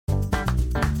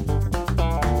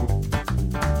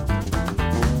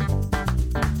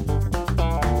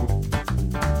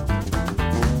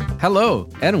Hello,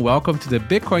 and welcome to the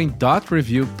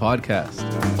Bitcoin.Review podcast.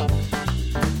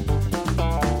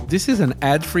 This is an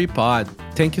ad-free pod.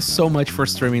 Thank you so much for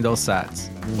streaming those sats.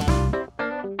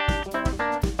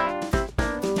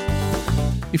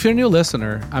 If you're a new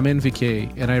listener, I'm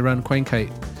NVK, and I run CoinKite,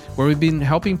 where we've been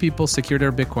helping people secure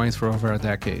their Bitcoins for over a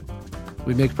decade.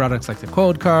 We make products like the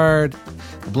COLDCARD,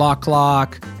 the Block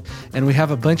Lock, and we have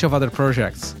a bunch of other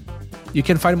projects. You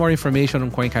can find more information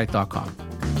on CoinKite.com.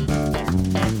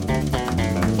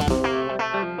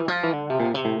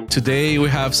 Today, we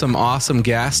have some awesome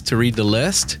guests to read the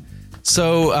list.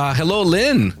 So, hello,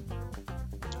 Lynn.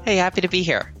 Hey, happy to be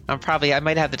here. I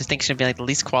might have the distinction of being like the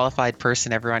least qualified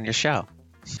person ever on your show.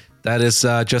 That is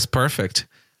just perfect.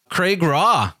 Craig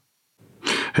Raw.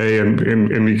 Hey,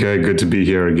 MBK, good to be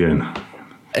here again.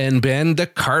 And Ben the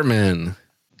Carman.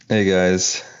 Hey,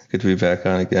 guys. Good to be back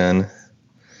on again.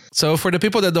 So for the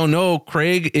people that don't know,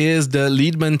 Craig is the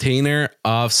lead maintainer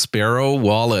of Sparrow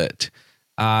Wallet.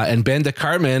 And Ben the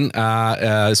Carman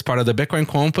is part of the Bitcoin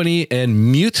Company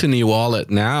and Mutiny Wallet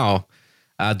now,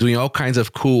 doing all kinds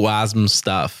of cool WASM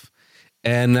stuff.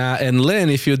 And Lynn,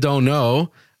 if you don't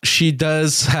know, she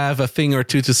does have a thing or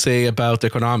two to say about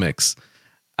economics.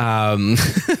 I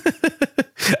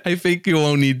think you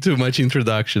won't need too much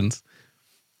introductions.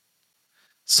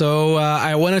 So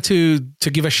I wanted to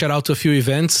give a shout out to a few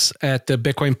events at the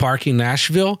Bitcoin Park in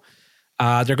Nashville.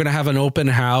 They're going to have an open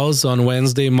house on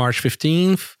Wednesday, March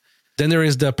 15th. Then there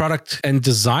is the Product and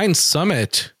Design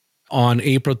Summit on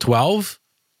April 12th.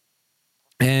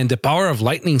 And the Power of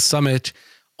Lightning Summit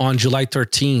on July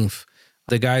 13th.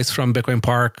 The guys from Bitcoin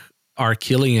Park are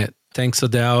killing it. Thanks,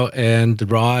 Adele and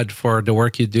Rod, for the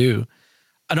work you do.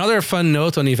 Another fun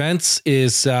note on events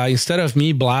is instead of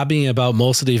me blabbing about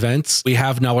most of the events, we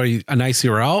have now a nice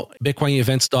URL,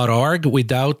 bitcoinevents.org,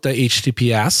 without the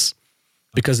HTTPS.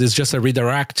 Because it's just a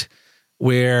redirect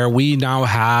where we now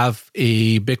have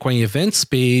a Bitcoin events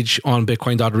page on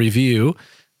Bitcoin.Review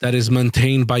that is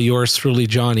maintained by yours truly,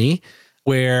 Johnny,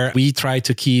 where we try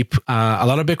to keep a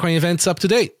lot of Bitcoin events up to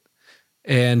date.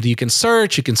 And you can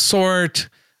search, you can sort.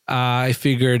 I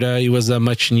figured it was a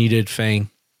much needed thing.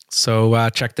 So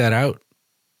check that out.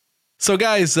 So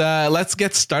guys, let's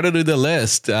get started with the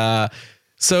list.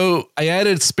 So I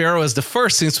added Sparrow as the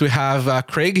first since we have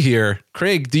Craig here.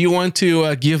 Craig, do you want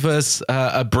to give us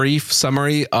a brief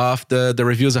summary of the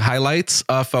reviews and highlights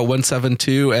of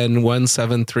 172 and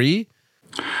 173?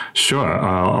 Sure,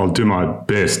 I'll do my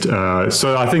best.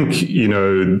 So I think,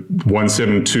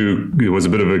 172, there was a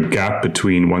bit of a gap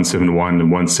between 171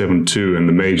 and 172, and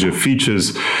the major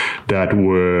features that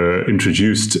were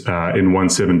introduced in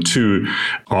 172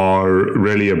 are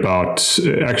really about,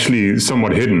 actually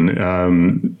somewhat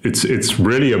hidden. It's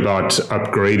really about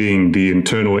upgrading the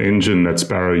internal engine that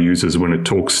Sparrow uses when it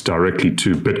talks directly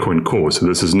to Bitcoin Core. So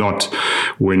this is not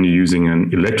when you're using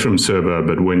an Electrum server,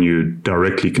 but when you're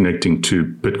directly connecting to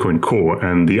Bitcoin Core.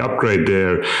 And the upgrade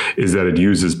there is that it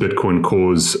uses Bitcoin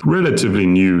Core's relatively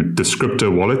new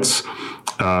descriptor wallets,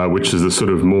 which is a sort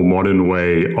of more modern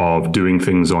way of doing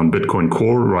things on Bitcoin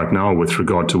Core right now with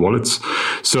regard to wallets.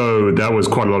 So that was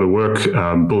quite a lot of work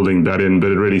building that in,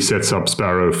 but it really sets up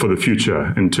Sparrow for the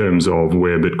future in terms of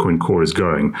where Bitcoin Core is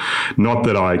going. Not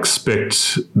that I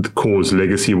expect the Core's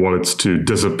legacy wallets to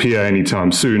disappear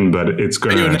anytime soon, but it's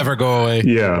going to never go away.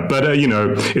 Yeah, but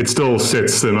it still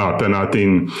sets them up. And I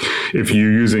think if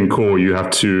you're using Core, you have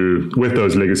to, with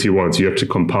those legacy wallets, you have to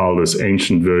compile this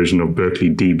ancient version of Berkeley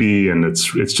DB, and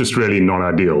it's just really not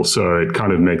ideal. So it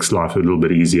kind of makes life a little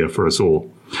bit easier for us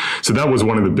all. So that was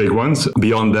one of the big ones.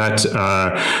 Beyond that,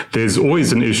 there's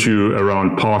always an issue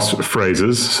around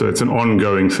passphrases. So it's an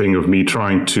ongoing thing of me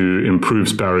trying to improve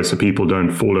Sparrow so people don't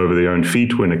fall over their own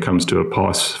feet when it comes to a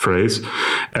passphrase.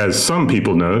 As some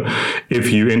people know,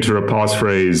 if you enter a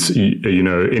passphrase,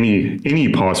 any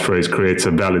passphrase creates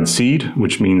a valid seed,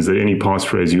 which means that any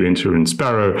passphrase you enter in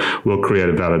Sparrow will create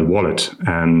a valid wallet.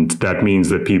 And that means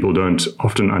that people don't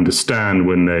often understand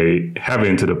when they have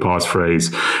entered a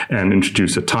passphrase and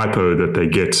introduce a typo that they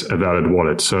get a valid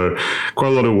wallet. So quite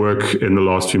a lot of work in the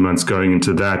last few months going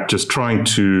into that, just trying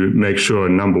to make sure,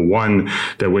 number one,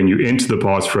 that when you enter the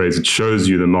passphrase, it shows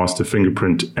you the master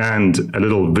fingerprint and a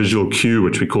little visual cue,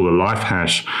 which we call a life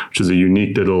hash, which is a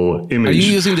unique little image. Are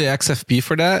you using the XFP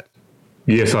for that?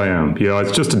 Yes, I am. Yeah,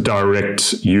 it's just a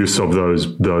direct use of those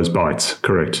bytes.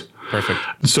 Correct.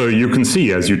 Perfect. So you can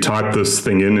see as you type this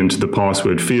thing into the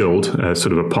password field,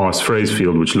 sort of a passphrase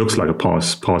field, which looks like a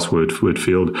password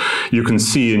field, you can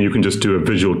see and you can just do a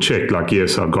visual check like,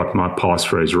 yes, I've got my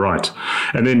passphrase right.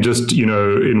 And then just,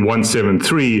 in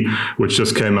 173, which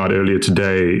just came out earlier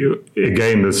today,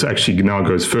 again, this actually now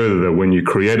goes further that when you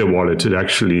create a wallet, it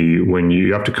actually, when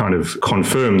you have to kind of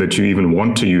confirm that you even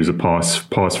want to use a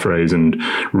passphrase and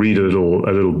read a little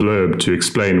blurb to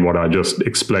explain what I just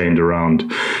explained around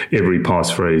every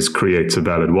passphrase creates a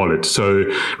valid wallet. So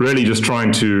really just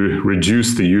trying to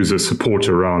reduce the user support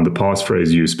around the passphrase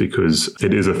use because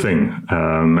it is a thing.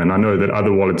 And I know that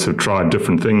other wallets have tried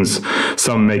different things.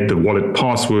 Some make the wallet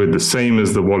password the same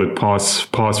as the wallet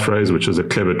passphrase, which is a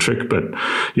clever trick, but,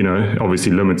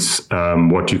 obviously limits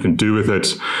what you can do with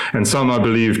it. And some, I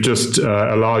believe, just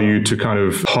allow you to kind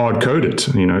of hard code it,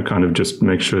 kind of just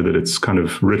make sure that it's kind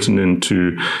of written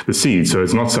into the seed. So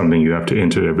it's not something you have to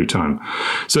enter every time.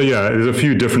 So yeah, there's a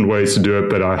few different ways to do it,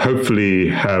 but I hopefully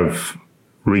have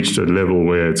reached a level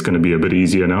where it's going to be a bit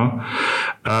easier now.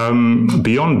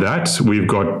 Beyond that, we've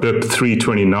got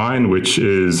BIP329, which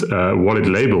is wallet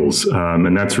labels.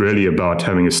 And that's really about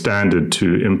having a standard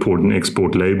to import and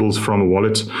export labels from a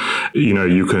wallet.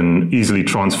 You can easily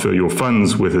transfer your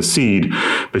funds with a seed,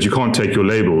 but you can't take your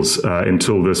labels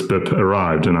until this BIP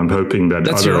arrived. And I'm hoping that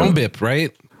that's your own BIP,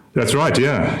 right? That's right.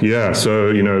 Yeah.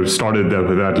 So, started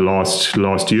with that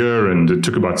last year, and it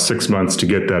took about 6 months to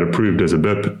get that approved as a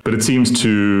BIP. But it seems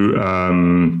to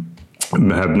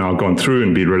have now gone through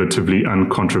and be relatively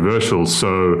uncontroversial.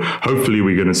 So hopefully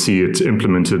we're going to see it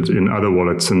implemented in other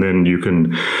wallets, and then you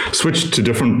can switch to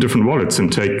different wallets and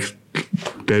take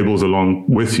labels along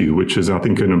with you, which is, I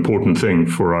think, an important thing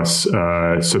for us,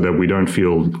 so that we don't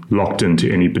feel locked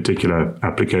into any particular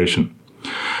application.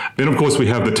 Then, of course, we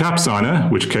have the Tap Signer,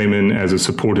 which came in as a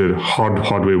supported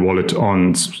hardware wallet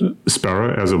on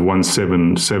Sparrow as of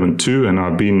 1772. And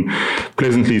I've been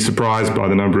pleasantly surprised by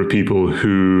the number of people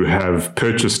who have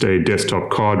purchased a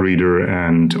desktop card reader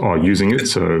and are using it.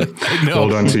 So well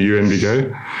done to you,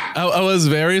 NBJ. I was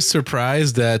very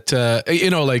surprised that,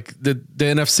 like the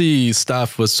NFC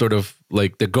stuff was sort of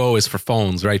like the go is for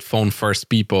phones, right? Phone first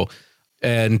people.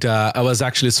 And I was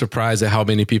actually surprised at how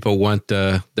many people want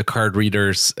the card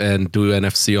readers and do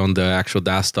NFC on the actual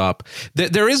desktop.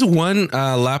 There is one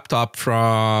laptop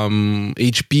from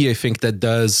HP, I think, that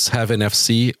does have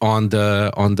NFC on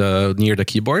the near the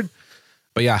keyboard.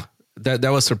 But yeah, that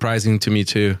was surprising to me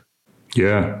too.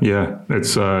 Yeah.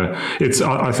 It's.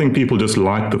 I think people just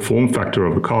like the form factor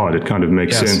of a card. It kind of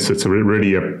makes sense. It's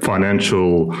really a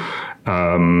financial.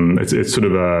 It's sort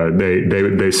of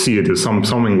they see it as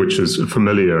something which is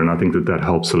familiar, and I think that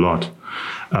helps a lot.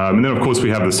 And then, of course, we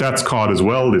have the SATS card as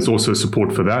well. There's also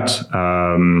support for that.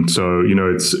 So,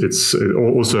 it's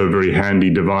also a very handy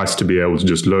device to be able to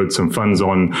just load some funds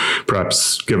on,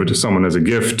 perhaps give it to someone as a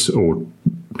gift or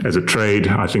as a trade.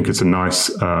 I think it's a nice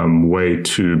way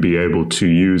to be able to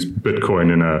use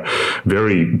Bitcoin in a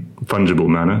very fungible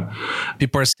manner.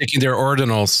 People are sticking their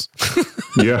ordinals.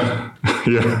 Yeah.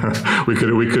 We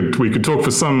could talk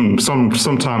for some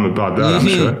time about that, I'm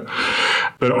sure.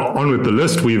 But on with the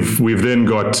list, we've then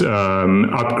got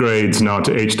upgrades now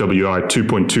to HWI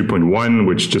 2.2.1,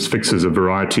 which just fixes a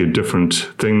variety of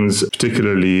different things,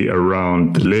 particularly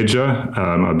around the ledger.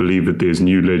 I believe that there's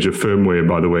new ledger firmware,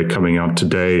 by the way, coming out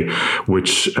today,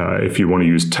 which if you want to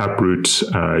use Taproot,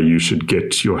 you should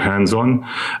get your hands on.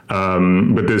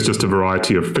 But there's just a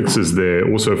variety of fixes there,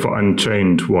 also for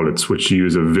unchained wallets, which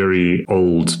use a very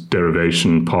old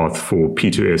derivation path for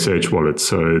P2SH wallets.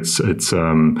 So it's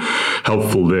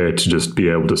helpful there to just be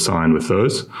able to sign with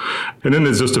those. And then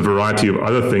there's just a variety of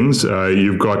other things.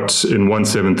 You've got in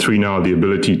 173 now the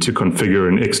ability to configure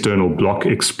an external block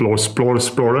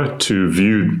explorer to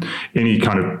view any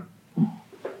kind of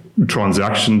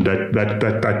transaction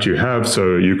that you have.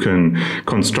 So you can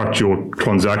construct your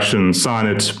transaction, sign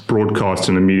it, broadcast,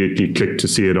 and immediately click to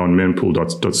see it on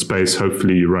mempool.space.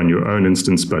 Hopefully you run your own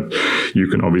instance, but you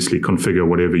can obviously configure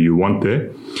whatever you want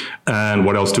there. And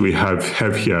what else do we have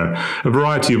here? A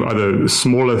variety of other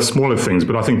smaller things,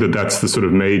 but I think that's the sort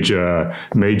of major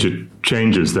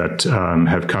changes that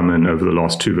have come in over the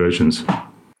last two versions.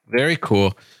 Very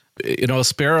cool.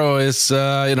 Sparrow is,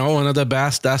 one of the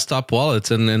best desktop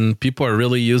wallets, and people are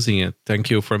really using it.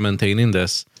 Thank you for maintaining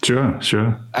this. Sure.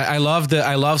 I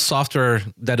love software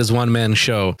that is one man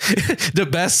show. The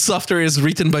best software is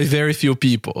written by very few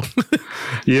people.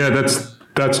 Yeah,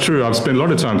 that's true. I've spent a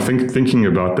lot of time thinking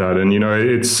about that. And,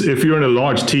 it's if you're in a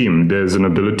large team, there's an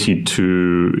ability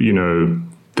to,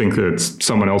 think that it's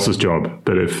someone else's job.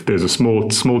 But if there's a small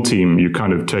team, you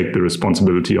kind of take the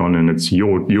responsibility on, and it's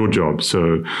your job.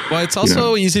 So, well, it's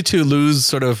also easy to lose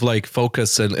sort of like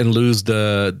focus and lose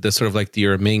the sort of like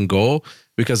your main goal,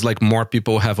 because like more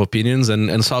people have opinions,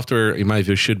 and software, in my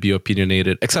view, should be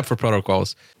opinionated, except for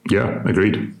protocols. Yeah,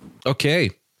 agreed. Okay.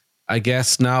 I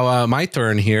guess now my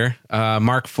turn here.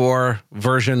 Mark IV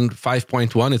version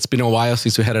 5.1. It's been a while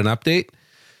since we had an update.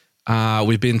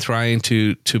 We've been trying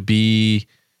to be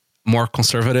more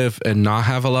conservative and not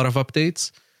have a lot of updates.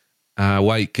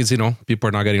 Why? Because, people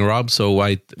are not getting robbed. So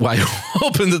why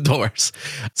open the doors?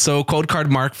 So COLDCARD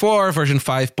Mark IV version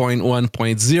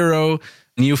 5.1.0.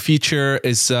 New feature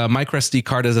is microSD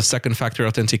card as a second factor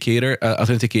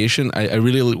authentication. I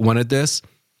really wanted this.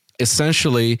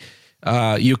 Essentially,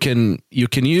 you can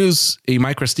use a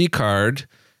microSD card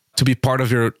to be part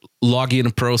of your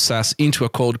login process into a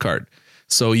COLDCARD.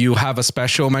 So you have a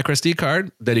special microSD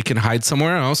card that you can hide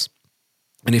somewhere else.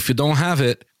 And if you don't have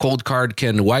it, COLDCARD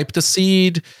can wipe the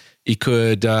seed. It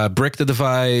could brick the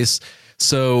device.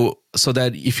 So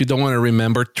that if you don't want to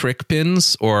remember trick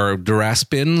pins or duress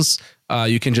pins,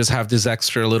 you can just have this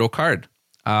extra little card.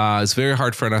 It's very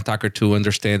hard for an attacker to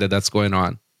understand that that's going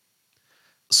on.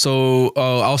 So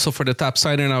also for the tap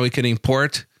signer, now we can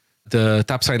import the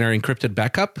tap signer encrypted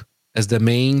backup as the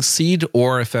main seed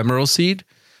or ephemeral seed.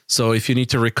 So if you need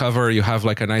to recover, you have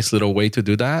like a nice little way to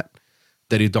do that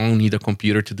you don't need a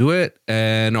computer to do it.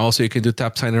 And also you can do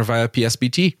tap signer via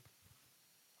PSBT.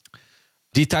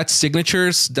 Detached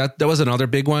signatures, that was another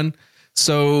big one.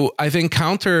 So I've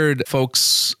encountered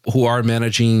folks who are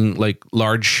managing like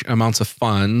large amounts of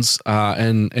funds,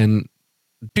 and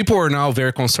people are now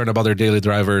very concerned about their daily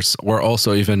drivers, or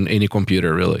also even any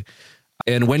computer really.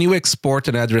 And when you export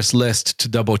an address list to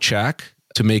double check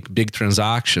to make big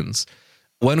transactions,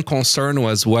 one concern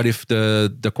was, what if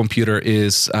the computer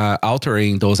is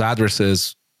altering those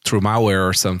addresses through malware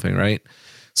or something, right?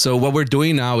 So what we're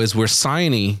doing now is we're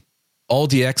signing all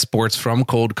the exports from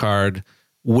COLDCARD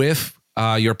with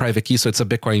your private key. So it's a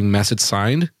Bitcoin message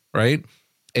signed, right?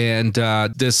 And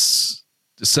this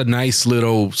is a nice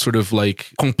little sort of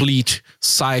like complete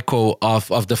cycle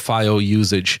of the file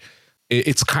usage.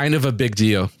 It's kind of a big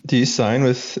deal. Do you sign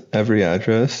with every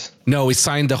address? No, we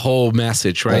signed the whole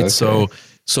message, right? Okay.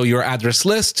 So your address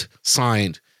list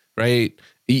signed, right?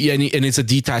 And it's a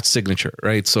detached signature,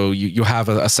 right? So you have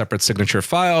a separate signature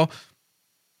file,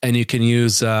 and you can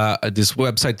use this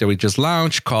website that we just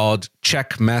launched called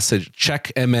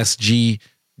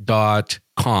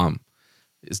checkmsg.com.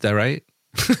 Is that right?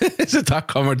 Is it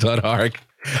 .com or .org?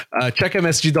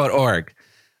 Checkmsg.org.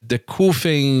 The cool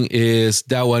thing is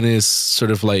that one is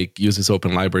sort of like uses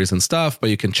open libraries and stuff, but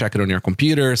you can check it on your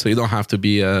computer, so you don't have to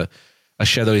be a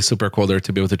shadowy supercoder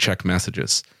to be able to check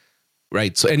messages,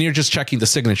 right? So, and you're just checking the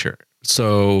signature,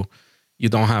 so you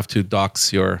don't have to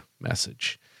dox your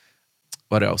message.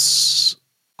 What else?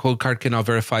 COLDCARD can now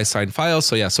verify signed files.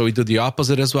 So we do the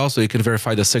opposite as well. So you can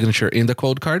verify the signature in the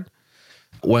COLDCARD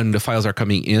when the files are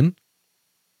coming in.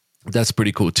 That's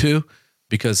pretty cool too,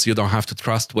 because you don't have to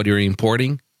trust what you're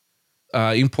importing.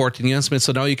 Import enhancements.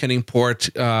 So now you can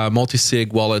import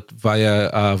multi-sig wallet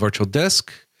via virtual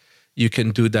disk. You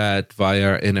can do that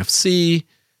via NFC.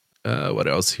 What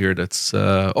else here? That's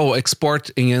export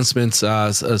enhancements.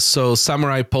 So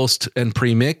Samurai post and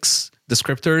premix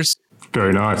descriptors.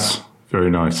 Very nice. Very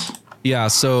nice. Yeah,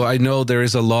 so I know there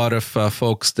is a lot of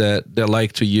folks that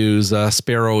like to use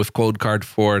Sparrow with COLDCARD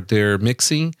for their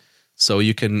mixing. So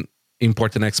you can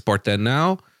import and export that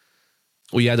now.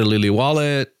 We added Lily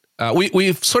Wallet.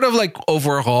 We've sort of like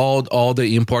overhauled all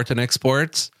the import and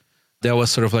exports. That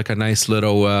was sort of like a nice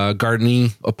little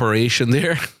gardening operation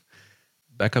there.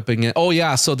 Backupping it. Oh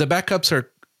yeah, so the backups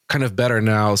are kind of better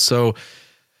now. So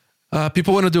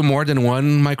people want to do more than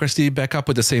one microSD backup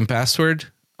with the same password.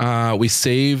 We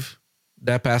save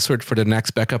that password for the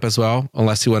next backup as well,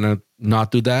 unless you want to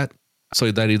not do that, so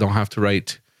that you don't have to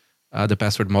write the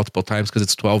password multiple times, because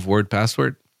it's 12-word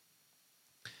password.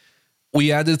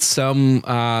 We added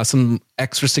some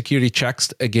extra security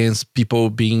checks against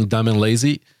people being dumb and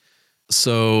lazy.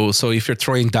 So if you're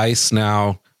throwing dice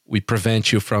now, we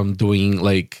prevent you from doing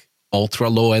like ultra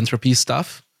low entropy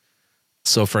stuff.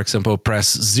 So for example,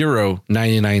 press 0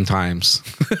 99 times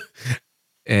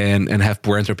and have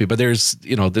poor entropy. But there's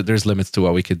limits to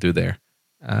what we could do there.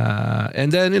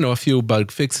 And then, a few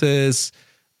bug fixes.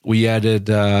 We added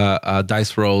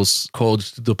dice rolls code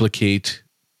to duplicate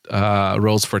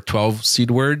rolls for 12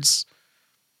 seed words.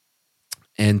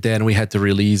 And then we had to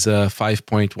release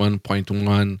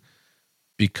 5.1.1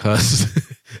 because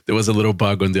there was a little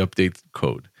bug on the update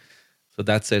code. So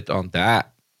that's it on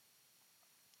that.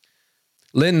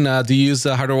 Lynn, do you use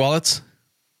hardware wallets?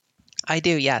 I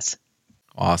do, yes.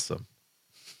 Awesome.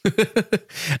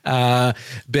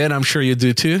 Ben, I'm sure you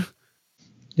do too.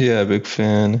 Yeah, big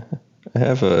fan. I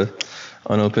have a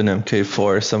unopened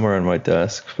MK4 somewhere on my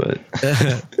desk, but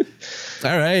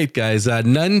All right, guys.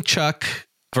 Nunchuk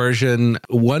version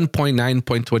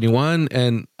 1.9.21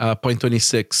 and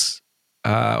 0.26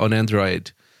 on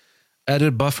Android.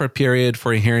 Added buffer period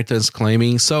for inheritance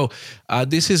claiming. So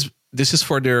this is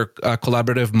for their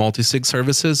collaborative multi-sig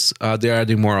services. They're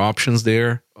adding more options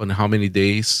there on how many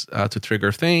days to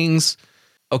trigger things.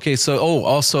 Okay, so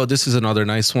also this is another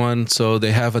nice one. So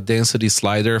they have a density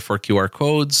slider for QR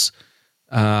codes,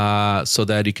 so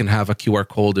that you can have a QR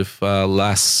code with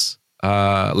less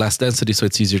density, so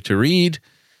it's easier to read.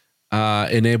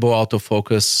 Enable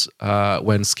autofocus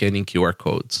when scanning QR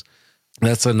codes.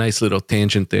 That's a nice little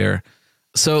tangent there.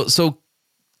 So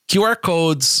QR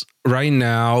codes right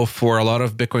now for a lot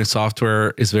of Bitcoin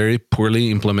software is very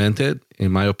poorly implemented,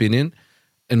 in my opinion.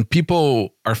 And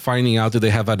people are finding out that they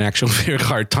have an actual very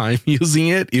hard time using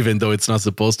it, even though it's not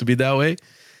supposed to be that way.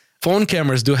 Phones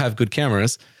have good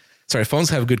cameras,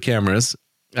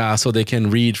 so they can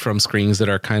read from screens that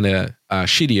are kind of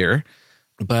shittier.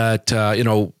 But,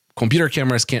 computer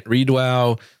cameras can't read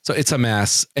well. So it's a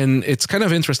mess. And it's kind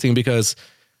of interesting because,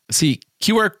 see,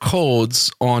 QR codes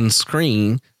on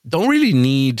screen don't really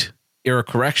need error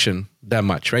correction that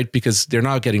much, right? Because they're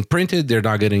not getting printed. They're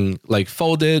not getting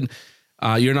folded.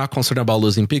 You're not concerned about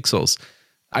losing pixels.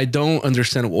 I don't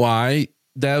understand why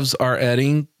devs are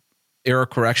adding error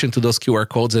correction to those QR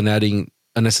codes and adding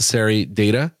unnecessary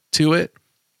data to it,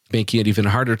 making it even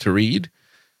harder to read.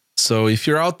 So if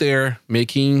you're out there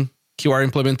making QR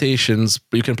implementations,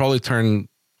 you can probably turn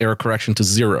error correction to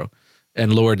 0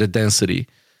 and lower the density.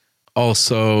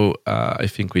 Also, I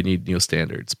think we need new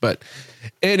standards. But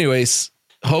anyways,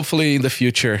 hopefully in the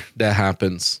future that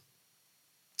happens.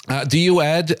 Do you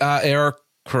add error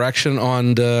correction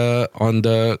on the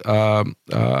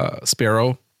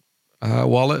Sparrow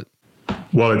wallet?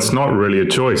 Well, it's not really a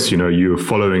choice. You're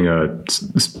following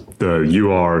the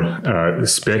UR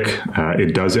spec.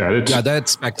 It does add it. Yeah, that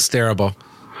spec's terrible.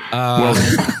 Well,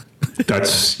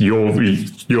 that's your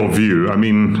view. I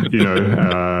mean,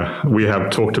 we have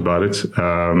talked about it.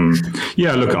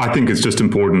 Look, I think it's just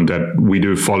important that we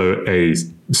do follow a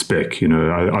spec.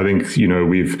 I think,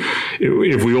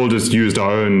 if we all just used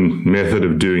our own method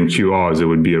of doing QRs, it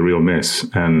would be a real mess.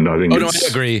 And I think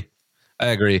I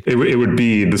agree. It would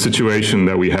be the situation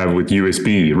that we have with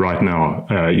USB right now.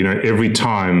 Every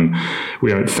time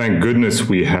thank goodness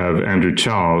we have Andrew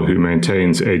Chow, who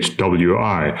maintains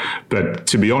HWI. But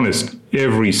to be honest,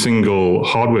 every single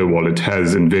hardware wallet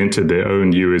has invented their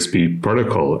own USB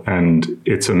protocol, and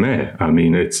it's a mess. I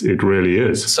mean, it really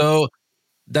is. So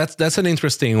that's an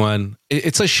interesting one.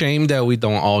 It's a shame that we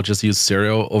don't all just use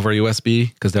serial over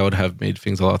USB, because that would have made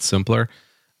things a lot simpler.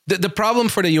 The problem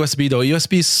for the USB, though,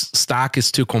 USB stack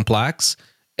is too complex,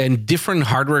 and different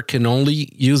hardware can only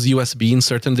use USB in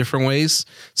certain different ways.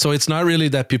 So it's not really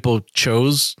that people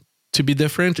chose to be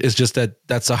different. It's just that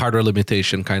that's a hardware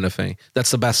limitation kind of thing.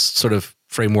 That's the best sort of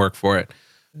framework for it.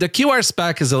 The QR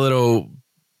spec is a little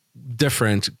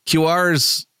different.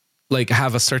 QRs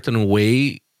have a certain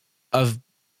way of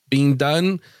being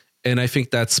done, and I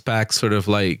think that spec sort of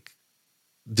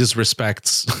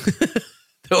disrespects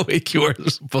the way QRs are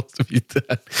supposed to be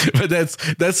done. But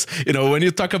that's when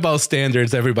you talk about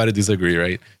standards, everybody disagree,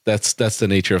 right? That's the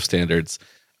nature of standards.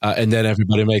 And then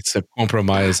everybody makes a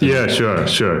compromise. Yeah,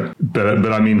 sure.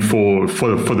 But I mean, for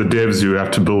the devs who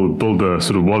have to build the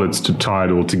sort of wallets to tie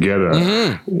it all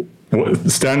together,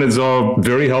 standards are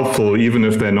very helpful, even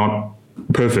if they're not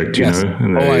perfect,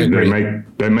 and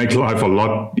they make life a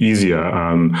lot easier.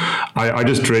 I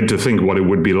just dread to think what it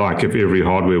would be like if every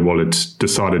hardware wallet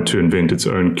decided to invent its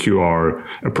own QR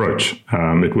approach.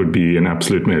 It would be an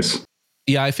absolute mess.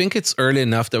 Yeah, I think it's early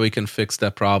enough that we can fix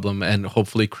that problem and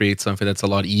hopefully create something that's a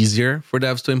lot easier for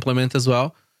devs to implement as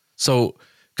well. So,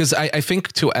 because I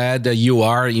think to add a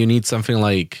UR, you need something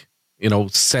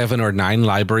 7 or 9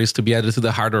 libraries to be added to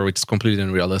the hardware, which is completely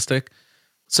unrealistic.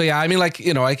 So yeah, I mean, I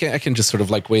can just sort of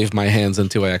wave my hands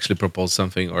until I actually propose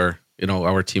something, or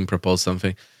our team propose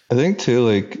something. I think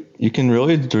too, you can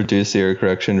really reduce the error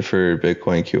correction for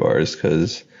Bitcoin QRs,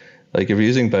 because if you're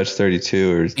using Batch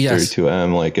 32 or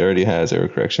 32M, it already has error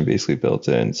correction basically built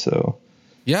in. So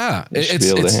yeah, you should be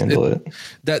able to handle it.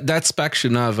 That spec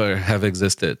should never have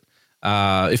existed.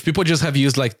 If people just have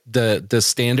used the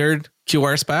standard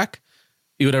QR spec,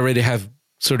 it would already have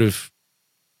sort of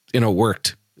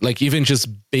worked. Even just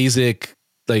basic,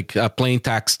 plain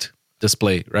text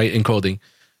display, right? Encoding,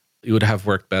 it would have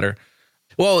worked better.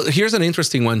 Well, here's an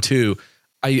interesting one too.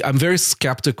 I'm very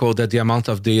skeptical that the amount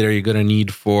of data you're going to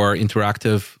need for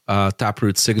interactive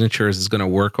Taproot signatures is going to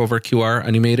work over QR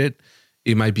animated.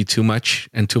 It might be too much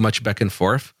and too much back and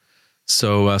forth.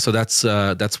 So that's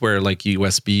where like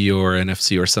USB or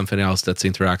NFC or something else that's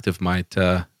interactive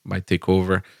might take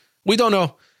over. We don't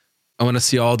know. I want to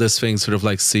see all these things, sort of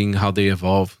like seeing how they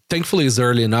evolve. Thankfully, it's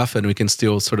early enough, and we can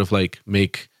still sort of like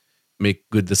make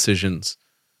good decisions.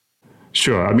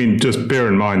 Sure. I mean, just bear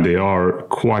in mind, there are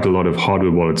quite a lot of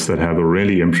hardware wallets that have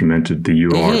already implemented the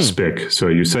UR spec. So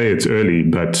you say it's early,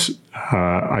 but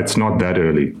it's not that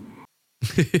early.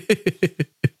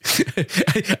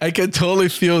 I can totally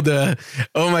feel the,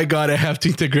 oh my God, I have to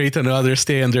integrate another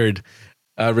standard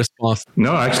response.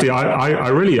 No, actually, I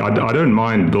really don't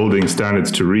mind building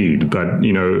standards to read, but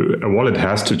you know, a wallet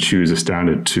has to choose a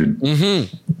standard to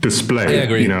display. I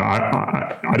agree. You know,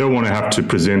 I don't want to have to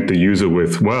present the user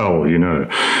with, well, you know,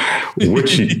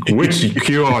 which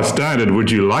QR standard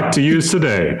would you like to use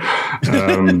today?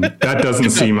 That doesn't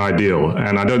seem ideal,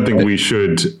 and I don't think we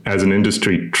should, as an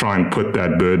industry, try and put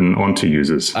that burden onto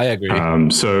users. I agree.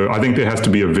 So I think there has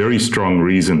to be a very strong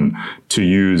reason to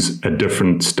use a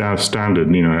different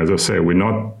standard. You know, as I say, we're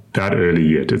not that early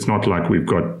yet. It's not like we've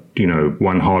got, you know,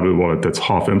 one hardware wallet that's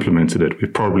half implemented it. We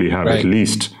probably have at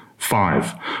least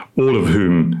 5, all of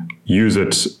whom use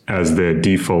it as their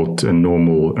default and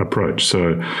normal approach.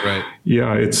 So,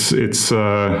 yeah,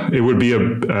 it would be a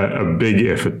big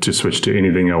effort to switch to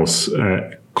anything else.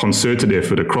 Concerted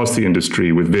effort across the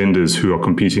industry with vendors who are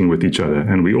competing with each other.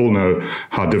 And we all know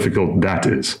how difficult that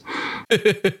is.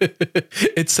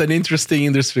 It's an interesting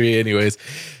industry anyways.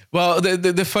 Well,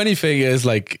 the funny thing is,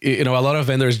 like, you know, a lot of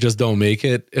vendors just don't make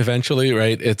it eventually,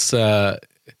 right? It's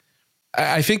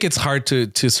I think it's hard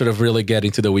to sort of really get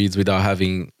into the weeds without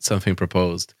having something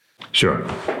proposed. Sure.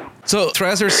 So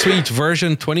Trezor Suite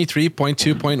version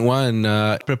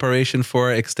 23.2.1, preparation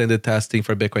for extended testing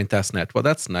for Bitcoin testnet. Well,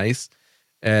 that's nice.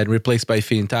 And replaced by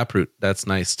Fee and Taproot. That's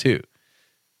nice too.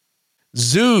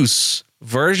 Zeus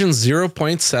version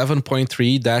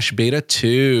 0.7.3-beta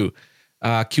 2.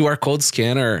 QR code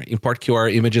scanner, import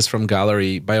QR images from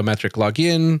gallery, biometric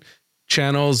login,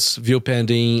 channels, view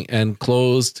pending and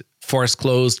closed, force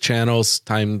closed channels,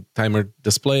 timer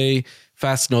display,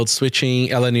 fast node switching,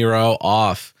 LNURL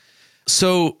off.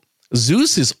 So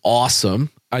Zeus is awesome.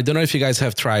 I don't know if you guys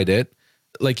have tried it.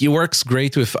 Like, it works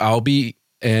great with Albi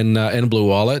and Blue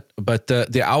Wallet, but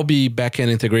the Albi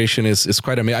backend integration is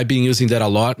quite amazing. I've been using that a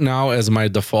lot now as my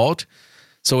default.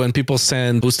 So when people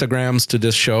send boostograms to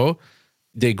this show,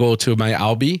 they go to my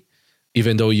Albi,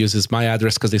 even though it uses my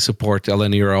address because they support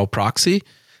LNURL proxy.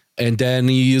 And then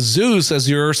you use Zeus as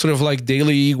your sort of like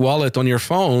daily wallet on your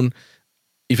phone,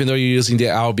 even though you're using the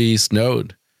Albi's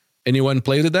node. Anyone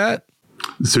played with that?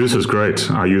 Zeus is great.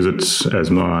 I use it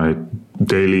as my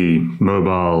daily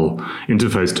mobile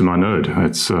interface to my node.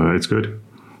 It's good.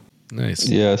 Nice.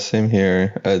 Yeah, same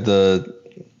here. The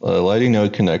Lightning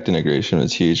Node Connect integration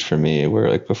was huge for me, where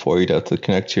like before you'd have to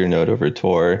connect to your node over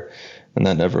Tor, and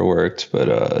that never worked.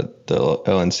 But the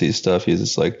LNC stuff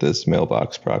uses like this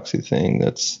mailbox proxy thing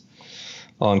that's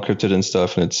all encrypted and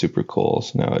stuff, and it's super cool.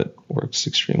 So now it works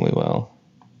extremely well.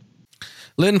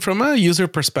 Lynn, from a user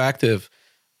perspective,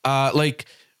 like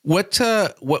what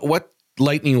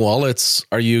Lightning wallets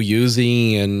are you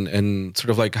using, and sort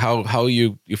of like how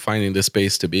you finding this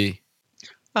space to be?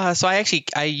 So I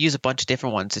use a bunch of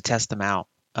different ones to test them out.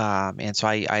 And so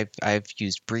I've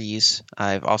used Breez.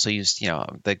 I've also used,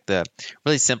 like the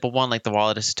really simple one, like the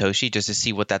wallet of Satoshi, just to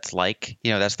see what that's like.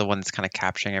 That's the one that's kind of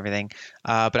capturing everything.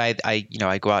 But I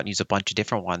go out and use a bunch of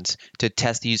different ones to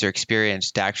test the user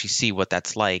experience to actually see what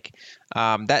that's like.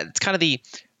 That's kind of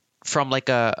from like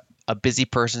a busy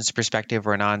person's perspective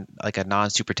or a non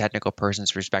super technical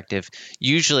person's perspective.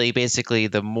 Usually, basically,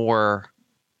 the more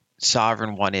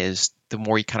sovereign one is, the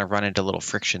more you kind of run into little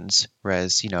frictions.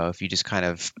 Whereas, if you just kind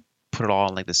of put it all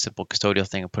in like the simple custodial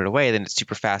thing and put it away, then it's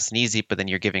super fast and easy, but then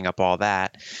you're giving up all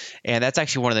that. And that's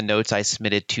actually one of the notes I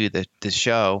submitted to the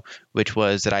show, which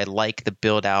was that I like the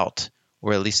build out,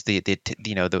 or at least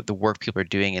the work people are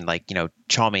doing in like,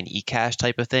 Chalmy and eCash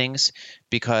type of things.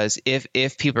 Because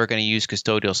if people are going to use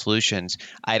custodial solutions,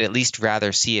 I'd at least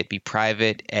rather see it be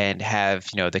private and have,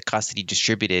 the custody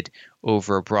distributed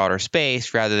over a broader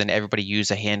space rather than everybody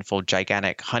use a handful of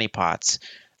gigantic honeypots.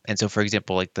 And so, for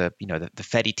example, like the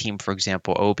Fedi team, for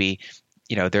example, Obi,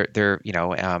 they're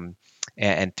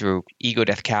and through Ego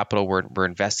Death Capital, we're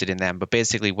invested in them. But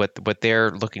basically, what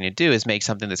they're looking to do is make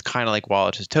something that's kind of like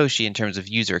Wallet of Satoshi in terms of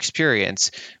user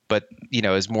experience, but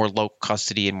is more local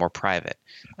custody and more private.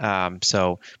 But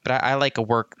I like the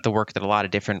work that a lot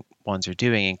of different ones are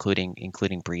doing, including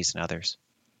Breez and others.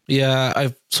 Yeah,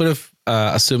 I've sort of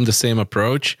assumed the same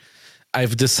approach.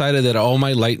 I've decided that all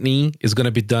my Lightning is going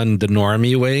to be done the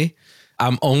normie way.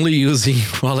 I'm only using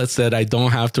wallets that I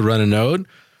don't have to run a node.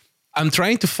 I'm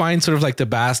trying to find sort of like the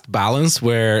best balance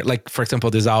where, like, for example,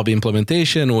 this Albi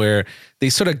implementation where they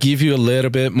sort of give you a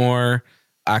little bit more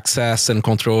access and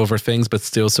control over things, but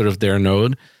still sort of their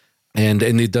node. And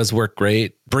it does work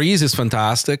great. Breez is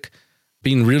fantastic.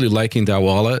 Been really liking that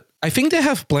wallet. I think they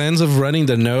have plans of running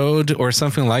the node or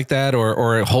something like that, or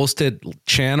hosted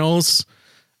channels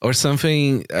or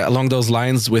something along those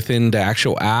lines within the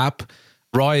actual app.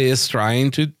 Roy is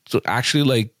trying to actually,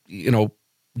 like,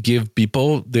 give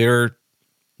people their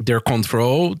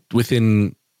control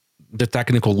within the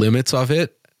technical limits of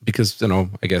it, because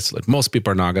I guess like most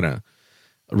people are not gonna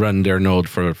run their node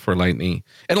for Lightning,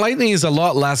 and Lightning is a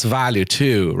lot less value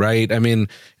too, right? I mean,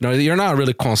 you're not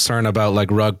really concerned about like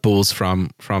rug pulls from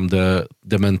the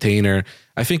maintainer.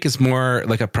 I think it's more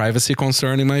like a privacy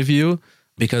concern in my view,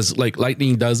 because like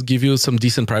Lightning does give you some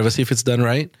decent privacy if it's done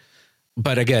right.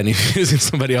 But again, if you're using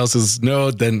somebody else's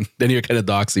node, then you're kind of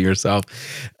doxing yourself.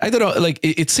 I don't know. Like,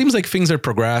 it seems like things are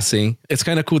progressing. It's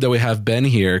kind of cool that we have Ben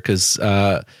here, because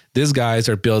these guys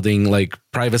are building like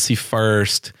privacy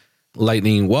first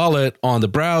Lightning wallet on the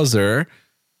browser,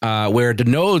 where the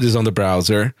node is on the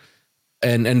browser,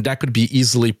 and that could be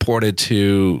easily ported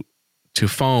to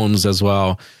phones as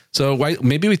well. So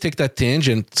maybe we take that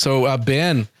tangent. So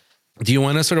Ben, do you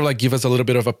want to sort of like give us a little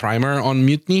bit of a primer on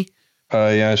Mutiny?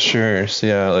 Yeah, sure. So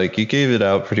yeah, like you gave it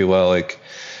out pretty well. Like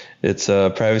it's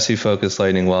a privacy focused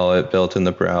Lightning wallet built in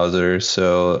the browser.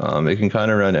 So it can kind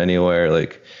of run anywhere.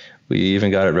 Like we even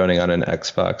got it running on an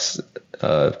Xbox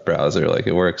browser. Like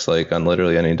it works like on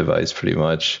literally any device pretty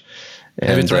much. And,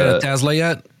 have you tried a Tesla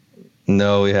yet?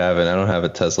 No, we haven't. I don't have a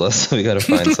Tesla, so we got to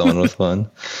find someone with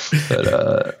one.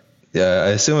 But yeah, I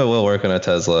assume it will work on a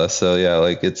Tesla. So yeah,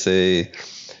 like it's a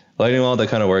Lightning wallet that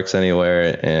kind of works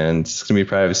anywhere, and it's going to be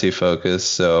privacy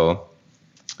focused. So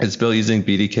it's built using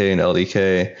BDK and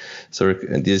LDK. So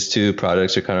these two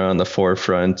products are kind of on the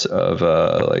forefront of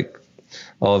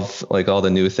all the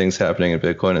new things happening in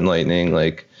Bitcoin and Lightning.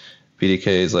 Like BDK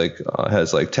is like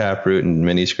has like Taproot and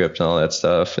Miniscript and all that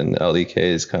stuff, and LDK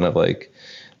is kind of like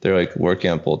they're like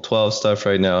working on Bolt 12 stuff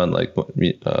right now, and like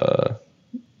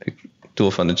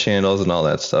dual funded channels and all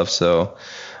that stuff. So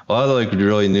a lot of like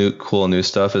really cool new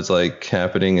stuff is like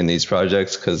happening in these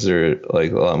projects because they're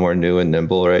like a lot more new and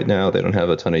nimble right now. They don't have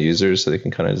a ton of users, so they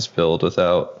can kind of just build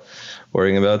without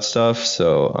worrying about stuff.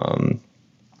 So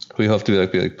we hope to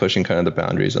be pushing kind of the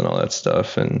boundaries and all that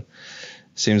stuff, and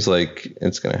seems like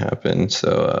it's going to happen.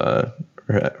 So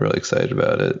we're really excited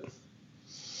about it.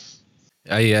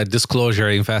 Disclosure,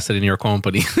 I invested in your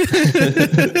company.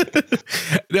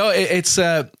 No, it's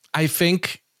I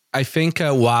think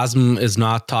WASM is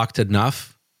not talked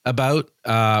enough about.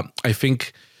 I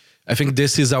think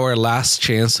this is our last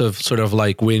chance of sort of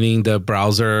like winning the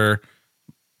browser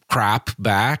crap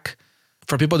back.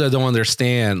 For people that don't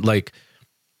understand, like,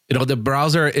 the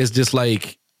browser is this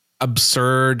like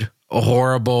absurd,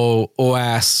 horrible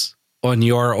OS on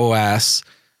your OS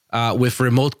with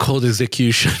remote code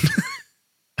execution.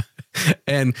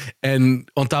 and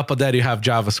on top of that, you have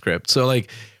JavaScript. So like,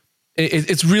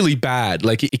 it's really bad.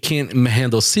 Like it can't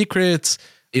handle secrets.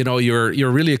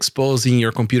 You're really exposing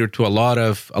your computer to a lot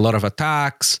of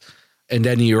attacks, and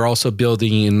then you're also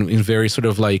building in very sort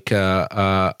of like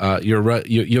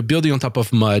you're building on top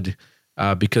of mud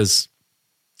because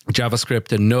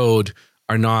JavaScript and Node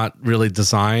are not really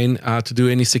designed to do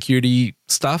any security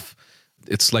stuff.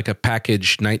 It's like a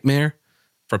package nightmare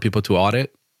for people to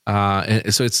audit,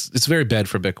 and so it's very bad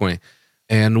for Bitcoin.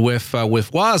 And with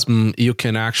WASM, you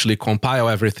can actually compile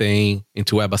everything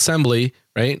into WebAssembly,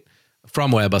 right?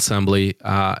 From WebAssembly,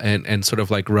 and sort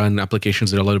of like run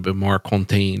applications that are a little bit more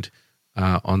contained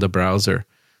on the browser.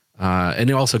 And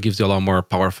it also gives you a lot more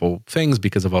powerful things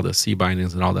because of all the C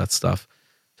bindings and all that stuff.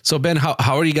 So Ben, how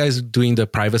are you guys doing the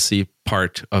privacy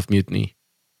part of Mutiny?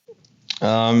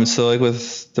 So like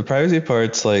with the privacy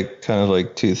parts, like kind of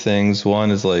like two things.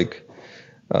 One is like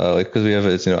because we have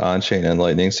it, on-chain and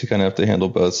Lightning, so you kind of have to handle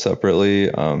both separately.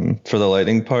 For the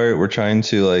Lightning part, we're trying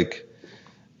to like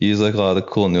use like a lot of the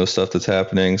cool new stuff that's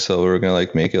happening. So we're gonna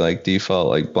like make it like default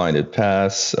like blinded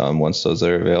pass once those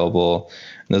are available,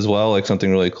 and as well like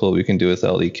something really cool we can do with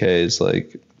LDK is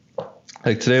like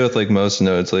today with like most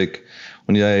nodes, like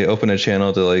when I open a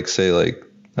channel to like say like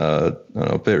I don't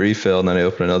know, bit refill, and then I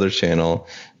open another channel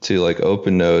to like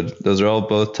open node, those are all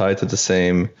both tied to the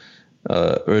same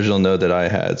original node that I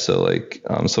had. So like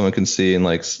someone can see and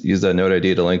like use that node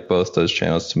ID to link both those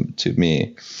channels to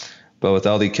me. But with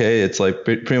LDK, it's like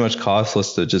pretty much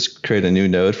costless to just create a new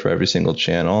node for every single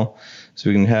channel. So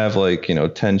we can have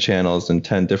 10 channels and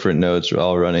 10 different nodes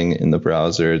all running in the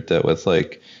browser that with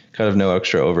kind of no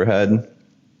extra overhead.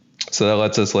 So that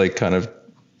lets us kind of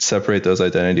separate those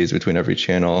identities between every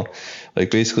channel.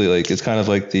 Basically it's kind of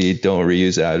like the don't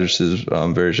reuse addresses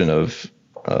version of,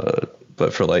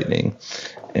 but for Lightning.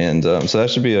 And so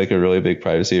that should be a really big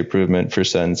privacy improvement for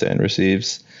sends and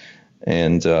receives.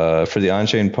 And for the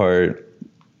on-chain part,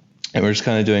 and we're just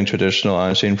kind of doing traditional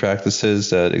on-chain practices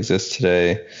that exist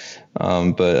today.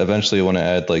 But eventually we want to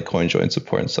add coin join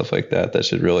support and stuff like that. That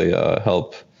should really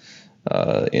help,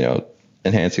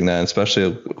 enhancing that,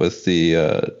 especially with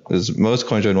most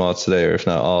coin join wallets today, or if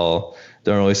not all,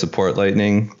 don't really support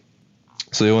Lightning.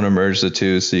 So you want to merge the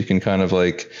two so you can kind of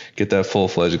get that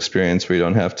full-fledged experience where you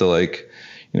don't have to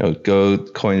go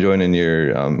coin join in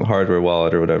your hardware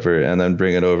wallet or whatever, and then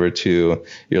bring it over to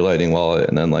your Lightning wallet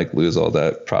and then lose all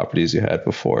that properties you had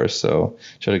before. So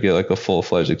try to get a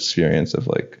full-fledged experience of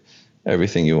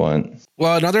everything you want.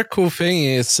 Well, another cool thing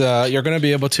is you're going to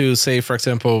be able to say, for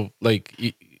example,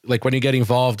 when you get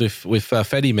involved with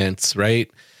Fedi mints, right?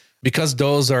 Because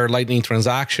those are Lightning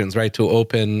transactions, right? To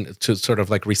open, to sort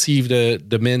of receive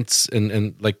the mints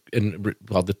and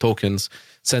the tokens,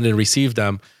 send and receive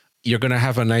them. You're going to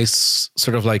have a nice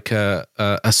sort of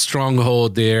a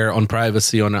stronghold there on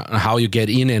privacy, on how you get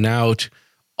in and out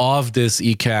of this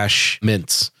eCash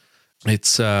mints. It's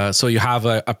so you have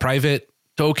a private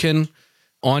token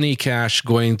on eCash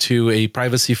going to a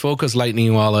privacy focused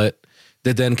Lightning wallet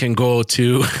that then can go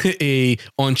to a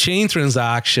on-chain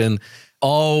transaction,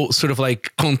 all sort of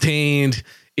contained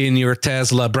in your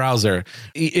Tesla browser.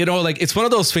 It's one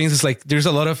of those things. It's there's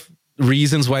a lot of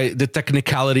reasons why the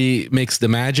technicality makes the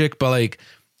magic, but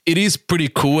it is pretty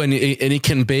cool, and it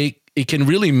can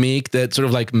really make that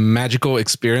sort of magical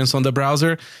experience on the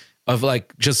browser of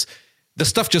just the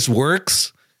stuff just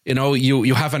works.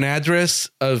 You have an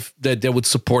address of that would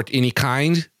support any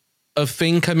kind of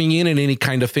thing coming in and any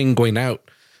kind of thing going out,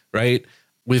 right?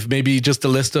 With maybe just a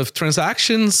list of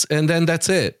transactions, and then that's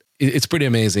it. It's pretty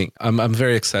amazing. I'm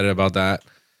very excited about that.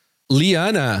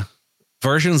 Liana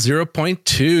version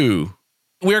 0.2.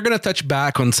 We're going to touch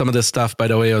back on some of this stuff, by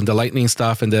the way, on the Lightning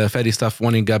stuff and the Fedi stuff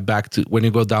when you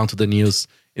go down to the news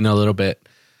in a little bit.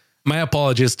 My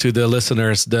apologies to the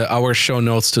listeners. Our show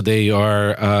notes today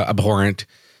are abhorrent.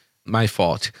 My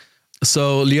fault.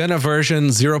 So Liana version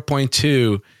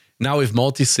 0.2, now with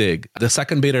multisig, the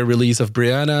second beta release of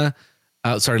Liana.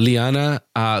 So Liana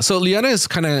is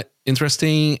kind of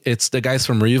interesting. It's the guys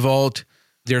from Revolt.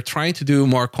 They're trying to do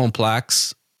more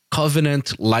complex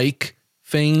covenant-like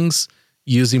things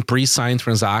using pre-signed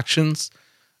transactions.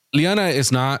 Liana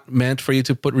is not meant for you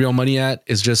to put real money at.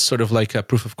 It's just sort of a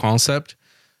proof of concept.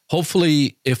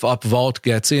 Hopefully, if Upvault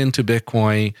gets into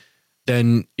Bitcoin,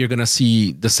 then you're going to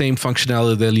see the same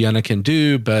functionality that Liana can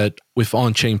do, but with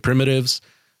on-chain primitives,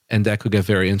 and that could get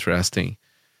very interesting.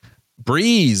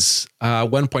 Breez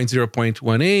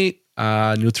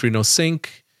 1.0.18, neutrino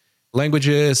sync,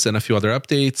 languages, and a few other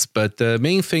updates. But the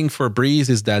main thing for Breez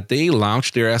is that they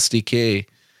launched their SDK.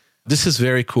 This is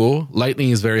very cool.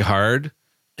 Lightning is very hard.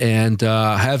 And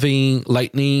having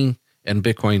Lightning and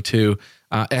Bitcoin too,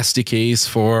 SDKs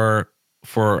for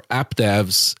app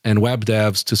devs and web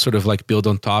devs to sort of build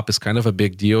on top is kind of a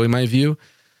big deal in my view.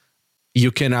 You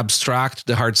can abstract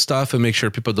the hard stuff and make sure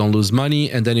people don't lose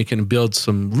money, and then you can build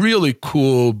some really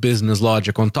cool business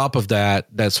logic on top of that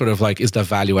sort of is the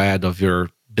value add of your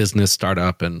business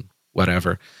startup and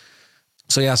whatever.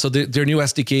 So yeah, so their new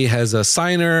SDK has a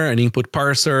signer, an input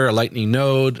parser, a Lightning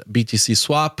node, BTC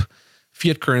swap,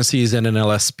 fiat currencies, and an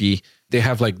LSP. They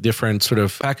have different sort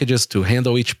of packages to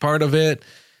handle each part of it.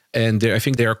 And I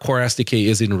think their core SDK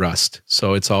is in Rust.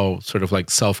 So it's all sort of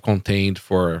self-contained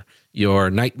for your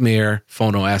nightmare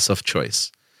phone OS of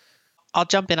choice. I'll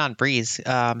jump in on Breez.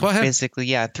 Go ahead. Basically,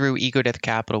 yeah, through Ego Death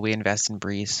Capital, we invest in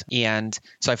Breez. And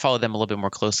so I follow them a little bit more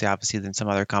closely, obviously, than some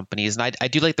other companies. And I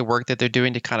do like the work that they're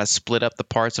doing to kind of split up the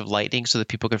parts of Lightning so that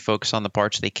people can focus on the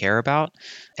parts they care about.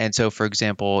 And so, for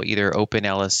example, either Open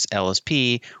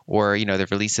LSP or, the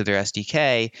release of their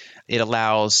SDK, it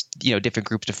allows, different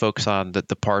groups to focus on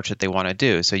the parts that they want to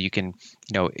do. So you can,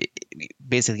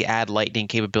 basically add Lightning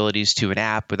capabilities to an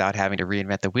app without having to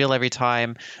reinvent the wheel every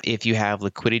time. If you have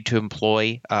liquidity to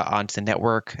employ onto the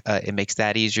network, it makes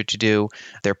that easier to do.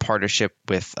 Their partnership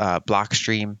with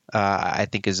Blockstream, I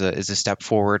think, is a step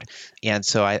forward. And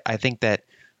so I think that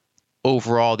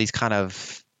overall, these kind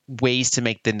of ways to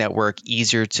make the network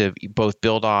easier to both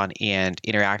build on and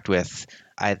interact with,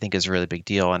 I think, is a really big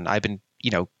deal. And I've been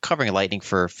covering Lightning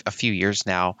for a few years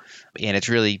now, and it's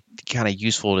really kind of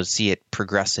useful to see it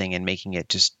progressing and making it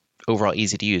just overall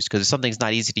easy to use. Because if something's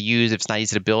not easy to use, if it's not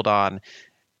easy to build on,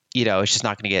 it's just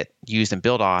not going to get used and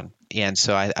built on. And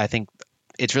so I think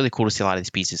it's really cool to see a lot of these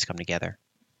pieces come together.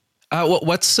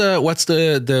 What's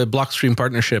the Blockstream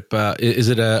partnership? Is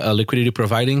it a liquidity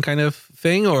providing kind of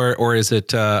thing, or is it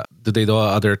do they do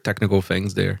other technical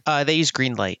things there? They use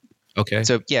Greenlight. Okay.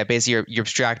 So yeah, basically you're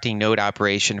abstracting node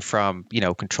operation from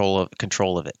control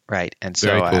of it, right? And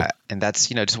so Cool. And that's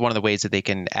just one of the ways that they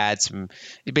can add some.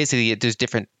 Basically, there's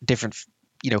different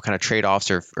kind of trade-offs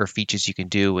or features you can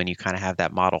do when you kind of have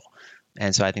that model.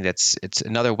 And so I think it's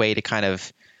another way to kind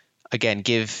of again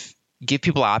give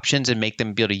people options and make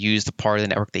them be able to use the part of the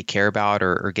network they care about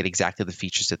or get exactly the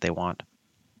features that they want.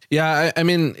 Yeah, I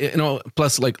mean,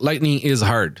 plus like Lightning is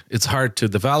hard. It's hard to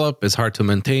develop. It's hard to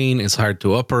maintain. It's hard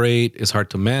to operate. It's hard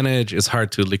to manage. It's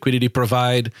hard to liquidity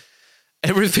provide.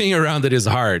 Everything around it is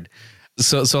hard.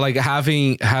 So like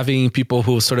having people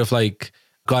who sort of like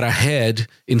got ahead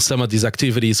in some of these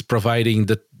activities, providing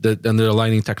the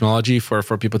underlying technology for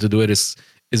people to do it is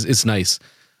nice.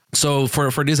 So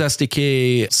for this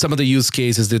SDK, some of the use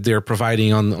cases that they're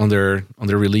providing on their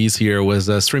release here was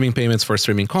streaming payments for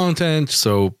streaming content.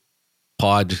 So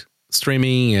pod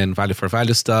streaming and value for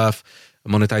value stuff,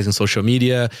 monetizing social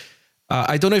media.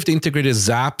 I don't know if they integrated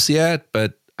Zaps yet,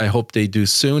 but I hope they do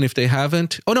soon if they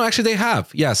haven't. Oh, no, actually they have.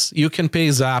 Yes, you can pay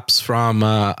Zaps from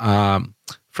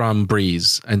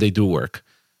Breez, and they do work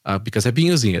because I've been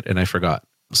using it and I forgot.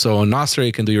 So on Nostra,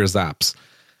 you can do your Zaps.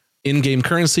 In-game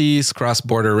currencies,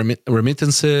 cross-border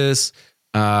remittances,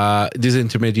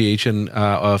 disintermediation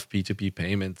of P2P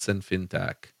payments and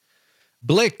fintech.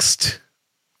 Blixt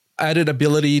added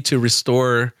ability to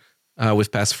restore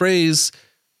with passphrase,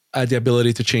 the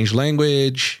ability to change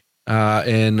language,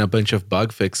 and a bunch of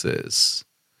bug fixes.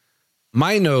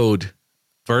 MyNode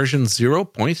version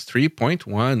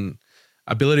 0.3.1,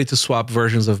 ability to swap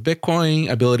versions of Bitcoin,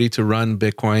 ability to run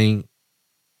Bitcoin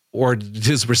or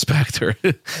disrespecter.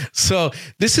 So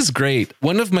this is great.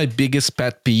 One of my biggest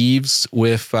pet peeves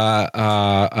with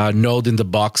a node in the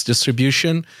box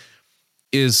distribution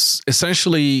is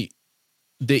essentially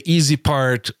the easy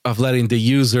part of letting the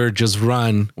user just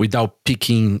run without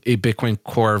picking a Bitcoin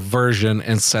Core version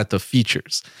and set of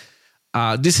features.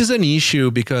 This is an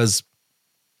issue because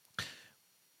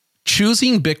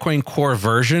choosing Bitcoin Core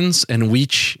versions and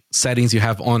which settings you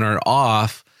have on or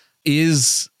off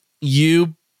is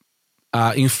you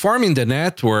informing the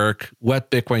network what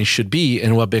Bitcoin should be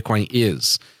and what Bitcoin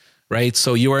is, right?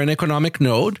 So you are an economic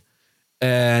node,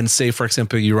 and say, for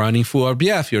example, you're running full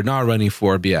RBF, you're not running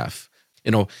full RBF.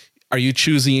 Are you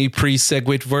choosing a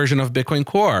pre-SegWit version of Bitcoin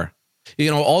Core?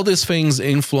 All these things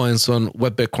influence on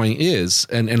what Bitcoin is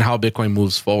and how Bitcoin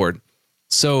moves forward.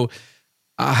 So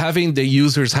having the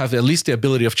users have at least the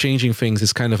ability of changing things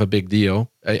is kind of a big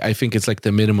deal. I think it's like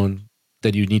the minimum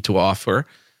that you need to offer.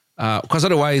 Because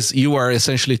otherwise, you are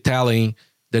essentially telling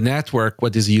the network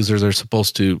what these users are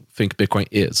supposed to think Bitcoin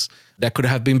is. That could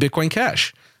have been Bitcoin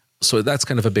Cash. So that's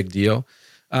kind of a big deal.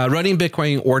 Running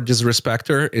Bitcoin or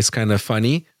disrespecter is kind of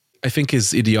funny. I think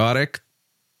is idiotic.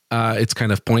 It's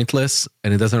kind of pointless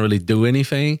and it doesn't really do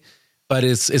anything. But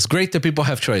it's great that people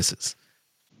have choices.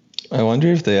 I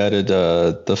wonder if they added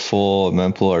the full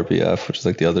mempool RBF, which is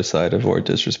like the other side of or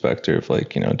disrespecter,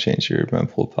 of change your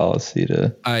mempool policy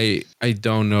to. I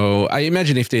don't know. I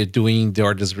imagine if they're doing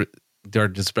their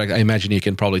disrespect, I imagine you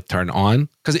can probably turn on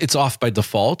because it's off by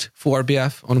default for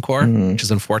RBF on Core, which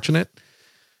is unfortunate.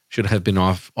 Should have been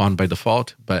on by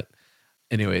default. But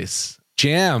anyways,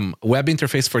 Jam, web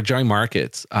interface for Join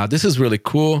Markets. This is really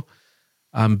cool.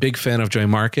 I'm a big fan of Join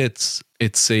Markets.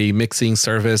 It's a mixing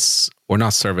service, or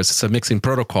not service, it's a mixing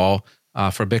protocol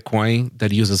for Bitcoin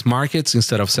that uses markets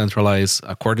instead of centralized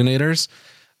coordinators.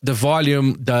 The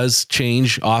volume does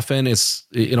change often.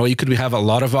 You could have a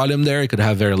lot of volume there. You could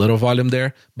have very little volume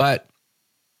there. But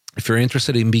if you're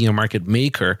interested in being a market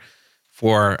maker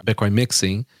for Bitcoin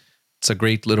mixing, it's a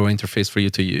great little interface for you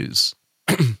to use.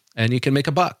 And you can make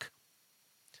a buck.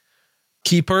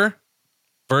 Keeper,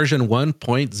 version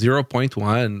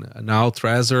 1.0.1. Now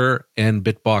Trezor and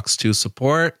Bitbox 2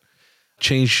 support.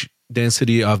 Change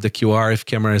density of the QR if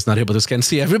camera is not able to scan.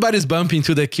 See, everybody's bumping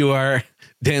to the QR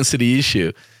density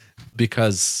issue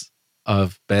because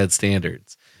of bad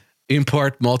standards.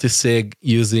 Import multisig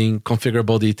using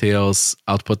configurable details,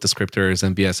 output descriptors,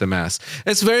 and BSMS.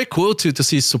 It's very cool to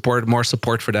see more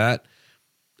support for that.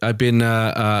 I've been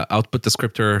output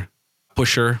descriptor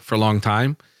pusher for a long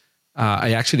time.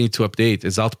 I actually need to update.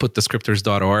 It's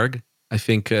outputdescriptors.org. I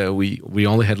think we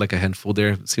only had like a handful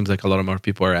there. It seems like a lot of more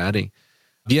people are adding.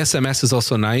 BSMS is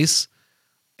also nice.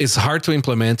 It's hard to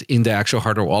implement in the actual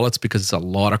hardware wallets because it's a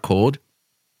lot of code.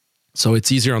 So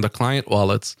it's easier on the client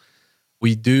wallets.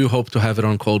 We do hope to have it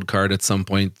on COLDCARD at some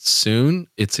point soon.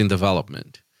 It's in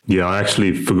development. Yeah, I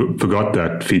actually forgot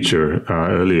that feature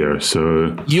earlier.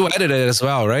 So you added it as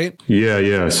well, right?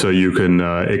 Yeah. So you can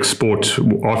export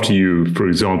after you, for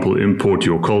example, import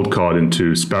your COLDCARD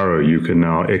into Sparrow. You can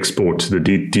now export the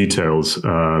details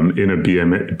in a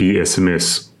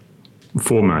BSMS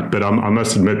format. But I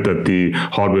must admit that the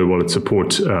hardware wallet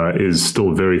support is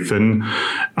still very thin.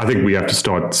 I think we have to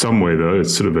start somewhere, though.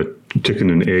 It's sort of a chicken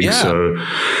and egg. Yeah. So,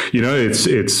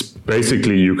 it's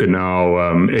basically you can now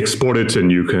export it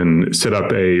and you can set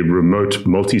up a remote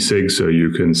multi-sig. So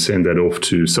you can send that off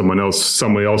to somewhere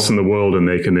else in the world, and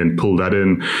they can then pull that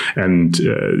in. And,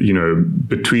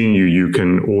 between you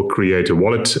can all create a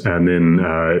wallet and then,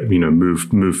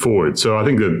 move forward. So I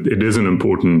think that it is an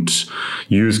important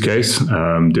use case.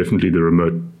 Definitely the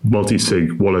remote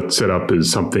multi-sig wallet setup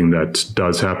is something that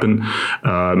does happen.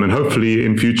 And hopefully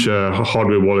in future,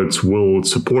 hardware wallets will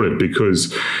support it,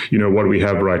 because, what we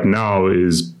have right now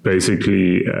is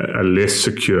basically a less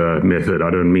secure method. I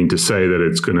don't mean to say that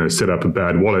it's going to set up a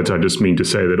bad wallet. I just mean to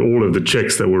say that all of the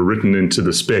checks that were written into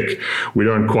the spec, we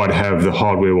don't quite have the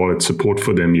hardware wallet support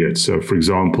for them yet. So for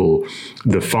example,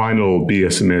 the final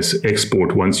BSMS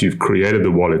export, once you've created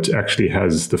the wallet, actually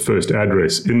has the first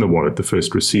address in the wallet, the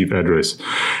first receive address.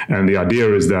 And the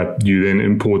idea is that you then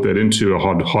import that into a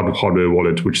hardware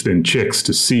wallet, which then checks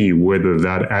to see whether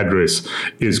that address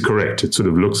is correct. It sort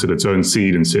of looks at its own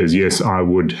seed and says, yes, I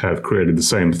would have created the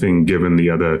same thing given the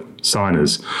other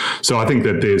signers. So I think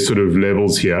that there's sort of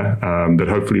levels here, but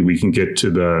hopefully we can get to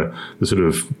the sort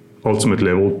of ultimate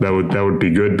level. That would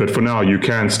be good. But for now, you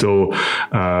can still,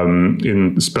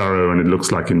 in Sparrow, and it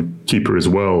looks like in Keeper as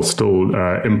well, still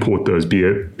import those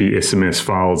BSMS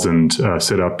files and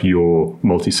set up your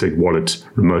multi-sig wallet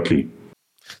remotely.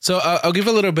 So I'll give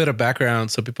a little bit of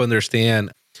background so people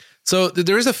understand. So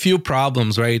there is a few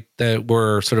problems, right, that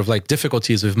were sort of like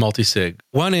difficulties with multi-sig.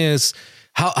 One is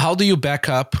how do you back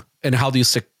up, and how do you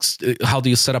set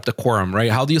up the quorum,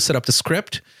 right? How do you set up the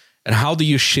script? And how do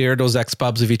you share those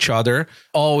XPubs with each other,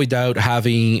 all without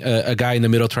having a guy in the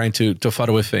middle trying to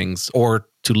fuddle with things or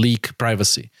to leak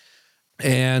privacy?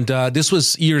 And this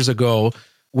was years ago.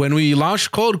 When we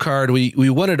launched COLDCARD, we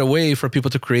wanted a way for people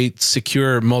to create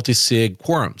secure multi-sig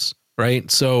quorums, right?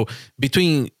 So if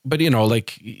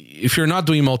you're not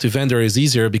doing multi-vendor, it's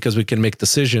easier because we can make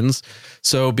decisions.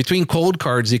 So between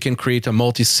COLDCARDs, you can create a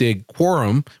multi-sig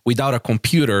quorum without a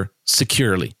computer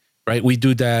securely. Right, we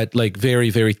do that like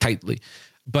very, very tightly,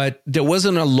 but there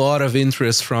wasn't a lot of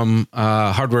interest from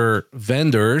hardware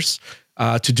vendors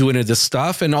to do any of this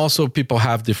stuff, and also people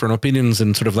have different opinions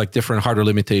and sort of like different hardware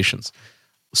limitations.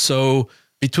 So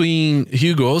between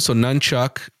Hugo, so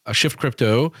Nunchuk, Shift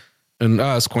Crypto, and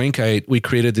us, CoinKite, we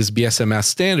created this BSMS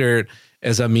standard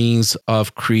as a means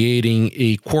of creating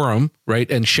a quorum,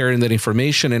 right, and sharing that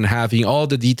information and having all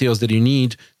the details that you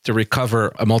need to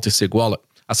recover a multi-sig wallet,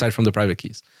 aside from the private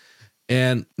keys.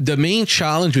 And the main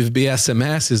challenge with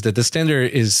BSMS is that the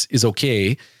standard is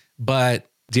okay, but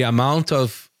the amount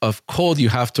of code you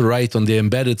have to write on the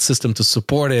embedded system to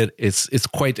support it is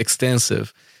quite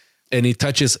extensive. And it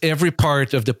touches every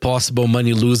part of the possible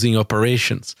money-losing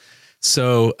operations.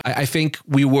 So I think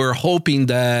we were hoping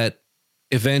that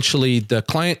eventually the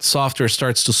client software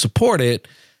starts to support it,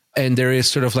 and there is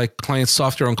sort of like client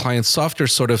software on client software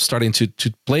sort of starting to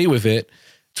play with it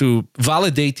to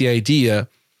validate the idea,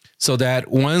 so that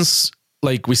once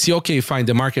like we see, okay, fine,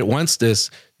 the market wants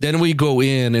this, then we go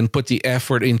in and put the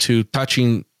effort into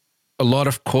touching a lot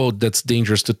of code that's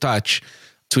dangerous to touch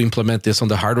to implement this on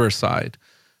the hardware side.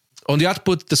 On the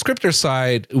output descriptor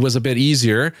side, it was a bit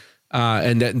easier,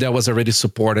 and that was already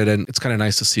supported, and it's kind of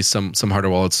nice to see some hardware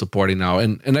wallets supporting now.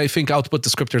 And I think output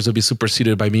descriptors will be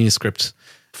superseded by mini scripts,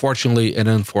 fortunately and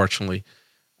unfortunately.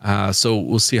 So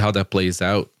we'll see how that plays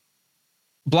out.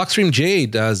 Blockstream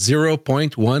Jade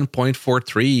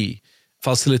 0.1.43,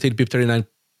 facilitate BIP39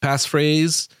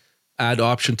 passphrase, add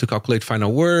option to calculate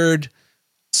final word,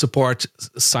 support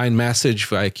sign message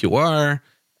via QR,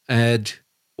 add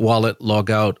wallet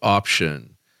logout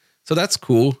option. So that's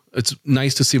cool. It's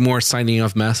nice to see more signing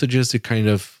of messages. It kind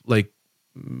of like,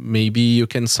 maybe you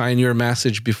can sign your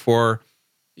message before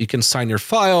you can sign your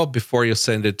file, before you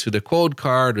send it to the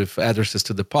COLDCARD with addresses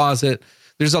to deposit.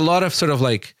 There's a lot of sort of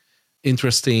like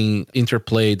interesting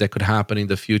interplay that could happen in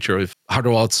the future with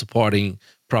hardware wallets supporting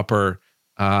proper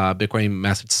Bitcoin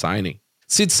message signing.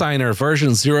 Seed Signer version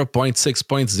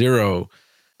 0.6.0.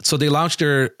 So they launched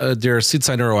their Seed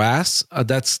Signer OS.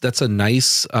 That's a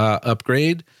nice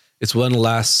upgrade. It's one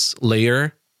less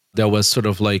layer that was sort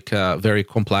of like very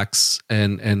complex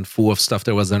and full of stuff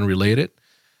that was unrelated.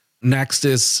 Next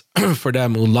is for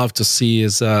them who love to see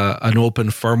is an open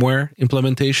firmware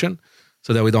implementation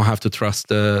so that we don't have to trust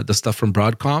the stuff from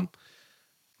Broadcom.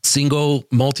 Single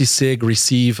multi-sig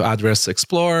receive address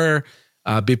explorer,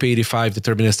 BIP85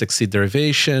 deterministic seed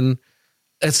derivation.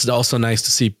 It's also nice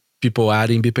to see people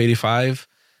adding BIP85.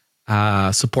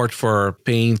 Support for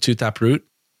paying 2-tap-root.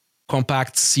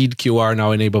 Compact seed QR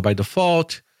now enabled by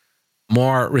default.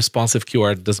 More responsive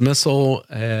QR dismissal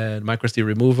and microSD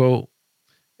removal.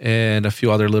 And a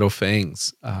few other little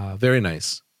things. Very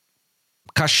nice.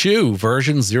 Cashew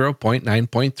version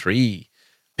 0.9.3.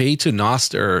 Pay to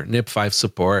Noster NIP5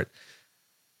 support.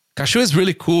 Cashew is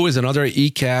really cool. It's another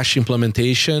eCache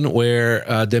implementation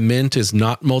where the mint is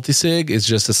not multisig. It's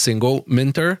just a single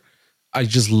minter. I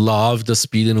just love the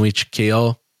speed in which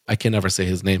Kale, I can never say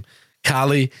his name,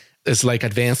 Kali is like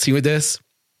advancing with this.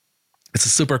 It's a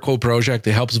super cool project.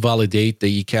 It helps validate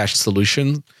the eCache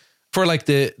solution for like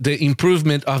the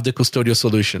improvement of the custodial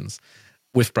solutions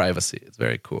with privacy. It's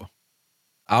very cool.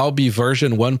 Albi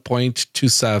version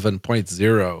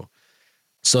 1.27.0.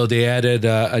 So they added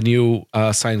a new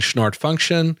sign snort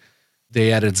function.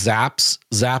 They added Zaps.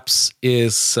 Zaps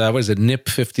is,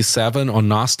 NIP57 on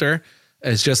Noster.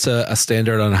 It's just a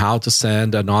standard on how to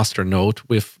send a Noster note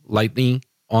with Lightning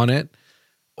on it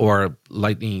or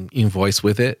Lightning invoice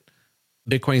with it.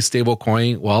 Bitcoin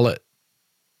stablecoin wallet.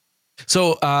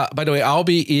 So, by the way,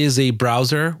 Albi is a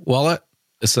browser wallet.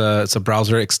 It's a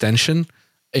browser extension.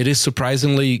 It is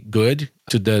surprisingly good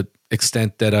to the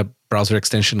extent that a browser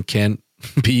extension can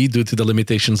be due to the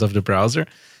limitations of the browser.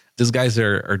 These guys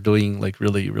are doing like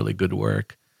really, really good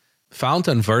work.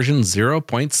 Fountain version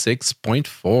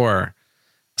 0.6.4.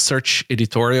 Search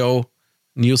editorial,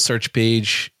 new search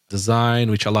page design,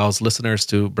 which allows listeners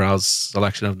to browse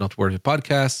selection of noteworthy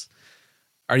podcasts.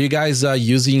 Are you guys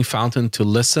using Fountain to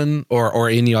listen or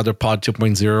any other Pod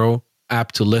 2.0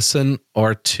 app to listen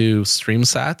or to stream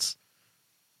sats?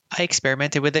 I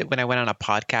experimented with it when I went on a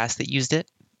podcast that used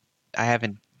it. I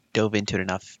haven't dove into it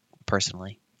enough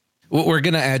personally. We're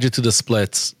going to add you to the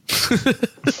splits.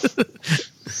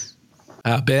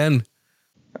 Ben?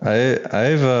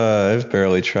 I've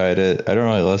barely tried it. I don't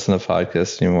really listen to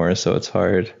podcasts anymore, so it's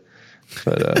hard.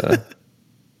 But I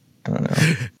don't know.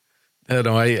 I don't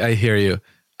know. I hear you.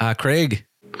 Craig?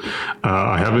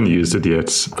 I haven't used it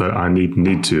yet, but I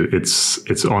need to. It's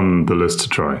on the list to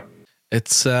try. It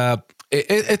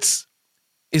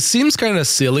seems kind of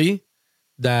silly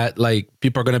that like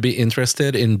people are going to be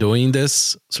interested in doing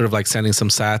this, sort of like sending some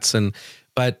sats,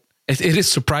 but it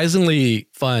is surprisingly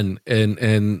fun,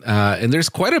 and there's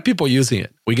quite a people using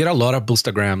it. We get a lot of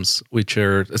boostograms, which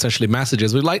are essentially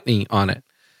messages with Lightning on it.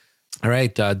 All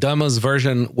right, Damas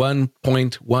version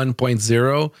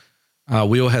 1.1.0.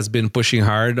 Will has been pushing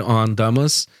hard on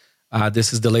Damas.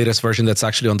 This is the latest version that's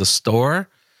actually on the store.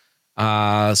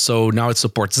 So now it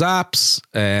supports zaps,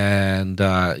 and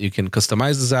you can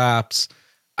customize the zaps.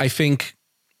 I think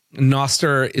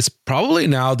Noster is probably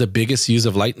now the biggest use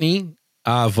of Lightning,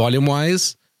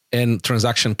 volume-wise and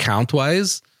transaction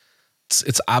count-wise.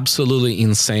 It's absolutely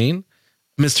insane.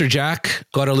 Mr. Jack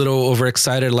got a little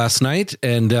overexcited last night,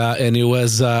 and he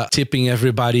was tipping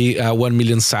everybody 1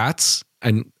 million sats.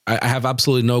 And I have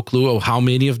absolutely no clue of how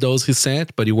many of those he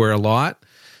sent, but he were a lot.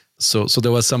 So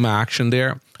there was some action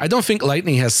there. I don't think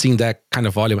Lightning has seen that kind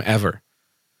of volume ever.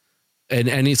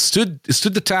 And it stood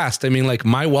the test. I mean, like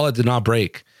my wallet did not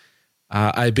break.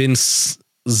 I've been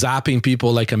zapping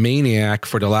people like a maniac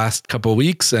for the last couple of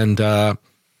weeks and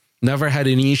never had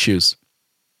any issues.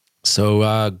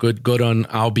 So good on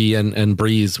Albi and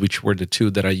Breez, which were the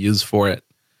two that I used for it.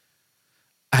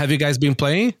 Have you guys been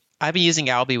playing? I've been using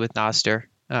Albi with Noster.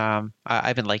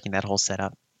 I've been liking that whole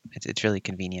setup. It's really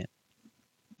convenient.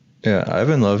 Yeah, I've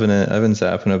been loving it. I've been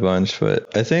zapping a bunch,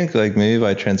 but I think like maybe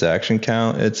by transaction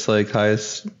count, it's like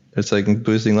highest. It's like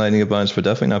boosting Lightning a bunch, but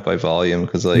definitely not by volume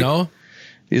because like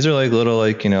these are like little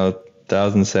like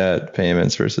 1,000 sat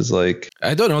payments versus like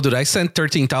I don't know, dude. I sent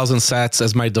 13,000 sats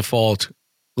as my default.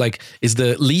 Like, is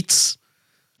the leads?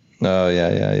 Oh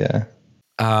yeah.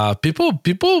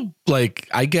 People like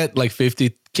I get like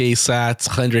 50K sats,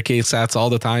 100K sats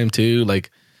all the time too. Like,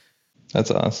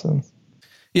 that's awesome.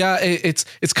 Yeah,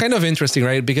 it's kind of interesting,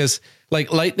 right? Because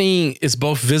like Lightning is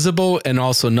both visible and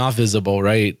also not visible,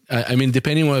 right? I mean,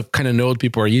 depending on what kind of node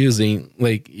people are using,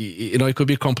 like, it could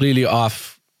be completely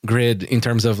off grid in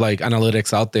terms of like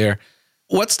analytics out there.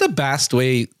 What's the best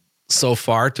way so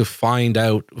far to find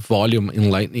out volume in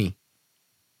Lightning?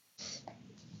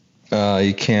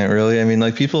 You can't really. I mean,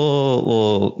 like people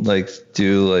will like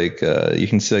do like you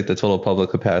can see like the total public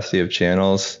capacity of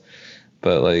channels.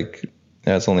 but like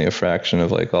that's only a fraction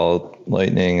of like all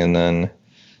Lightning. And then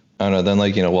I don't know, then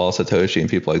like, Wall Satoshi and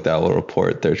people like that will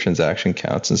report their transaction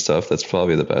counts and stuff. That's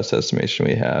probably the best estimation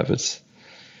we have. It's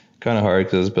kind of hard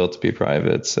because it's built to be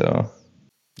private. So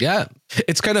yeah,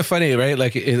 it's kind of funny, right?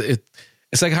 Like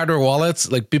it's like hardware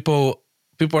wallets. Like people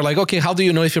are like, okay, how do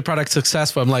you know if your product's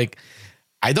successful? I'm like,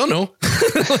 I don't know.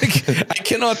 Like I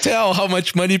cannot tell how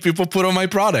much money people put on my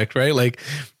product, right? Like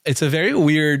it's a very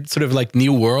weird sort of like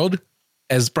new world.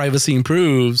 As privacy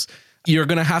improves, you're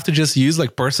going to have to just use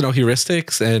like personal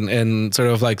heuristics and sort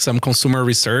of like some consumer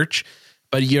research,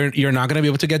 but you're not going to be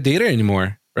able to get data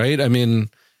anymore, right? I mean,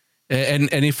 and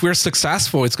if we're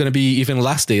successful, it's going to be even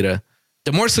less data.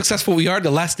 The more successful we are,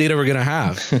 the less data we're going to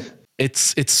have.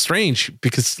 It's strange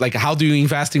because like, how do you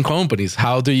invest in companies?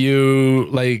 How do you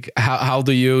how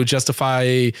do you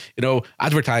justify,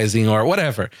 advertising or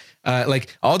whatever?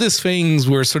 Like all these things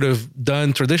were sort of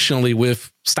done traditionally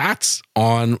with stats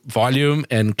on volume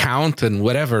and count and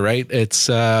whatever, right? It's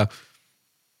an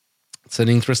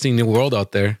interesting new world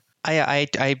out there.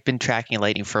 I've been tracking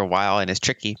Lightning for a while, and it's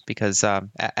tricky because,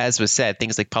 as was said,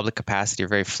 things like public capacity are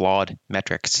very flawed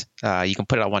metrics. You can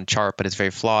put it on one chart, but it's very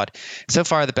flawed. So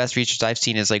far, the best research I've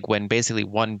seen is like when basically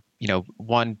one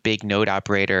big node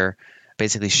operator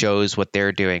basically shows what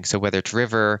they're doing. So whether it's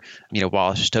River,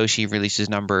 while Satoshi releases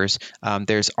numbers,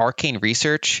 there's Arcane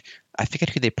Research. I forget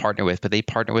who they partner with, but they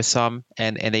partner with some,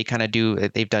 and they kind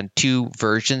of they've done 2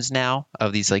 versions now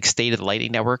of these like state of the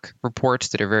Lightning Network reports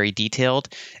that are very detailed.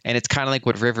 And it's kind of like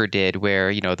what River did,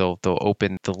 where, they'll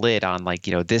open the lid on like,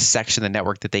 this section of the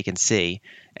network that they can see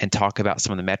and talk about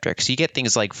some of the metrics. So you get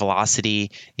things like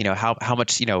velocity, how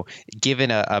much, given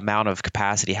a amount of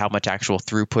capacity, how much actual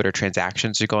throughput or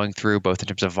transactions are going through, both in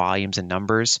terms of volumes and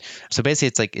numbers. So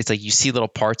basically it's like you see little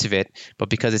parts of it, but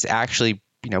because it's actually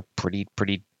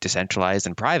pretty decentralized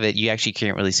and private, you actually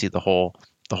can't really see the whole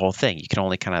thing. You can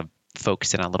only kind of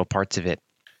focus in on little parts of it.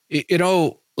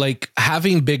 Like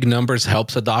having big numbers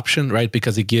helps adoption, right?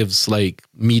 Because it gives like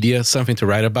media something to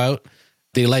write about.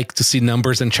 They like to see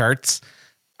numbers and charts.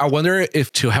 I wonder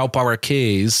if to help our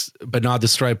case, but not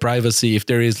destroy privacy, if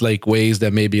there is like ways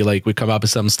that maybe like we come up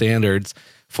with some standards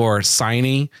for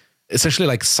signing, essentially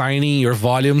like signing your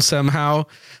volume somehow.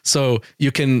 So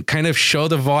you can kind of show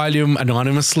the volume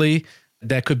anonymously.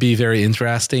 That could be very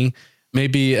interesting.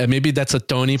 Maybe that's a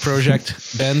Tony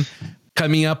project, Ben,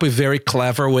 coming up with very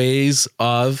clever ways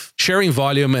of sharing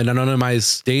volume and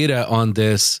anonymized data on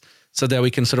this so that we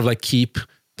can sort of like keep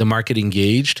the market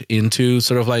engaged into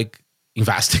sort of like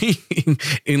investing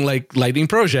in like Lightning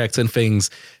projects and things,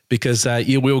 because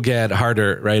it will get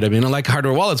harder, right? I mean, unlike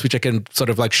hardware wallets, which I can sort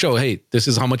of like show, hey, this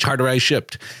is how much hardware I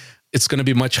shipped. It's going to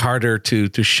be much harder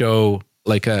to show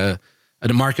like a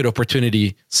market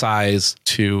opportunity size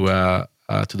to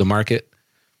the market.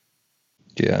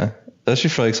 Yeah, especially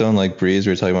for like someone like Breez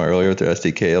we were talking about earlier with their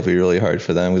SDK, it'll be really hard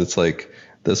for them because it's like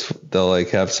this. They'll like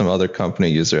have some other company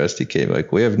use their SDK,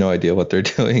 like we have no idea what they're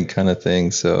doing, kind of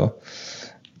thing. So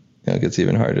it gets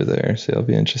even harder there. So it'll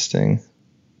be interesting.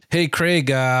 Hey, Craig,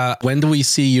 when do we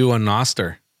see you on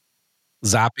Noster?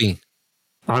 Zapping.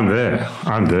 I'm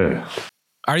there.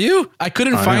 Are you? I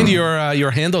couldn't find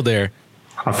your handle there.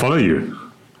 I follow you.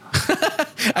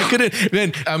 I couldn't.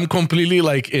 Man, I'm completely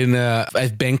like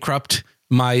I've bankrupt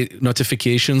my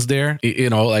notifications there.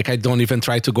 Like I don't even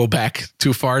try to go back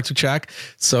too far to check.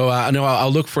 So no,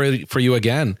 I'll look for you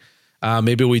again.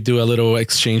 Maybe we do a little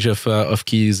exchange of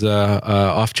keys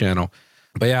off channel.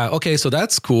 But yeah, okay. So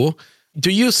that's cool.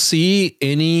 Do you see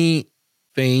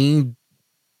anything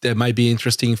that might be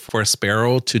interesting for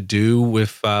Sparrow to do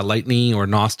with Lightning or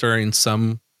Noster in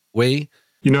some way?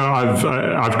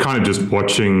 I've kind of just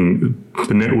watching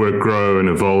the network grow and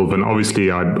evolve, and obviously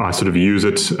I sort of use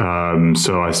it.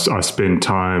 So I spend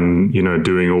time,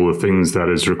 doing all the things that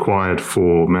is required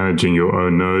for managing your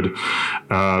own node.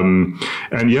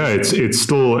 And yeah, it's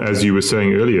still, as you were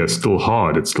saying earlier, still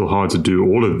hard. It's still hard to do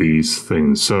all of these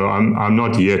things. So I'm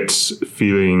not yet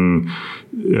feeling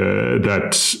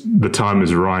that the time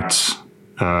is right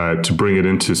to bring it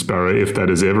into Sparrow, if that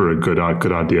is ever a good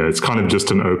idea. It's kind of just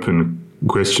an open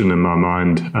question in my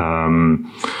mind.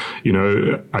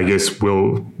 I guess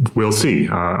we'll see.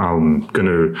 I'm going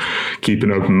to keep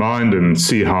an open mind and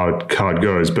see how it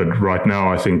goes. But right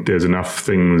now, I think there's enough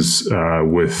things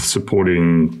with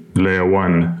supporting layer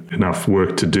 1, enough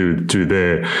work to do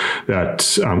there,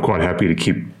 that I'm quite happy to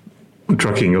keep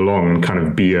trucking along and kind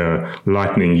of be a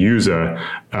Lightning user,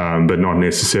 but not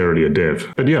necessarily a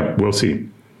dev. But yeah, we'll see.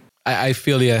 I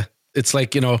feel you. It's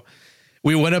like,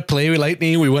 we want to play with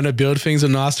Lightning. We want to build things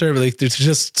in Noster, but like there's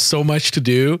just so much to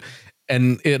do.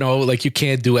 And, like you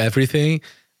can't do everything.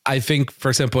 I think, for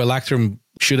example, Electrum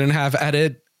shouldn't have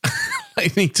added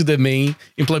Lightning to the main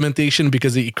implementation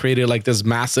because it created like this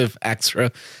massive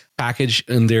extra package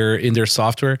in their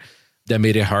software that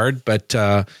made it hard. But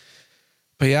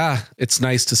yeah, it's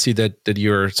nice to see that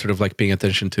you're sort of like paying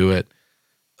attention to it.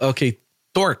 Okay,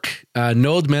 Torque,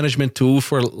 node management tool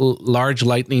for large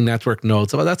Lightning Network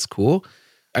nodes. Oh, that's cool.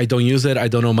 I don't use it. I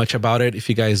don't know much about it. If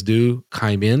you guys do,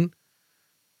 chime in.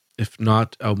 If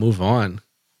not, I'll move on.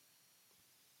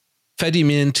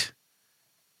 Fedimint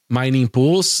mining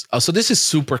pools. So this is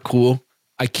super cool.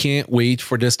 I can't wait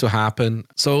for this to happen.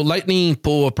 So Lightning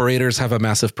pool operators have a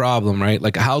massive problem, right?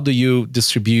 Like, how do you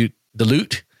distribute the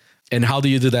loot? And how do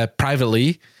you do that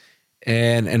privately?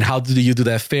 And how do you do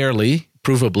that fairly,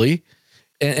 provably?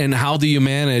 And how do you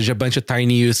manage a bunch of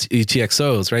tiny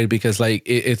UTXOs, right? Because like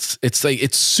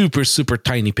it's super, super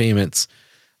tiny payments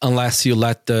unless you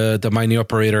let the mining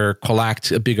operator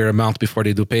collect a bigger amount before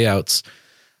they do payouts.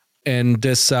 And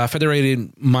this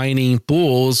federated mining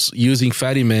pools using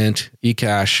Fedimint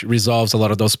eCash resolves a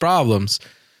lot of those problems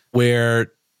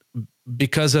where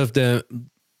because of the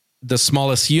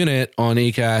smallest unit on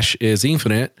eCash is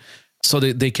infinite, so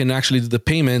they can actually do the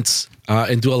payments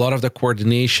and do a lot of the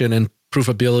coordination and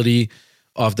provability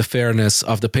of the fairness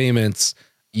of the payments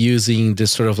using this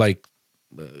sort of like,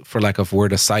 for lack of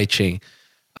word, a sidechain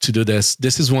to do this.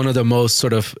 This is one of the most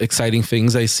sort of exciting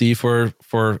things I see for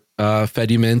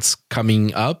Fedimints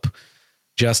coming up.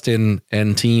 Justin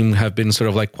and team have been sort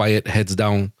of like quiet, heads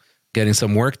down, getting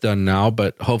some work done now,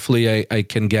 but hopefully I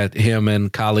can get him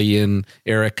and Kali and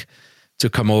Eric to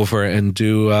come over and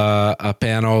do a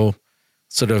panel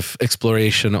sort of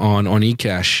exploration on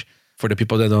eCash. For the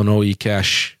people that don't know,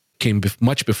 eCash came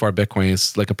much before Bitcoin.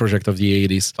 It's like a project of the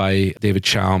 80s by David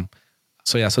Chaum.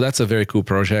 So yeah, so that's a very cool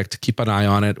project. Keep an eye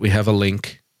on it. We have a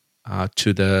link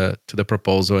to the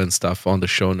proposal and stuff on the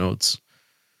show notes.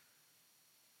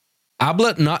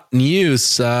 Abla Not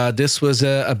News. This was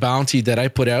a bounty that I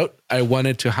put out. I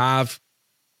wanted to have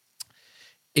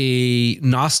a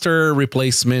Nostr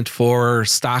replacement for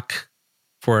Stack,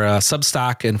 for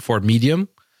Substack, and for Medium.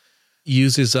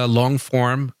 Uses a long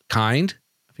form kind.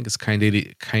 I think it's kind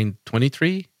 80, kind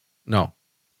 23. No,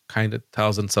 kind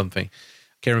 1,000 something.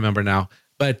 Can't remember now.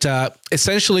 But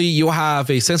essentially, you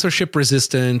have a censorship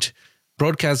resistant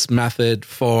broadcast method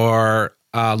for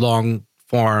long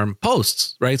form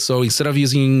posts, right? So instead of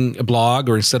using a blog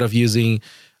or instead of using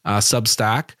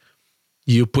Substack,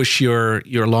 you push your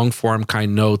long form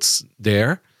kind notes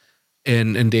there,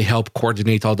 and they help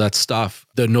coordinate all that stuff.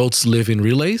 The notes live in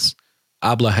relays.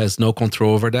 Abla has no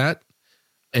control over that.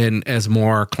 And as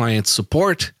more clients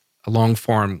support long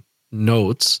form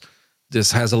notes,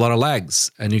 this has a lot of legs,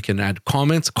 and you can add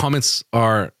comments. Comments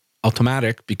are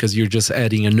automatic because you're just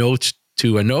adding a note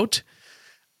to a note,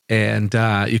 and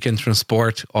you can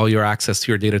transport all your access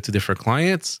to your data to different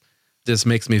clients. This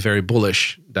makes me very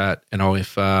bullish that, you know,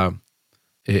 if a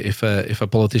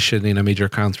politician in a major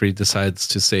country decides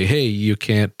to say, hey, you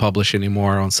can't publish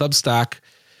anymore on Substack,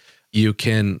 you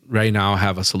can right now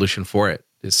have a solution for it.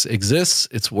 This exists,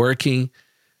 it's working,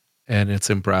 and it's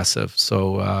impressive.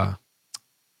 So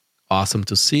awesome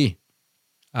to see.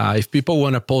 If people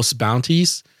want to post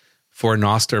bounties for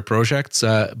Nostr projects,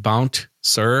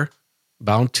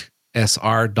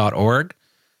 bountsr.org.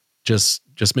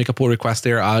 Just make a pull request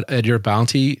there, add your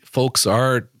bounty. Folks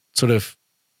are sort of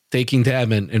taking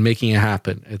them and making it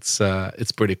happen. It's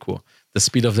pretty cool. The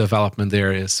speed of development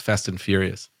there is fast and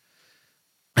furious.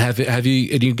 Have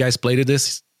you guys played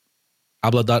this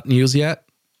Abla.news yet?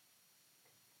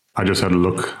 I just had a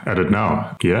look at it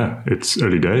now. Yeah, it's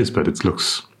early days, but it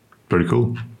looks pretty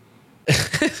cool.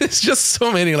 It's just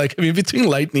so many, like, I mean, between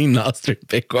Lightning, Nostr,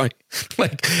 Bitcoin,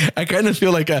 like, I kind of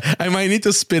feel like I might need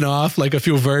to spin off like a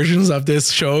few versions of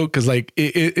this show because like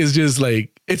it's just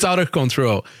like, it's out of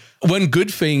control. One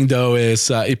good thing though is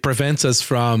it prevents us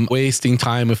from wasting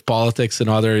time with politics and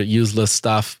other useless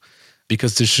stuff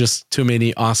because there's just too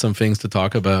many awesome things to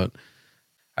talk about.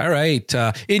 All right.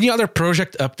 Any other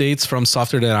project updates from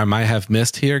software that I might have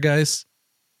missed here, guys?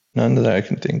 None that I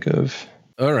can think of.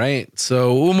 All right.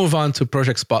 So we'll move on to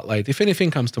Project Spotlight. If anything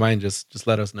comes to mind, just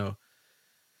let us know.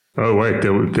 Oh, wait,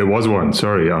 there was one.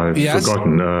 Sorry, I've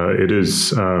forgotten. It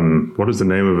is, what is the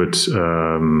name of it?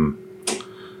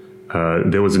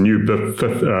 There was a new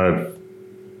BIP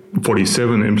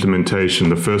 47 implementation,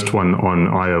 the first one on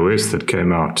iOS that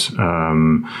came out.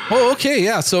 Oh, okay,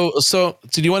 yeah. So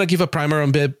do you want to give a primer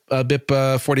on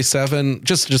BIP 47?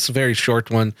 Just a very short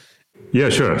one. Yeah,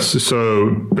 sure. So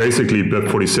basically,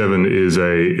 BIP 47 is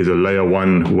a layer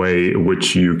one way in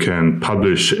which you can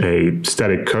publish a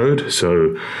static code.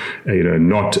 So,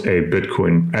 not a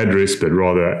Bitcoin address, but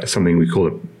rather something we call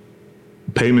a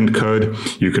payment code.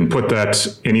 You can put that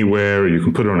anywhere. You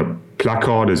can put it on a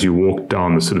placard as you walk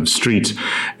down the sort of street,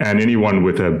 and anyone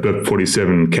with a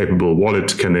BIP47 capable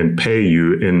wallet can then pay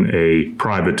you in a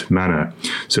private manner.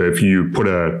 So if you put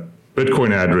a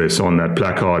Bitcoin address on that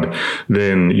placard,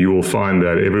 then you will find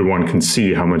that everyone can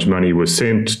see how much money was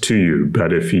sent to you.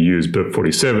 But if you use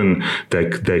BIP47,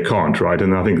 they can't, right?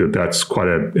 And I think that that's quite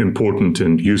an important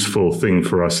and useful thing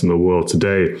for us in the world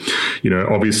today.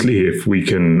 Obviously, if we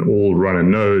can all run a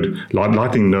node,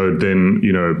 Lightning node, then,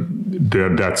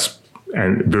 that's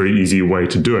a very easy way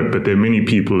to do it. But there are many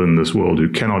people in this world who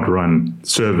cannot run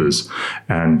servers,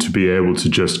 and to be able to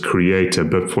just create a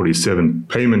BIP47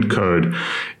 payment code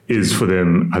is for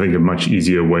them, I think, a much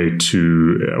easier way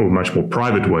or much more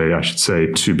private way, I should say,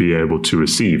 to be able to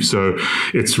receive. So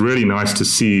it's really nice to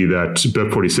see that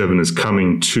BIP47 is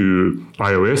coming to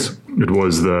iOS. It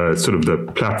was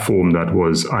the platform that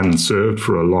was unserved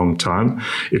for a long time.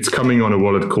 It's coming on a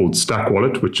wallet called Stack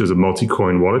Wallet, which is a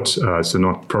multi-coin wallet. So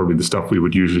not probably the stuff we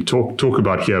would usually talk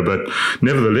about here, but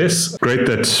nevertheless, great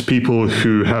that people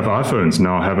who have iPhones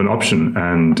now have an option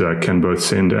and can both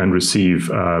send and receive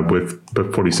with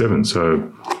BIP47.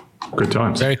 So good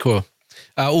times. Very cool.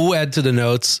 We'll add to the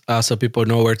notes so people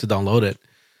know where to download it.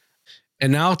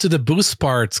 And now to the boost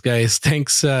parts, guys.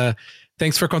 Thanks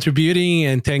for contributing,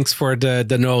 and thanks for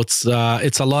the notes.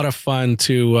 It's a lot of fun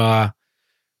to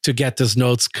get these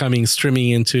notes streaming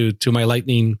into my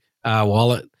Lightning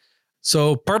wallet.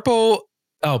 So Purple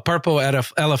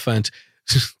Elephant,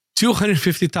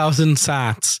 250,000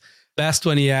 sats. Best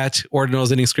one yet.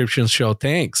 Ordinals and inscriptions show.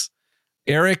 Thanks.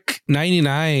 Eric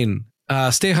 99,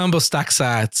 Stay Humble Stack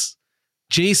Sats.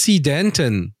 JC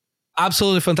Denton,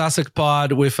 absolutely fantastic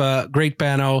pod with a great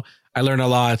panel. I learned a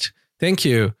lot. Thank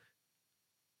you.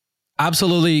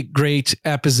 Absolutely great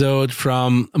episode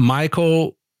from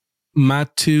Michael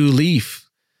Matuleaf.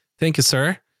 Thank you,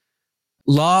 sir.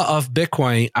 Law of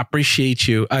Bitcoin, appreciate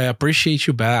you. I appreciate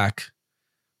you back.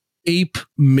 Ape,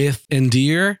 Myth, and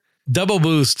Deer. Double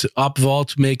boost,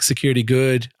 Upvault makes security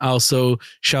good. Also,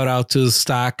 shout out to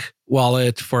Stack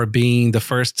Wallet for being the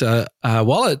first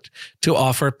wallet to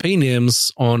offer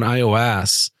paynims on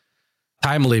iOS.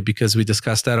 Timely, because we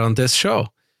discussed that on this show.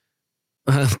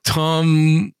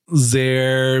 Tom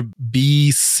Zer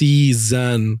BC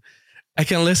Zun. I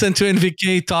can listen to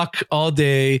NVK talk all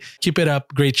day. Keep it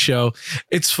up. Great show.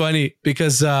 It's funny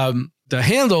because the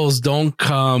handles don't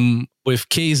come with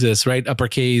cases, right?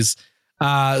 Uppercase.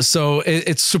 So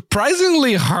it's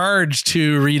surprisingly hard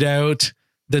to read out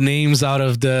the names out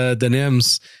of the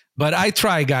NIMs, but I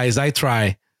try, guys. I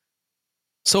try.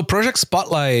 So Project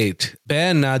Spotlight,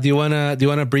 Ben, do you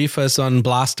wanna brief us on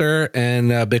Blaster and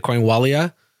Bitcoin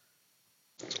Walia?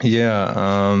 Yeah,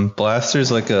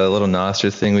 Blaster's like a little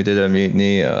Nostr thing we did at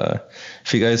Mutiny.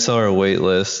 If you guys saw our wait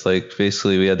list, like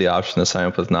basically we had the option to sign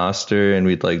up with Nostr, and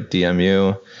we'd like DM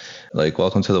you, like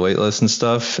welcome to the wait list and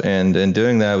stuff. And in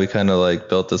doing that, we kind of like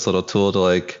built this little tool to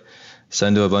like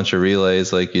send to a bunch of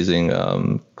relays, like using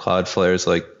Cloudflare's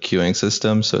like queuing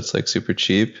system. So it's like super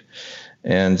cheap.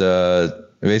 And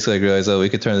basically I realized that we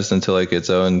could turn this into like its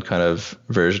own kind of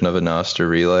version of a Nostr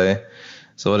relay.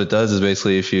 So what it does is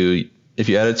basically if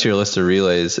you add it to your list of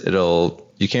relays,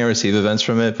 you can't receive events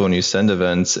from it, but when you send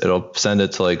events, it'll send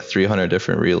it to like 300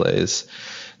 different relays.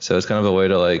 So it's kind of a way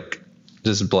to like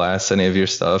just blast any of your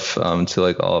stuff to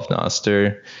like all of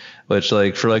Nostr, which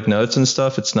like for like notes and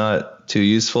stuff, it's not too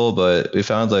useful, but we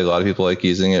found like a lot of people like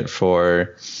using it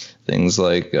for things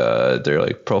like their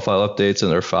like profile updates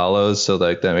and their follows. So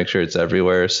like that makes sure it's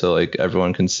everywhere. So like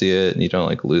everyone can see it and you don't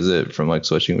like lose it from like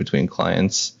switching between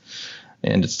clients.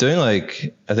 And it's doing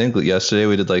like, I think yesterday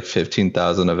we did like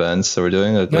 15,000 events. So we're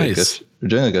doing like, nice.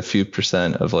 a few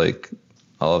percent of like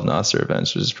all of Nostr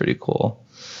events, which is pretty cool.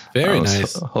 Very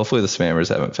nice. So hopefully the spammers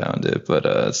haven't found it, but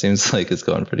it seems like it's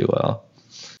going pretty well.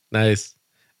 Nice.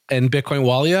 And Bitcoin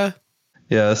Walia?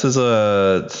 Yeah, this is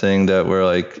a thing that we're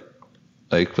like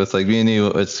with like me and you,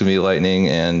 it's gonna be Lightning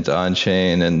and on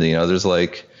chain, and you know, there's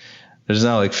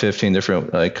now like 15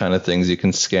 different like kind of things you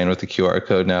can scan with the QR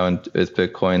code now, and with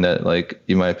Bitcoin that like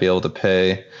you might be able to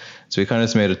pay. So we kind of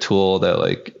just made a tool that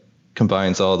like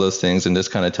combines all those things and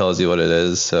just kind of tells you what it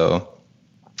is. So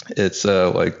it's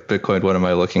like Bitcoin, what am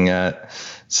I looking at?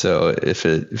 So if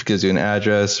it gives you an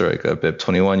address or like a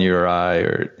BIP21 URI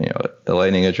or, you know, a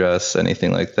Lightning address,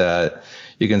 anything like that,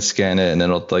 you can scan it and then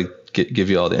it'll like give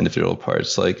you all the individual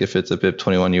parts. Like if it's a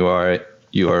BIP21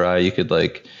 URI, you could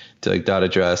like do like dot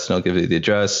address and it'll give you the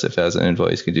address. If it has an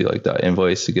invoice, you could do like dot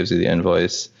invoice, it gives you the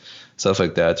invoice, stuff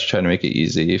like that, to try to make it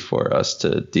easy for us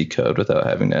to decode without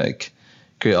having to like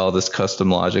create all this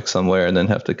custom logic somewhere and then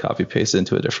have to copy paste it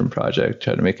into a different project,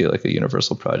 try to make it like a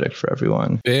universal project for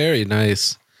everyone. Very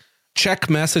nice.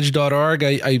 Checkmessage.org,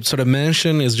 I sort of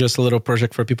mentioned, is just a little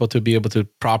project for people to be able to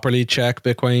properly check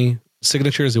Bitcoin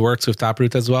signatures. It works with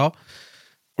Taproot as well.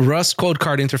 Rust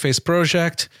COLDCARD interface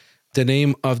project. The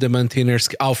name of the maintainer is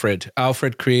Alfred.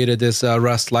 Alfred created this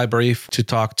Rust library to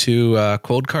talk to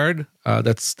COLDCARD.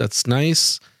 That's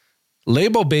nice.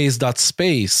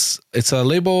 Labelbase.space. It's a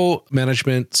label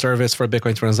management service for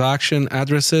Bitcoin transaction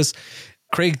addresses.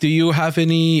 Craig, do you have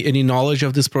any knowledge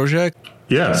of this project?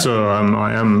 Yeah, so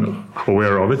I am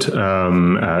aware of it.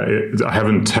 I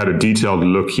haven't had a detailed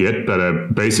look yet,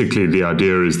 but basically the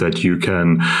idea is that you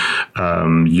can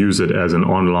use it as an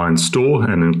online store,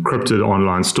 an encrypted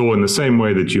online store, in the same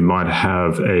way that you might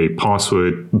have a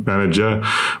password manager,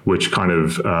 which kind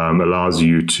of allows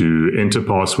you to enter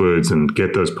passwords and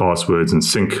get those passwords and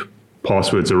sync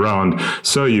passwords around.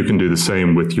 So you can do the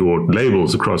same with your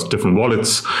labels across different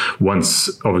wallets once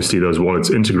obviously those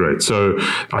wallets integrate. So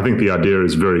I think the idea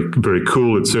is very, very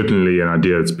cool. It's certainly an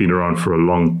idea that's been around for a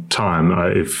long time.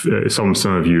 If some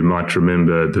of you might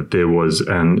remember that there was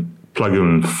an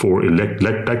plugin for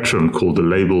Electrum called the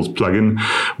Labels plugin,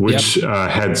 which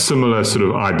had similar sort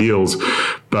of ideals,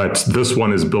 but this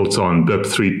one is built on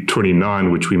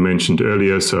BIP329, which we mentioned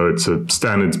earlier. So it's a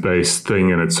standards-based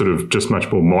thing, and it's sort of just much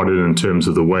more modern in terms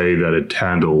of the way that it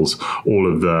handles all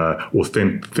of the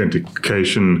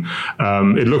authentication.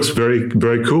 It looks very,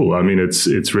 very cool. I mean,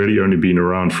 it's really only been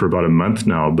around for about a month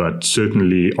now, but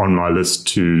certainly on my list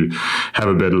to have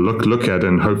a better look at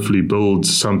and hopefully build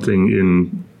something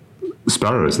in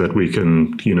Sparrows that we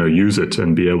can, use it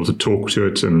and be able to talk to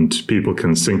it, and people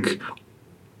can sync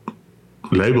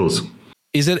labels.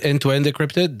 Is it end-to-end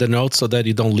encrypted, the notes, so that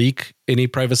you don't leak any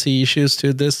privacy issues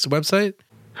to this website?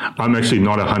 I'm actually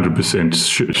not 100%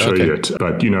 sure yet,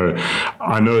 but,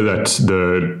 I know that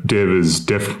the dev is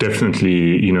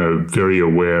definitely, very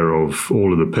aware of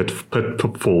all of the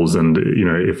pitfalls, and,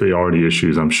 if there are any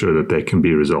issues, I'm sure that they can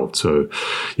be resolved. So,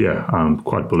 yeah, I'm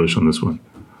quite bullish on this one.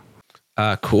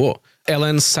 Cool.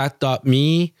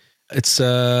 lnsat.me. It's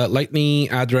a Lightning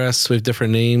address with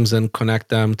different names and connect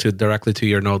them directly to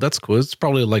your node. That's cool. It's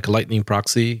probably like a Lightning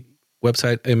proxy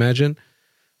website, I imagine.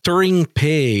 Turing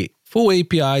Pay, full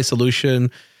API solution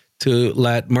to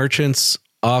let merchants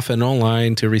off and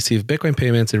online to receive Bitcoin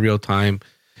payments in real time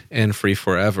and free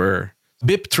forever.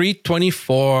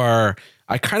 BIP324.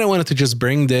 I kind of wanted to just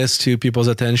bring this to people's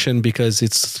attention because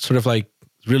it's sort of like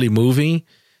really moving.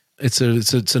 It's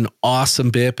an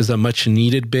awesome BIP. It's a much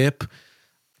needed BIP.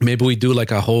 Maybe we do like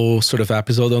a whole sort of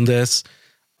episode on this.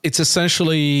 It's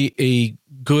essentially a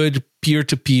good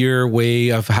peer-to-peer way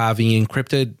of having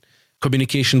encrypted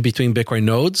communication between Bitcoin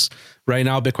nodes. Right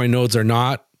now, Bitcoin nodes are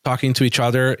not talking to each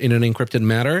other in an encrypted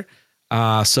manner.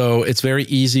 So it's very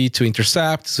easy to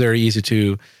intercept. It's very easy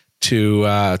to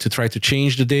try to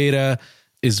change the data.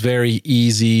 It's very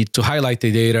easy to highlight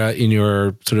the data in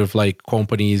your sort of like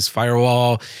company's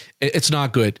firewall. It's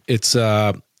not good. It's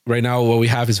right now what we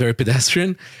have is very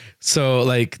pedestrian. So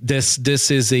like this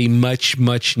is a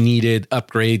much needed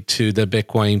upgrade to the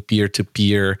Bitcoin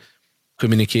peer-to-peer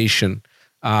communication,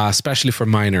 especially for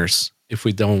miners, if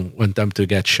we don't want them to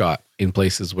get shot in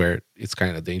places where it's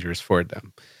kind of dangerous for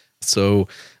them. So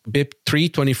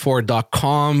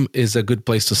BIP324.com is a good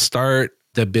place to start.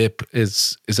 The BIP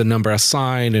is a number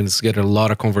assigned, and it's getting a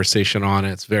lot of conversation on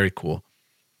it. It's very cool.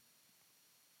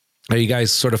 Are you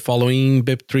guys sort of following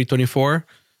BIP 324?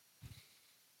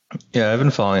 Yeah, I've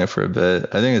been following it for a bit.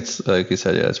 I think it's, like you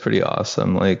said, it's pretty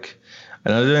awesome. Like,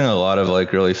 I know they're doing a lot of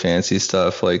like really fancy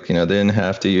stuff. Like, they didn't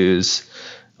have to use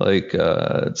like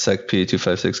SecP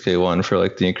 256K1 for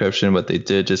like the encryption, but they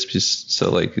did just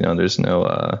so like, there's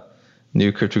no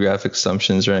new cryptographic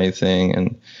assumptions or anything.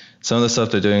 And some of the stuff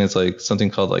they're doing is like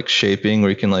something called like shaping, where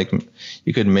you can like,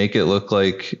 you could make it look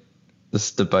like the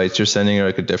bytes you're sending are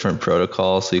like a different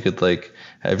protocol. So you could like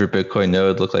have your Bitcoin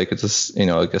node look like it's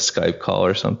a, like a Skype call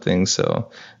or something. So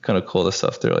kind of cool the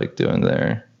stuff they're like doing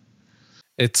there.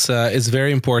 It's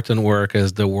very important work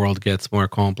as the world gets more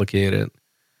complicated.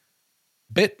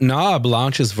 BitNob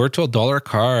launches virtual dollar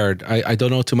card. I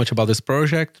don't know too much about this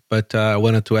project, but I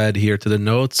wanted to add here to the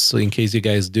notes so in case you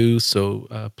guys do.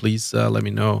 So please let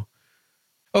me know.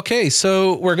 Okay,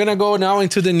 so we're going to go now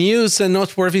into the news and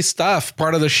noteworthy stuff,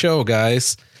 part of the show,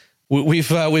 guys. We've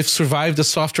survived the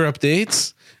software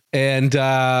updates, and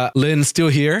Lynn's still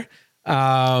here.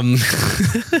 Why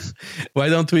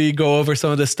don't we go over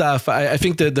some of the stuff? I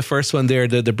think the first one there,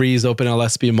 the Breez Open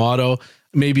LSP model,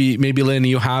 maybe Lynn,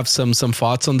 you have some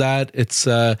thoughts on that. It's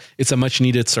a much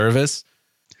needed service.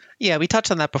 Yeah, we touched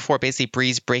on that before. Basically,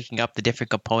 Breez breaking up the different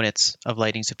components of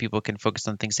Lightning so people can focus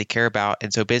on things they care about.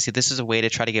 And so basically, this is a way to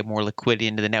try to get more liquidity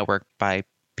into the network by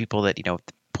people that,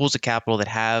 pools of capital that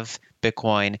have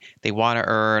Bitcoin. They want to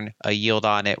earn a yield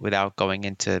on it without going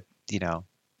into,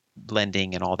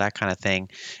 lending and all that kind of thing.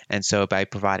 And so by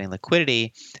providing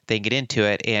liquidity, they can get into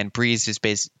it. And Breez just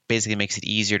basically makes it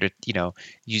easier to,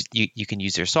 use. You can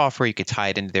use their software, you can tie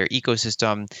it into their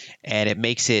ecosystem, and it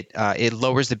makes it it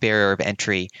lowers the barrier of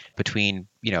entry between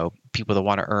people that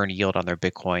want to earn yield on their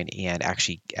Bitcoin and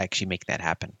actually make that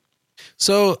happen.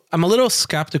 So I'm a little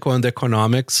skeptical on the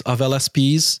economics of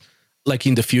LSPs. Like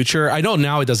in the future, I know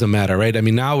now it doesn't matter, right? I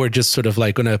mean, now we're just sort of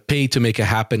like going to pay to make it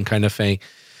happen kind of thing.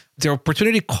 The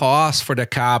opportunity cost for the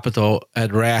capital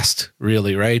at rest,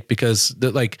 really, right? Because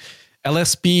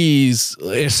LSPs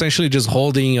essentially just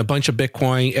holding a bunch of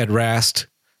Bitcoin at rest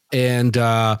and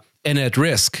at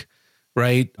risk,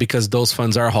 right? Because those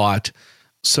funds are hot.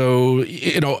 So,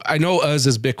 I know us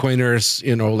as Bitcoiners,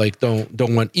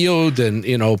 don't want yield and,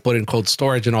 put in cold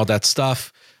storage and all that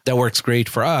stuff. That works great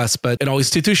for us. But,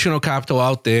 institutional capital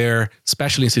out there,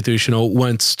 especially institutional,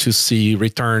 wants to see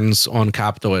returns on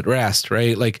capital at rest,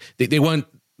 right? Like they want,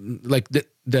 like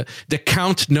the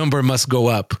count number must go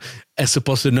up as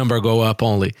opposed to the number go up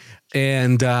only.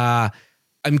 And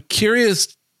I'm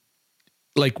curious,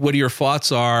 like what your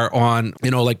thoughts are on,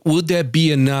 would there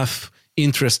be enough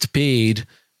interest paid,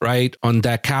 right, on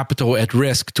that capital at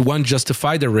risk to, one,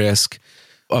 justify the risk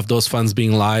of those funds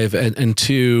being live, and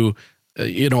two,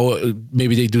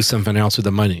 maybe they do something else with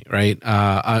the money, right?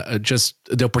 Just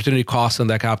the opportunity cost on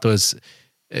that capital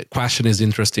question is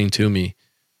interesting to me.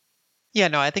 Yeah,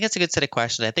 no, I think it's a good set of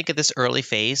questions. I think at this early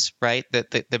phase, right,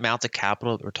 the amounts of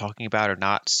capital that we're talking about are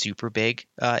not super big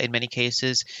in many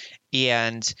cases.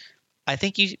 And I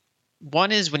think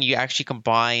one is when you actually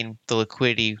combine the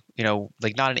liquidity,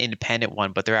 like not an independent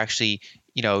one, but they're actually,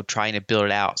 trying to build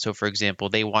it out. So for example,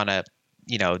 they want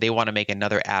to make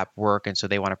another app work, and so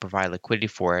they want to provide liquidity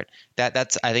for it.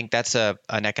 I think that's an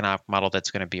economic model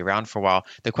that's going to be around for a while.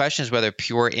 The question is whether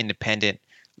pure independent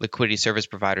liquidity service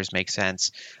providers make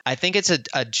sense. I think it's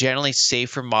a generally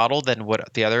safer model than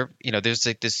what the other, there's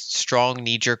like this strong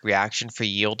knee-jerk reaction for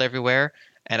yield everywhere.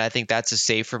 And I think that's a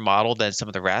safer model than some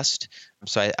of the rest.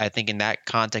 So I think in that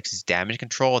context, it's damage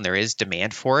control, and there is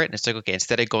demand for it. And it's like, okay,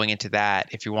 instead of going into that,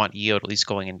 if you want yield, at least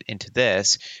going into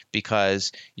this,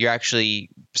 because you're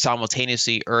actually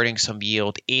simultaneously earning some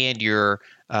yield and you're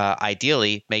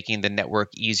ideally making the network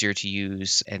easier to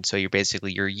use. And so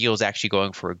your yield's actually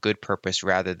going for a good purpose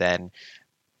rather than,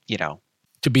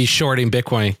 to be shorting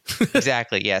Bitcoin.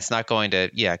 Exactly. Yeah. It's not going to,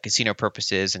 casino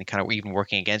purposes and kind of even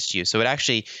working against you. So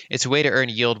it's a way to earn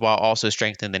yield while also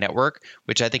strengthening the network,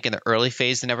 which I think in the early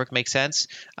phase, the network makes sense.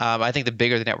 I think the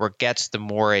bigger the network gets, the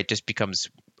more it just becomes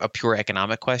a pure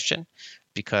economic question,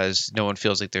 because no one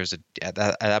feels like at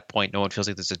that point, no one feels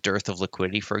like there's a dearth of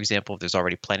liquidity, for example, if there's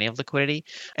already plenty of liquidity.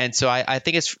 And so I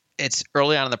think it's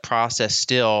early on in the process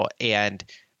still, and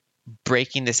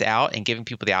breaking this out and giving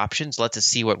people the options lets us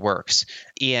see what works.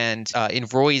 And in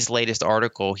Roy's latest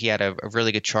article, he had a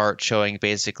really good chart showing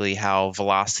basically how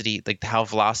velocity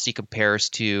compares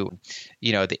to,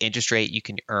 the interest rate you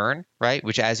can earn, right?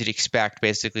 Which, as you'd expect,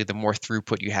 basically the more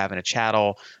throughput you have in a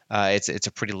chattel, it's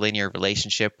a pretty linear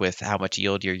relationship with how much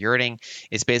yield you're earning.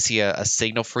 It's basically a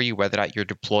signal for you whether or not you're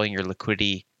deploying your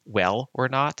liquidity well or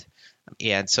not.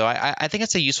 And so I think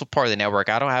it's a useful part of the network.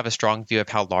 I don't have a strong view of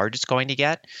how large it's going to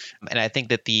get. And I think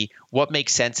that what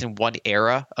makes sense in one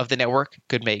era of the network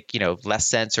could make, less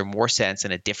sense or more sense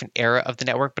in a different era of the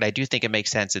network. But I do think it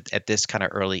makes sense at this kind of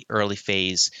early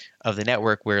phase of the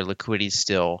network where liquidity is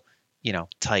still,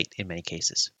 tight in many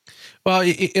cases. Well,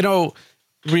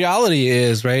 reality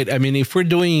is, right? I mean, if we're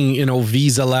doing,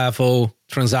 Visa level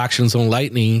transactions on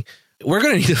Lightning, we're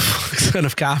going to need a ton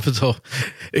of capital,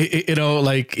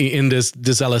 like in this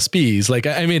LSPs. Like,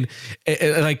 I mean,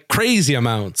 like crazy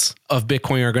amounts of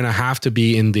Bitcoin are going to have to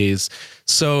be in these.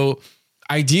 So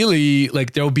ideally,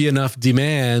 like there'll be enough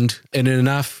demand and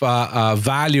enough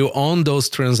value on those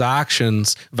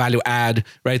transactions, value add,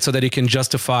 right? So that it can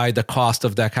justify the cost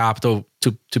of that capital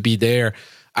to be there.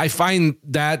 I find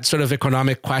that sort of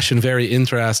economic question very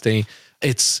interesting.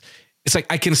 It's like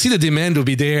I can see the demand will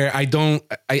be there. I don't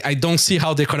see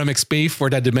how the economics pay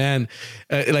for that demand.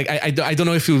 I don't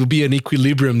know if it will be an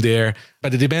equilibrium there,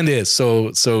 but the demand is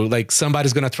so like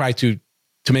somebody's gonna try to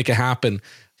make it happen.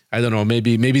 I don't know.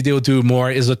 Maybe they'll do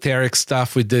more esoteric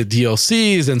stuff with the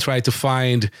DLCs and try to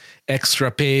find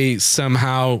extra pay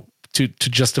somehow to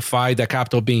justify that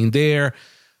capital being there.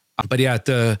 But yeah,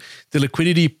 the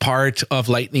liquidity part of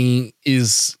Lightning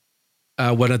is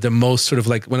one of the most sort of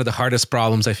like one of the hardest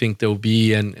problems I think there will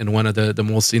be, and one of the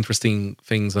most interesting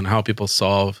things on how people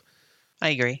solve. I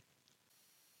agree.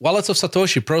 Wallets of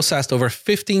Satoshi processed over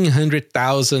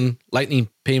 1,500,000 Lightning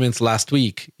payments last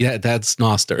week. Yeah, that's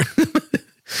Noster.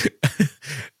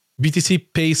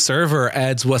 BTC Pay Server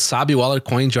adds Wasabi Wallet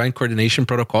Coin Joint Coordination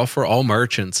Protocol for all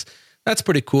merchants. That's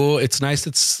pretty cool. It's nice.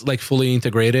 It's like fully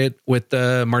integrated with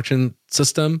the merchant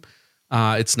system.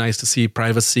 It's nice to see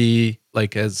privacy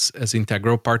like as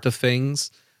integral part of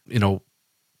things.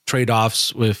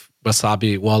 Trade-offs with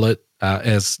Wasabi Wallet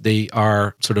as they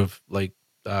are sort of like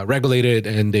regulated,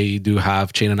 and they do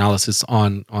have chain analysis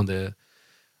on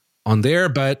there.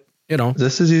 But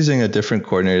this is using a different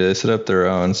coordinator. They set up their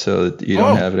own, so you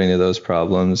don't have any of those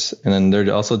problems. And then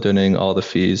they're also donating all the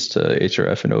fees to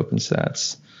HRF and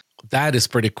OpenSats. That is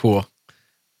pretty cool.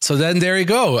 So then there you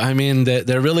go. I mean,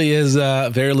 there really is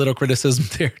very little criticism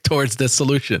there towards this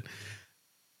solution.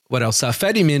 What else?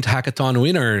 Fedimint Hackathon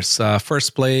winners,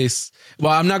 first place.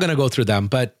 Well, I'm not going to go through them,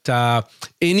 but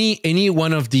any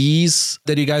one of these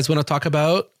that you guys want to talk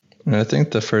about? I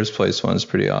think the first place one's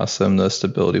pretty awesome. The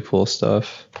stability pool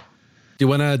stuff. Do you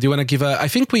want to give I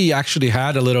think we actually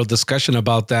had a little discussion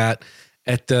about that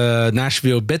at the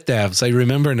Nashville Bit Devs. I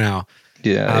remember now.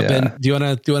 Yeah. Ben, do you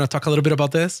want to talk a little bit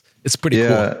about this? It's pretty cool.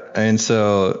 Yeah, and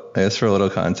so I guess for a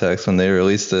little context, when they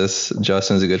released this,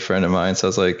 Justin's a good friend of mine, so I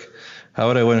was like, how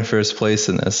would I win first place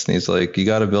in this? And he's like, you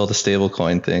got to build a stable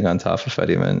coin thing on top of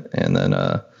Fedimint. And then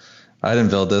I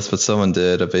didn't build this, but someone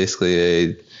did, basically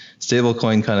a stable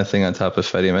coin kind of thing on top of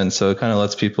Fedimint. So it kind of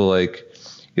lets people like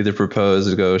either propose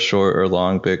to go short or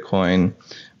long Bitcoin,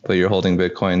 but you're holding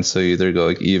Bitcoin, so you either go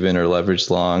like even or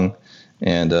leverage long.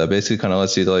 And basically kind of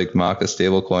lets you like mock a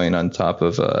stable coin on top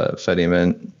of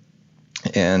Fedimint.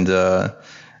 And I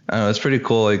don't know, it's pretty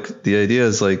cool. Like the idea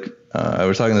is like, I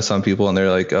was talking to some people and they're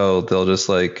like, oh, they'll just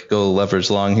like go leverage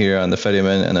long here on the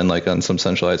Fedimint and then like on some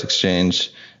centralized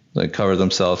exchange, like cover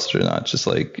themselves. They're not just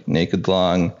like naked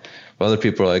long. But other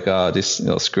people are like, oh, just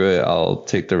screw it. I'll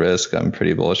take the risk. I'm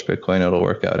pretty bullish Bitcoin. It'll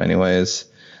work out anyways.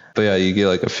 But yeah, you get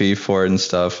like a fee for it and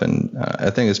stuff. And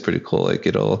I think it's pretty cool. Like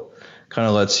it'll kind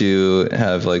of lets you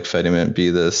have like Fedimint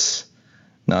be this,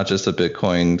 not just a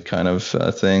Bitcoin kind of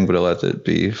thing, but it lets it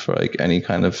be for like any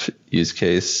kind of use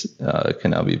case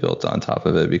can now be built on top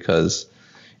of it, because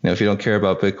if you don't care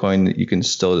about Bitcoin, you can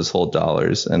still just hold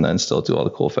dollars and then still do all the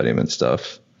cool Fedimint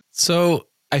stuff. So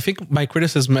I think my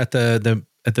criticism at the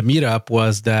meetup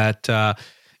was that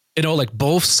like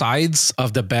both sides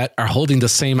of the bet are holding the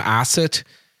same asset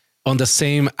on the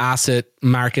same asset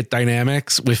market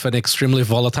dynamics with an extremely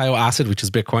volatile asset, which is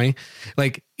Bitcoin.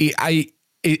 Like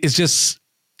it's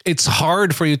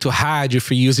hard for you to hedge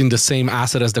if you're using the same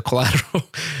asset as the collateral.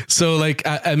 So like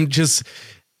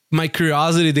my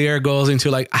curiosity there goes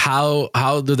into like how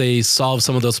do they solve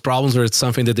some of those problems, or it's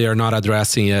something that they are not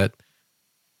addressing yet?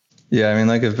 Yeah, I mean,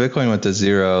 like if Bitcoin went to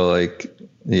zero, like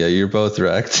yeah, you're both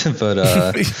wrecked. But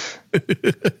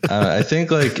I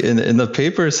think like in the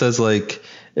paper it says like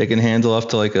it can handle up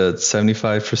to like a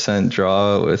 75%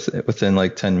 draw within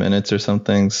like 10 minutes or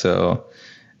something. So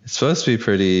it's supposed to be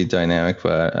pretty dynamic,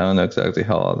 but I don't know exactly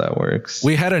how all that works.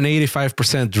 We had an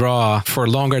 85% draw for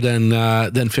longer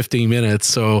than 15 minutes.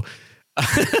 So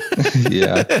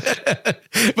yeah.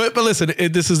 But listen,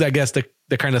 this is, I guess, the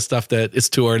kind of stuff that it's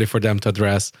too early for them to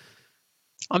address.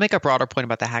 I'll make a broader point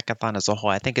about the hackathon as a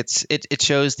whole. I think it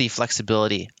shows the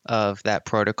flexibility of that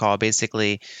protocol.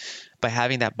 Basically, by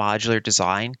having that modular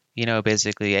design,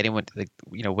 basically anyone,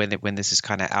 when this is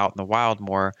kind of out in the wild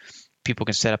more, people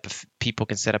can set up a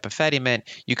Fedimint.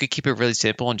 You could keep it really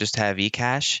simple and just have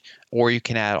eCash, or you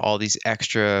can add all these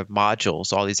extra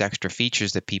modules, all these extra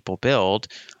features that people build,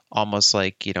 almost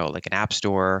like like an app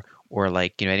store, or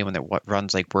like anyone that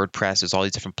runs like WordPress. There's all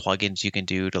these different plugins you can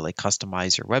do to like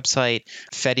customize your website.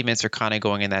 Fedimints are kind of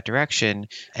going in that direction,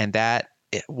 and that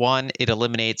it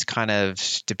eliminates kind of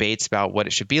debates about what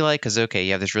it should be like, because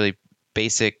you have this really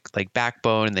basic like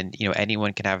backbone, and then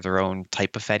anyone can have their own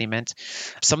type of Fedimint.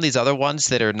 Some of these other ones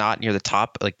that are not near the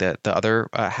top, like the other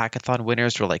hackathon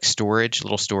winners, were like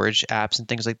little storage apps and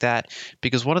things like that.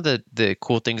 Because one of the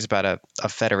cool things about a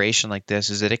federation like this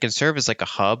is that it can serve as like a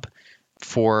hub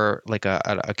for like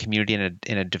a community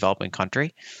in a developing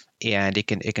country, and it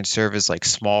can serve as like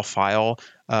small file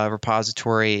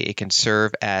repository. It can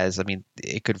serve as,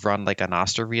 it could run like a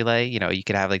Nostr relay. You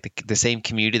could have like the same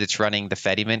community that's running the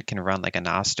Fedimint can run like a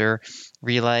Nostr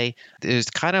relay. There's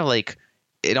kind of like,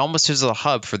 it almost is a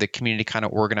hub for the community to kind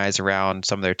of organize around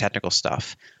some of their technical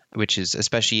stuff, which is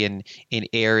especially in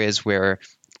areas where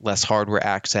less hardware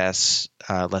access,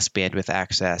 less bandwidth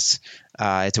access.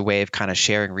 It's a way of kind of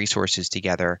sharing resources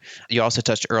together. You also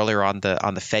touched earlier on the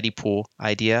Fedi pool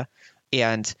idea,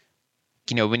 and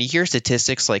when you hear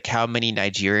statistics like how many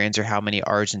Nigerians or how many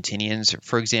Argentinians,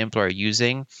 for example, are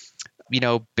using,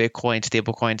 Bitcoin,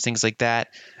 stablecoins, things like that.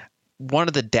 One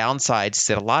of the downsides is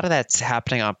that a lot of that's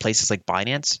happening on places like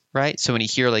Binance, right? So when you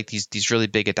hear like these really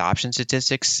big adoption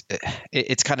statistics,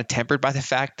 it's kind of tempered by the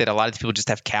fact that a lot of people just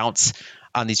have counts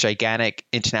on these gigantic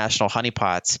international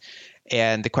honeypots.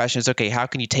 And the question is, okay, how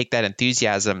can you take that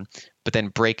enthusiasm, but then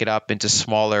break it up into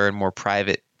smaller and more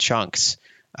private chunks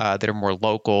that are more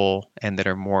local and that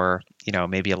are more,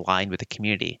 maybe aligned with the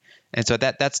community? And so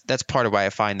that's part of why I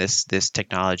find this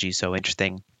technology so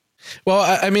interesting. Well,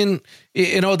 I mean,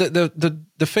 the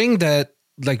thing that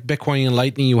like Bitcoin and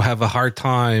Lightning, you have a hard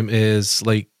time is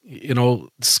like,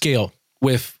 scale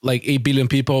with like 8 billion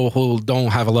people who don't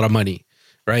have a lot of money,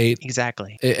 right?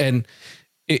 Exactly. And,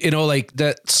 like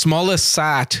the smallest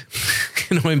sat,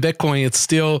 in Bitcoin, it's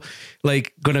still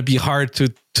like going to be hard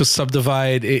to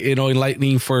subdivide, in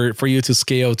Lightning for you to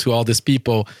scale to all these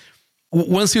people.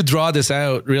 Once you draw this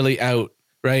really out,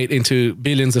 right, into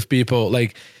billions of people,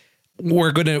 like,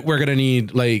 we're gonna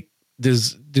need like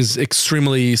this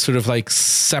extremely sort of like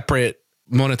separate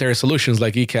monetary solutions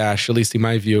like eCash, at least in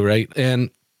my view, right?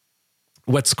 And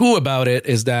what's cool about it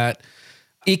is that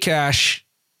eCash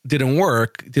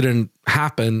didn't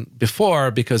happen before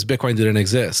because Bitcoin didn't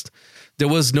exist. There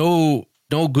was no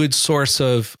good source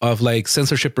of like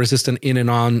censorship resistant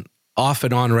off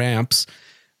and on ramps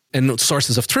and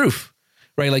sources of truth.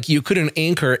 Right, like you couldn't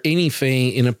anchor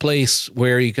anything in a place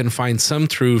where you can find some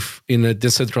truth in a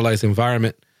decentralized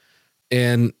environment.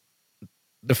 And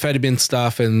the Fedibin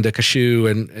stuff and the Cashew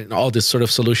and all this sort of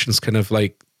solutions kind of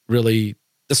like really,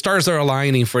 the stars are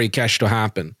aligning for eCash to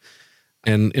happen.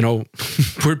 And,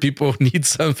 poor people need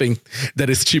something that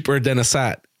is cheaper than a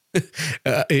SAT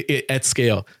at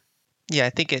scale. Yeah,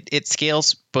 I think it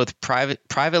scales both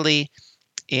privately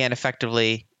and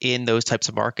effectively in those types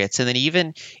of markets. And then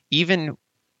even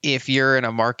if you're in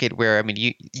a market where, I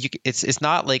mean, it's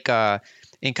not like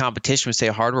in competition with, say,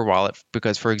 a hardware wallet,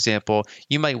 because, for example,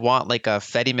 you might want like a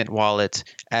Fedimint wallet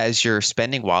as your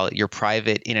spending wallet, your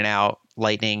private in and out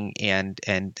Lightning and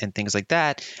things like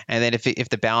that. And then if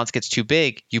the balance gets too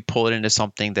big, you pull it into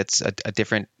something that's a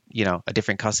different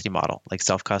custody model, like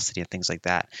self-custody and things like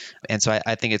that. And so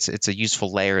I think it's a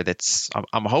useful layer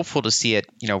I'm hopeful to see it,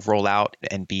 roll out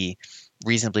and be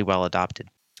reasonably well adopted.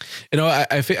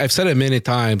 I've said it many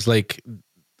times, like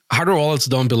hardware wallets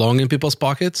don't belong in people's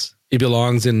pockets. It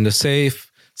belongs in the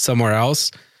safe somewhere else.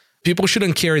 People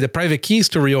shouldn't carry the private keys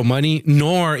to real money,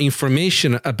 nor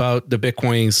information about the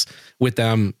Bitcoins with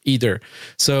them either.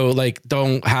 So like,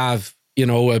 don't have,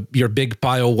 your big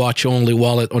pile watch only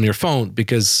wallet on your phone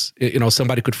because,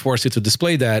 somebody could force you to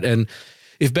display that. And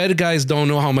if bad guys don't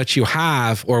know how much you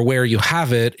have or where you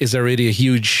have it, is already a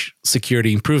huge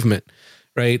security improvement,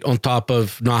 right? On top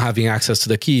of not having access to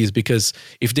the keys, because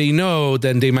if they know,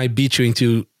 then they might beat you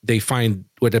into they find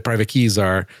where the private keys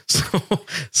are.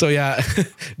 So yeah,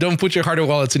 don't put your hardware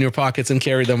wallets in your pockets and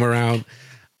carry them around.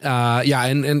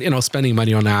 And spending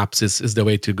money on apps is the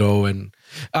way to go. And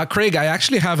Craig, I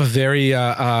actually have a very,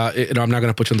 I'm not going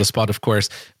to put you on the spot, of course,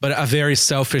 but a very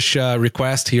selfish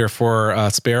request here for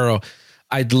Sparrow.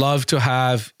 I'd love to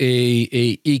have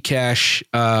a eCash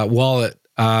wallet,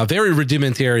 very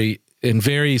rudimentary and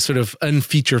very sort of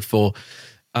unfeatureful,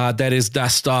 that is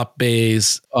desktop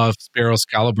base of Sparrow's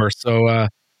caliber. So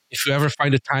if you ever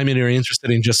find a time and you're interested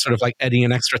in just sort of like adding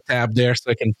an extra tab there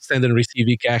so I can send and receive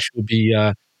eCash, would be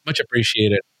much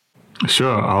appreciated.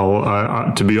 Sure.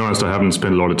 I'll to be honest, I haven't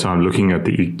spent a lot of time looking at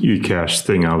the eCash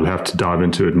thing. I'll have to dive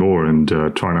into it more and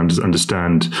try and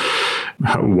understand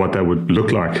what that would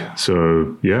look like.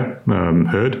 So yeah,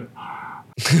 heard.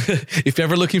 If you're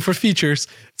ever looking for features,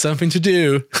 something to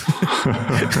do,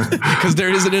 because there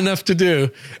isn't enough to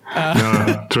do.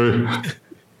 No, true.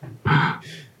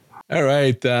 All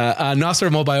right.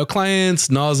 Nostr mobile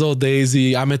clients, Nozzle,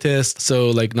 Daisy, Amethyst.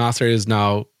 So like Nostr is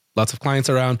now lots of clients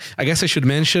around. I guess I should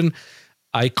mention,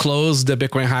 I closed the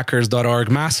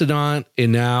bitcoinhackers.org Mastodon. It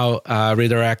now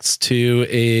redirects to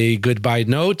a goodbye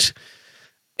note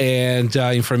and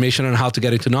information on how to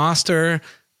get into Nostr.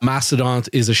 Mastodon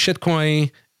is a shitcoin,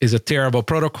 is a terrible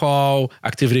protocol.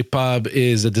 ActivityPub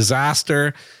is a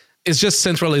disaster. It's just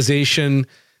centralization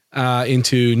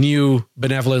into new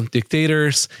benevolent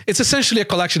dictators. It's essentially a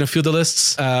collection of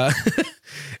feudalists.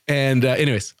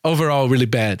 Anyways, overall, really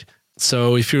bad.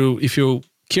 So if you're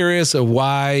curious of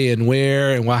why and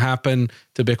where and what happened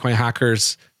to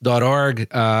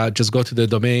bitcoinhackers.org, just go to the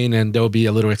domain and there'll be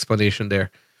a little explanation there.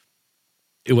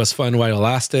 It was fun while it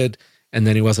lasted, and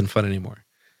then it wasn't fun anymore.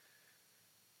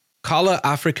 Kala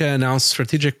Africa announced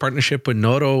strategic partnership with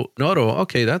Nodo. Nodo,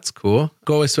 okay, that's cool.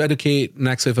 Goal is to educate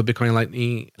next wave of Bitcoin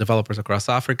Lightning developers across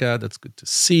Africa. That's good to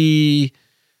see.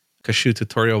 Cashew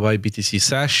tutorial by BTC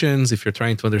Sessions. If you're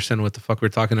trying to understand what the fuck we're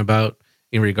talking about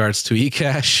in regards to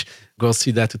eCash, go see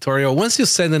that tutorial. Once you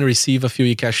send and receive a few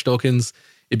eCash tokens,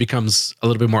 it becomes a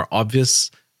little bit more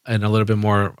obvious and a little bit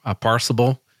more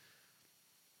parsable.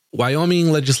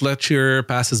 Wyoming legislature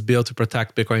passes bill to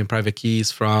protect Bitcoin private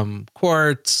keys from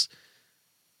courts.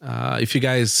 If you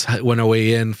guys want to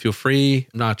weigh in, feel free.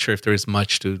 I'm not sure if there is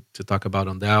much to talk about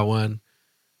on that one.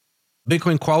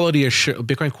 Bitcoin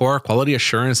Core quality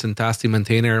assurance and testing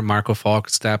maintainer Marco Falk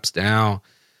steps down.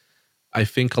 I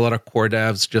think a lot of core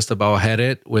devs just about had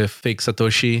it with fake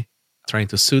Satoshi trying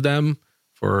to sue them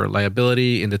for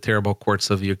liability in the terrible courts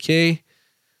of UK.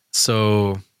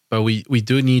 So, but we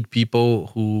do need people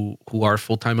who are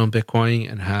full-time on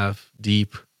Bitcoin and have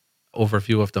deep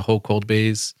overview of the whole code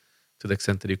base to the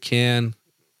extent that you can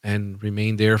and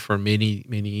remain there for many,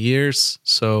 many years.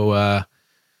 So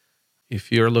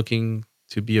if you're looking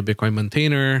to be a Bitcoin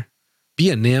maintainer, be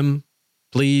a NIM,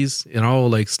 please.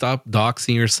 Stop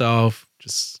doxing yourself.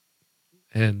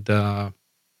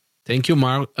 Thank you,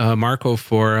 Marco,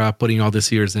 for putting all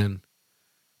these years in.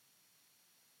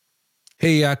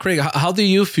 Hey, Craig, how do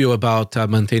you feel about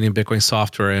maintaining Bitcoin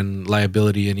software and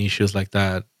liability and issues like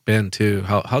that? Ben, too.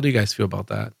 How do you guys feel about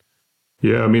that?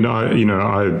 Yeah, I mean, I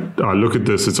look at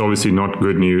this. It's obviously not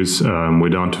good news. We're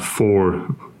down to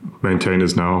 4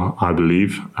 maintainers now, I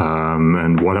believe.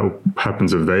 And what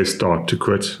happens if they start to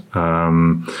quit?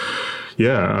 I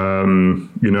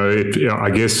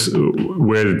guess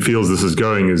where it feels this is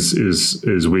going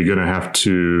is we're going to have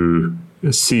to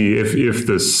see if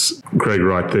this Craig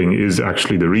Wright thing is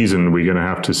actually the reason. We're going to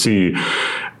have to see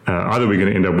either we're going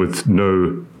to end up with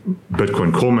no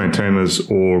Bitcoin core maintainers,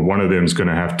 or one of them is going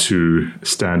to have to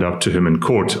stand up to him in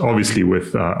court, obviously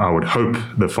with, I would hope,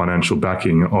 the financial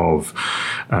backing of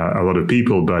a lot of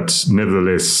people, but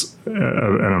nevertheless,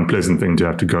 an unpleasant thing to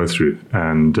have to go through.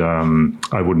 And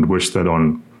I wouldn't wish that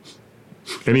on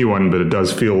anyone, but it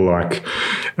does feel like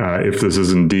if this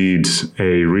is indeed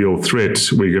a real threat,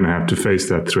 we're going to have to face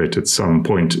that threat at some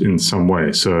point in some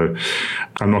way. So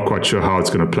I'm not quite sure how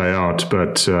it's going to play out,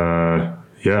 but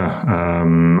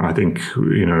I think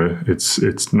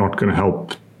it's not going to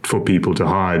help for people to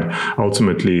hide.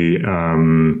 Ultimately, we're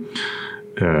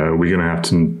going to have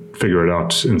to figure it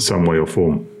out in some way or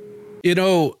form.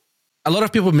 A lot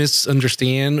of people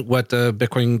misunderstand what the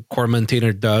Bitcoin Core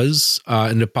maintainer does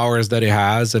and the powers that it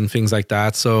has and things like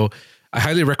that. So I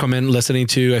highly recommend listening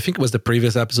to, I think it was the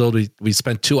previous episode. We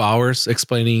spent 2 hours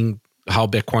explaining how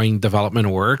Bitcoin development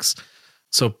works,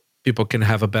 so people can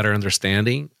have a better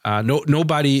understanding.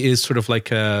 Nobody is sort of like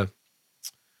they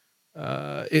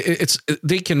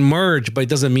can merge, but it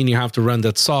doesn't mean you have to run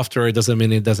that software. It doesn't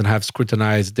mean it doesn't have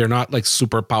scrutinized. They're not like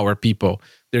superpower people.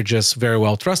 They're just very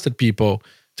well trusted people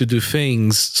to do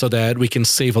things so that we can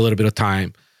save a little bit of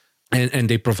time. And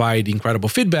they provide incredible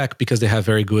feedback because they have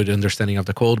very good understanding of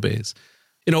the code base.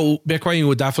 Bitcoin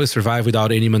would definitely survive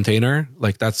without any maintainer.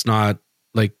 Like, that's not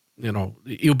like,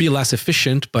 it'll be less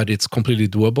efficient, but it's completely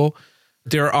doable.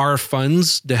 There are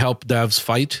funds that help devs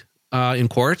fight in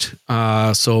court.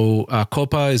 So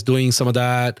COPA is doing some of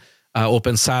that.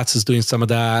 OpenSats is doing some of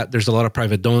that. There's a lot of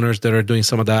private donors that are doing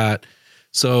some of that.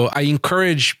 So I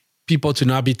encourage people to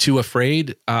not be too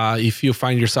afraid. If you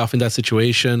find yourself in that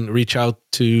situation, reach out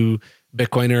to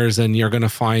Bitcoiners, and you're going to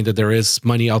find that there is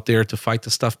money out there to fight the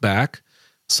stuff back.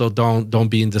 So don't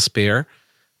be in despair.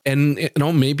 And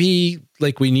maybe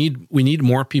like we need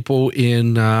more people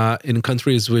in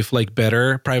countries with like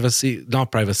better privacy,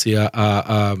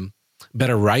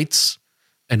 better rights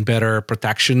and better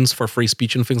protections for free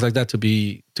speech and things like that to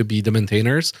be the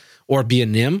maintainers, or be a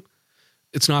NIM.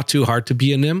 It's not too hard to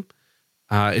be a NIM.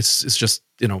 It's just,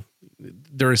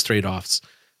 there is trade-offs,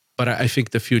 but I think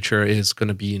the future is going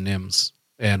to be NIMs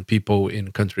and people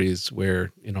in countries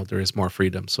where, there is more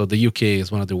freedom. So the UK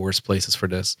is one of the worst places for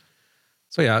this.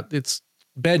 So yeah, it's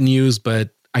bad news, but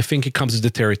I think it comes with the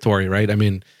territory, right? I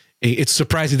mean, it's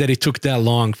surprising that it took that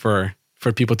long for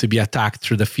people to be attacked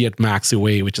through the fiat maxi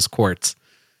way, which is courts.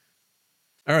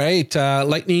 All right,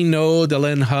 Lightning Node,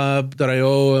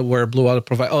 LNHub.io, where Blue Wallet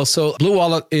provides. Also, Blue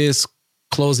Wallet is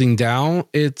closing down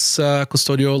its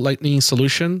custodial Lightning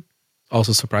solution.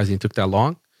 Also surprising it took that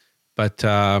long, but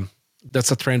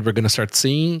that's a trend we're going to start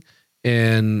seeing,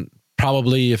 and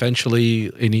probably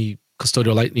eventually any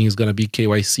custodial Lightning is going to be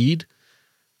KYC'd.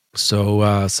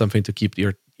 So something to keep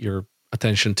your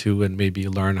attention to, and maybe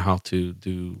learn how to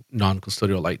do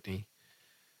non-custodial Lightning.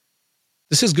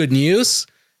 This is good news.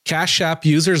 Cash App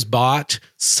users bought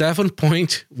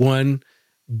 7.1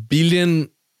 billion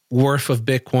worth of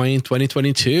Bitcoin in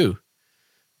 2022.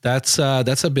 That's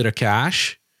a bit of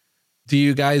cash. Do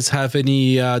you guys have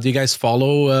any? Do you guys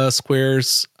follow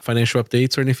Square's financial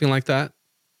updates or anything like that?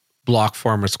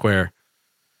 Blockform or Square?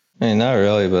 I mean, not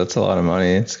really, but it's a lot of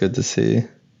money. It's good to see.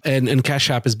 And Cash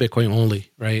App is Bitcoin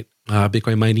only, right?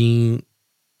 Bitcoin mining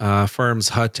firms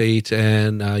Hut 8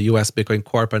 and US Bitcoin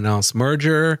Corp announced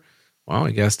merger. Well,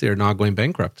 I guess they're not going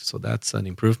bankrupt, so that's an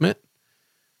improvement.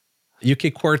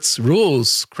 UK courts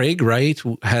rules Craig Wright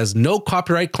has no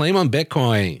copyright claim on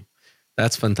Bitcoin.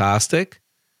 That's fantastic.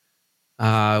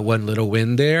 One little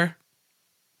win there.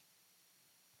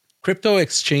 Crypto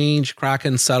exchange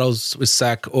Kraken settles with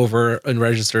SEC over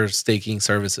unregistered staking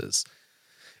services.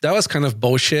 That was kind of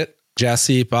bullshit.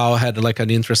 Jesse Powell had like an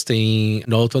interesting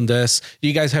note on this. Do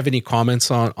you guys have any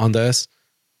comments on this?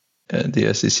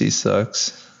 The SEC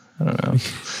sucks. I don't know.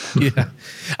 Yeah.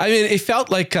 I mean, it felt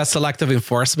like selective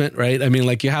enforcement, right? I mean,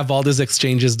 like you have all these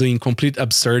exchanges doing complete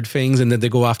absurd things and then they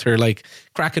go after like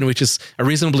Kraken, which is a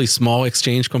reasonably small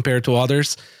exchange compared to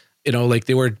others. You know, like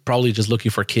they were probably just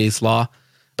looking for case law.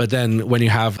 But then when you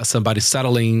have somebody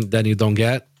settling, then you don't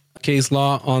get case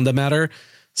law on the matter.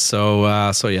 So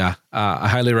yeah, I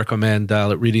highly recommend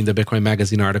reading the Bitcoin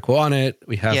Magazine article on it.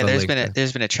 We have there's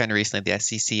been a trend recently, the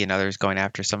SEC and others going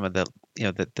after some of the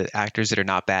the actors that are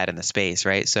not bad in the space,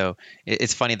 right? So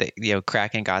it's funny that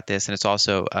Kraken got this, and it's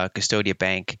also Custodia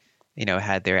Bank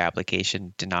had their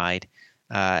application denied,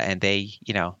 and they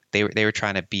were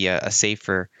trying to be a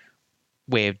safer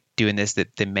way of doing this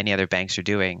that many other banks are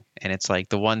doing, and it's like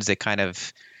the ones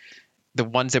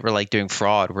that were like doing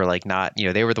fraud were like not,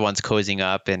 they were the ones cozying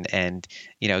up and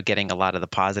getting a lot of the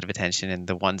positive attention, and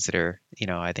the ones that are,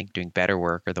 I think doing better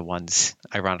work are the ones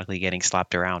ironically getting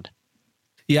slapped around.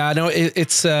 Yeah, no,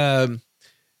 it's, the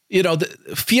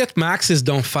fiat maxes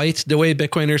don't fight the way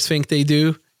Bitcoiners think they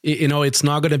do. It's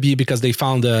not going to be because they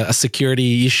found a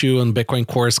security issue on Bitcoin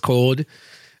Core's code.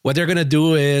 What they're going to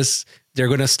do is they're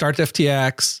going to start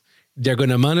FTX. They're going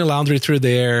to money laundry through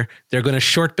there. They're going to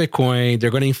short Bitcoin. They're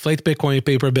going to inflate Bitcoin,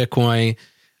 paper Bitcoin.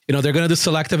 They're going to do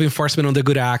selective enforcement on the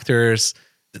good actors.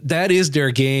 That is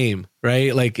their game,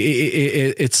 right? Like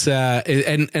it's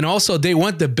and also they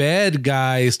want the bad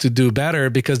guys to do better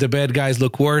because the bad guys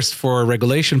look worse for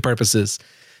regulation purposes.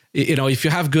 If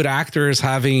you have good actors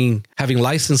having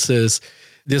licenses,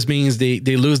 this means they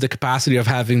lose the capacity of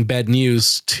having bad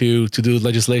news to do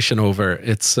legislation over.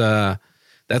 It's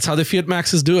that's how the fiat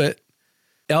maxes do it.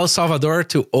 El Salvador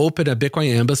to open a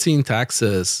Bitcoin embassy in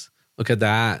Texas. Look at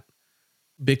that.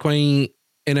 Bitcoin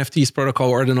NFTs protocol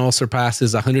ordinal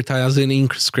surpasses 100,000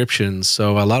 inscriptions.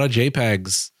 So a lot of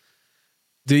JPEGs.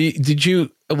 Did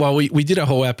you? Well, we did a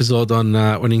whole episode on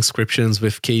inscriptions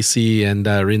with Casey and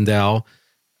Rindell.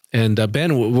 And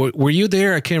Ben, were you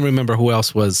there? I can't remember who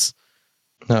else was.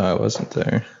 No, I wasn't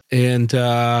there. And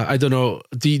I don't know.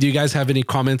 Do you guys have any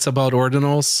comments about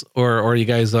ordinals, or are you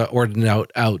guys ordinal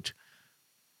out?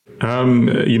 I'm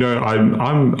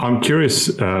curious.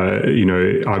 I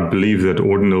believe that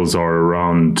ordinals are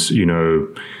around,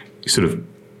 sort of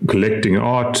collecting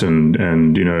art and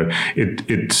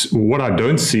it's what I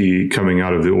don't see coming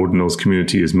out of the ordinals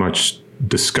community is much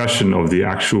discussion of the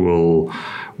actual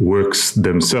works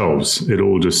themselves. It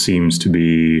all just seems to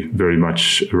be very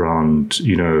much around,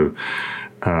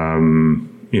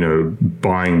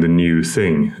 buying the new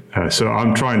thing. So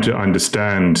I'm trying to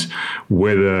understand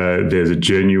whether there's a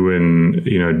genuine,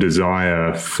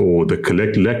 desire for the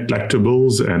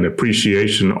collectibles and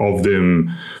appreciation of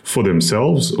them for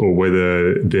themselves, or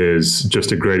whether there's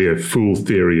just a greater fool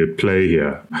theory at play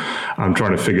here. I'm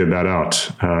trying to figure that out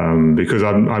because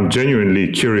I'm genuinely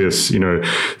curious.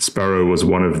 Sparrow was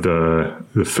one of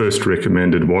the first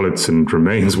recommended wallets and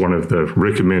remains one of the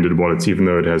recommended wallets, even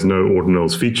though it has no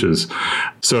ordinals features.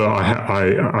 So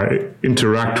I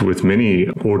interact with many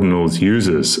ordinals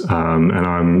users, and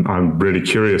I'm really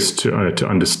curious to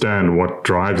understand what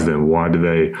drives them. Why do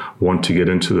they want to get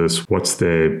into this? What's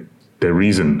their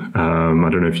reason? I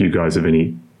don't know if you guys have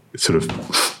any sort of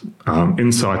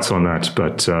insights on that,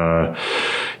 but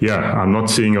I'm not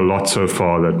seeing a lot so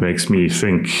far that makes me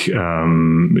think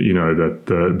that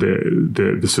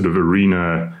the sort of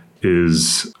arena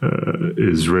is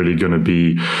really going to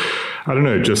be, I don't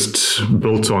know, just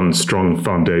built on strong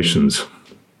foundations.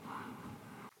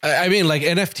 I mean, like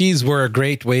NFTs were a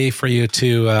great way for you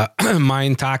to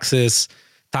mine tax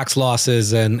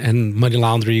losses and money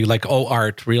laundering, like all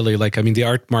art, really. Like, I mean, the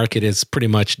art market is pretty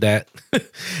much that.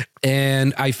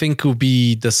 And I think it will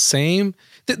be the same.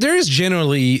 There's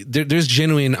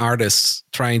genuine artists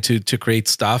trying to create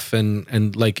stuff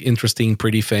and like interesting,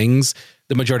 pretty things.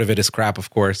 The majority of it is crap, of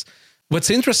course. What's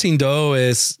interesting though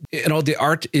is, the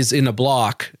art is in a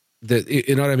block.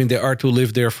 The art will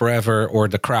live there forever, or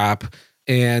the crap.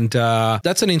 And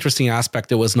that's an interesting aspect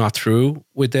that was not true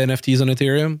with the NFTs on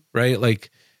Ethereum, right? Like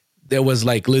there was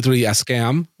like literally a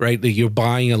scam, right? Like you're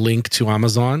buying a link to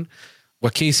Amazon.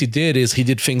 What Casey did is he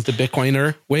did things the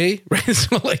Bitcoiner way, right?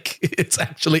 So like it's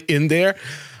actually in there.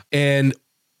 And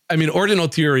I mean, ordinal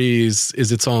theory is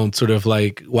its own sort of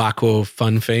like wacko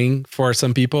fun thing for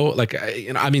some people. Like,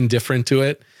 I'm indifferent to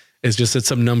it. It's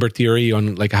some number theory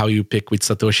on like how you pick which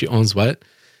Satoshi owns what.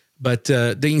 But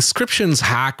the inscriptions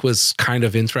hack was kind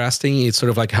of interesting. It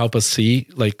sort of like helped us see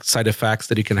like side effects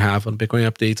that you can have on Bitcoin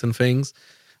updates and things.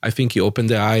 I think you opened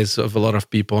the eyes of a lot of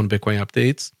people on Bitcoin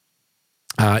updates.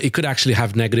 It could actually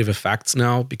have negative effects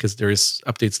now because there is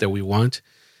updates that we want,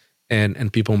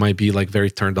 and people might be like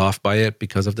very turned off by it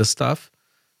because of this stuff.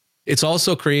 It's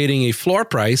also creating a floor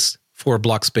price for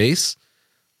block space,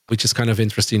 which is kind of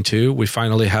interesting too. We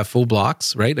finally have full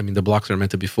blocks, right? I mean, the blocks are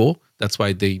meant to be full. That's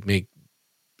why they make,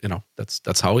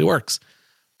 that's how it works.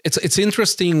 It's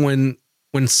interesting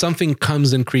when something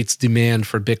comes and creates demand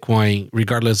for Bitcoin,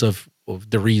 regardless of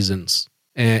the reasons,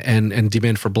 and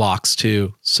demand for blocks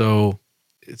too. So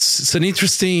it's an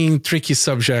interesting, tricky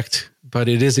subject, but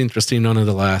it is interesting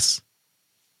nonetheless.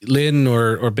 Lynn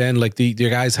or Ben, like, do you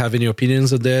guys have any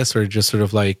opinions of this, or just sort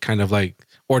of like, kind of like,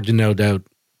 or do no doubt?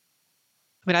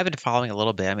 I mean, I've been following a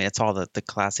little bit. I mean, it's all the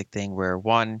classic thing where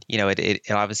it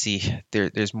obviously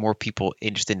there's more people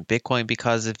interested in Bitcoin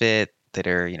because of it that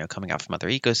are, coming out from other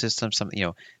ecosystems. Some,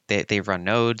 they run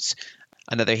nodes.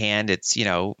 On the other hand, it's,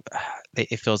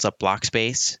 it fills up block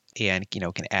space and,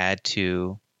 can add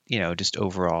to, just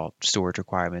overall storage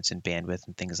requirements and bandwidth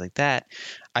and things like that.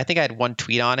 I think I had one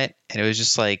tweet on it, and it was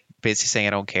just like basically saying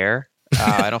I don't care.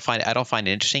 I don't find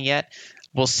it interesting yet.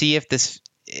 We'll see if the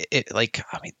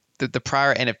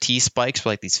prior NFT spikes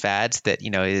were like these fads that,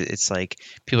 it's like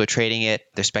people are trading it,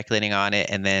 they're speculating on it,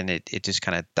 and then it just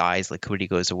kind of dies, liquidity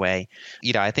goes away.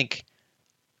 I think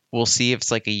we'll see if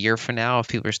it's like a year from now, if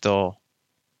people are still,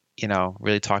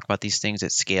 really talking about these things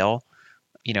at scale.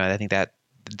 I think that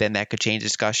then that could change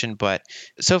discussion. But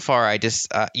so far, I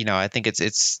just, I think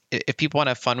it's if people want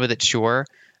to have fun with it, sure.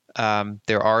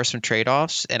 There are some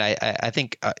trade-offs, and I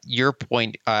think your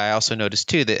point, I also noticed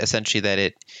too, that essentially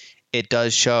that it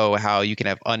does show how you can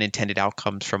have unintended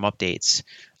outcomes from updates,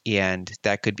 and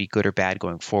that could be good or bad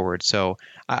going forward. So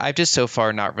I've just so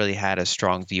far not really had a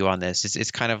strong view on this. It's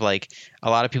kind of like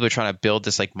a lot of people are trying to build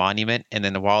this like monument, and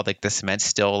then while like the cement's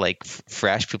still like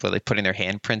fresh, people are like putting their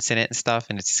handprints in it and stuff,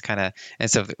 and it's just kind of, and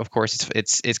so of course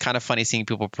it's kind of funny seeing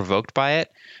people provoked by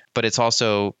it, but it's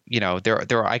also,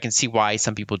 there I can see why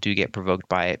some people do get provoked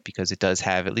by it, because it does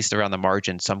have, at least around the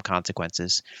margin, some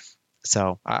consequences.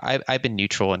 So I've been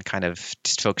neutral and kind of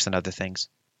just focused on other things.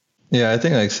 Yeah, I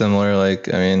think like similar.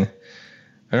 Like, I mean,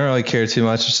 I don't really care too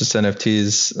much. It's just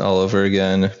NFTs all over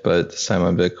again, but this time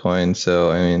on Bitcoin. So,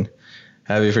 I mean,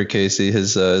 happy for Casey.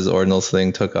 His ordinals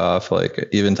thing took off. Like,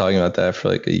 even talking about that for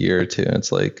like a year or two. And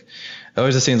it's like, it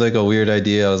always just seems like a weird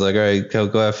idea. I was like, all right,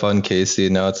 go have fun, Casey.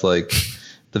 And now it's like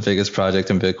the biggest project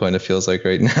in Bitcoin, it feels like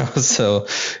right now. So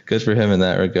good for him in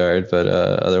that regard. But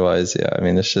otherwise, yeah, I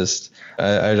mean, it's just,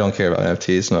 I don't care about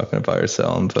NFTs. I'm not going to buy or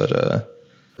sell them. But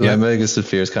my biggest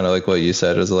fear is kind of like what you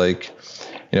said, is like,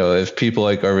 if people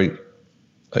like are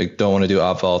like don't want to do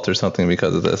opvault or something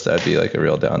because of this, that'd be like a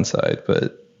real downside.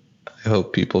 But I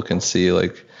hope people can see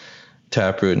like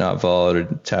Taproot and opvault, or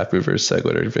Taproot versus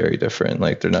SegWit, are very different.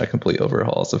 Like, they're not complete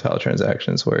overhauls of how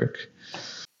transactions work.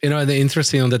 The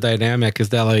interesting on the dynamic is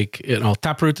that, like,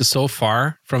 Taproot is so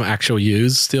far from actual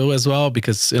use still as well,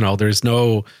 because, there's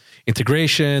no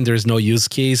integration, there's no use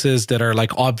cases that are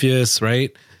like obvious,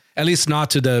 right? At least not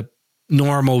to the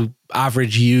normal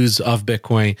average use of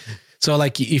Bitcoin. So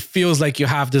like, it feels like you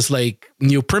have this like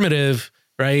new primitive,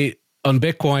 right, on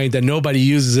Bitcoin that nobody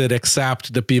uses it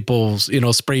except the people,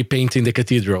 spray painting the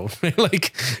cathedral.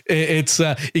 Like,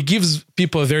 it gives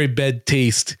people a very bad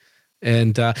taste.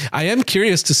 And I am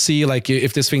curious to see, like,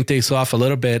 if this thing takes off a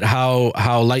little bit,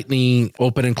 how Lightning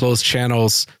open and closed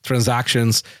channels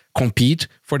transactions compete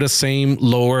for the same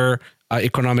lower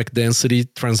economic density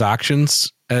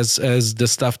transactions as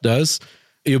this stuff does.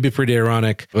 It'll be pretty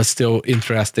ironic, but still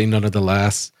interesting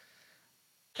nonetheless.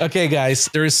 Okay, guys,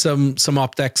 there is some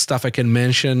OpTech stuff I can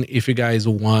mention if you guys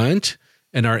want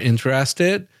and are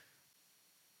interested.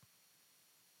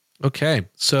 Okay,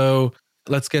 so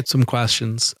let's get some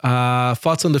questions.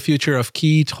 Thoughts on the future of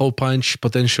Keat, Hole Punch,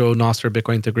 potential Nostr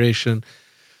Bitcoin integration?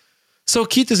 So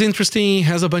Keith is interesting,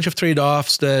 has a bunch of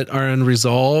trade-offs that are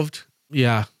unresolved.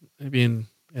 Yeah, I mean,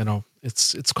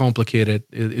 it's complicated.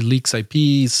 It leaks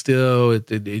IPs still.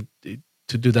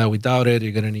 To do that without it,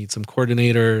 you're going to need some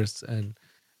coordinators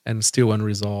and still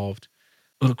unresolved.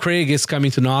 Well, Craig is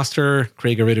coming to Nostr.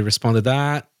 Craig already responded to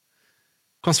that.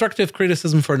 Constructive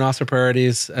criticism for Nostr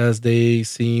priorities as they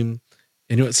seem.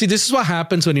 See, this is what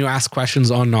happens when you ask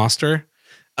questions on Nostr.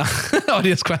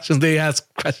 Audience questions, they ask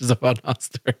questions about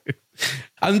Nostr.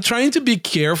 I'm trying to be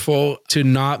careful to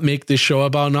not make this show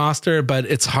about Nostr, but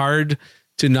it's hard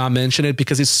to not mention it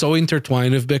because it's so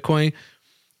intertwined with Bitcoin.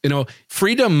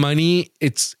 Freedom money,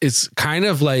 it's kind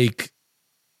of like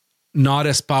not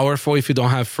as powerful if you don't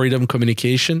have freedom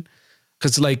communication.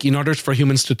 Because like in order for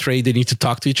humans to trade, they need to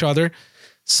talk to each other.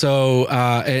 So,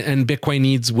 and Bitcoin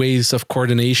needs ways of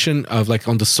coordination of like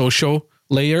on the social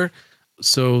layer.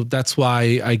 So that's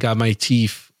why I got my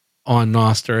teeth on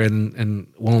Nostr and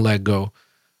won't let go.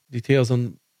 Details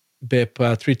on BIP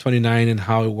 329 and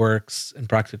how it works and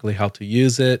practically how to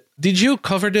use it. Did you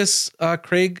cover this,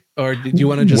 Craig, or did you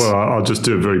want to just... Well, I'll just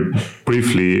do it very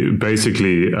briefly.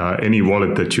 Basically, any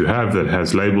wallet that you have that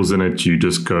has labels in it, you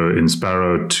just go in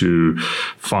Sparrow to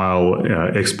File,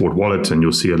 Export Wallet, and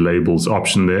you'll see a labels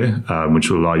option there, which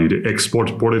will allow you to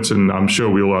export it. And I'm sure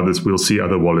we'll see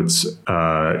other wallets,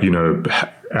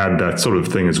 add that sort of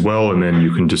thing as well. And then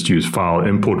you can just use File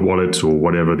Import Wallet or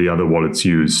whatever the other wallets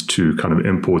use to kind of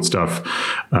import stuff.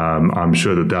 I'm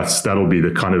sure that'll be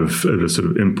the kind of the sort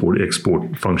of import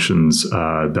export functions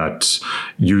that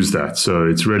use that. So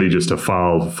it's really just a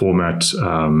file format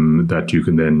that you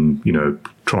can then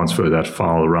transfer that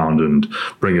file around and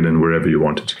bring it in wherever you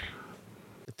want it.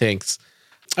 Thanks.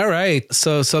 All right.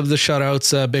 So some of the shout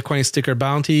outs, Bitcoin sticker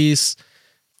bounties,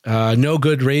 No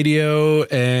Good Radio,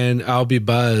 and I'll Be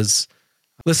Buzz.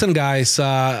 Listen, guys,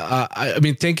 I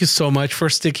mean, thank you so much for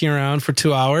sticking around for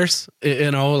 2 hours.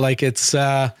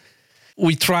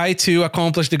 We try to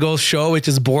accomplish the goal show, which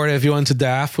is bore everyone to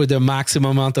death with the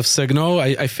maximum amount of signal.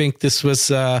 I think this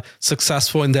was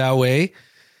successful in that way.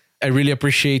 I really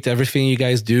appreciate everything you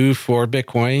guys do for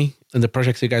Bitcoin and the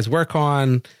projects you guys work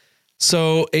on.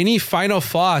 So any final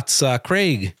thoughts,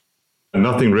 Craig?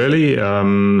 Nothing really.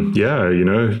 Good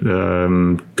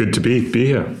to be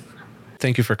here.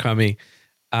 Thank you for coming.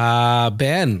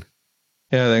 Ben?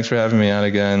 Yeah, thanks for having me on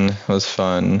again. It was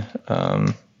fun.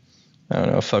 I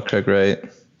don't know, fuck Craig Wright.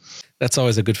 That's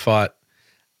always a good thought.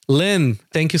 Lynn,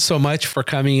 thank you so much for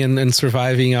coming and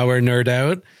surviving our nerd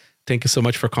out. Thank you so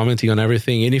much for commenting on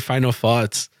everything. Any final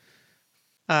thoughts?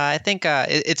 I think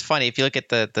it's funny. If you look at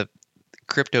the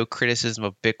crypto criticism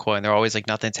of Bitcoin, they're always like,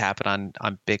 nothing's happened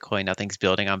on Bitcoin, nothing's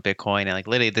building on Bitcoin. And like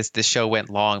literally this show went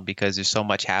long because there's so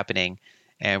much happening.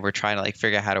 And we're trying to like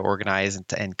figure out how to organize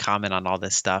and comment on all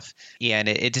this stuff. Yeah, and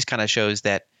it just kind of shows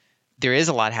that there is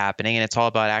a lot happening, and it's all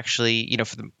about actually,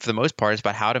 for the most part, it's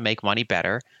about how to make money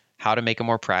better, how to make it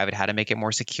more private, how to make it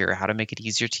more secure, how to make it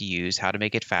easier to use, how to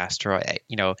make it faster,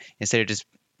 instead of just,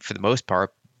 for the most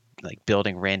part, like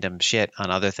building random shit on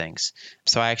other things.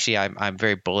 So I'm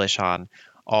very bullish on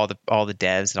all the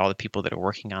devs and all the people that are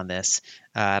working on this.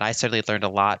 And I certainly learned a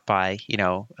lot by,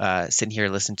 sitting here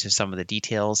listening to some of the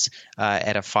details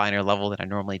at a finer level than I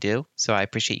normally do. So I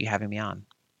appreciate you having me on.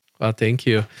 Well, thank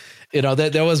you.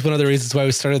 That was one of the reasons why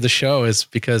we started the show, is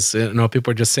because people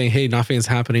are just saying, hey, nothing is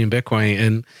happening in Bitcoin.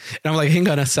 And I'm like, hang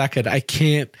on a second, I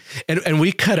can't. And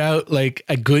we cut out like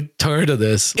a good third of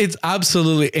this. It's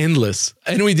absolutely endless.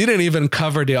 And we didn't even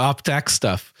cover the op-tech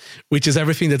stuff, which is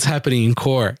everything that's happening in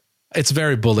core. It's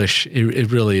very bullish.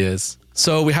 It really is.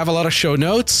 So we have a lot of show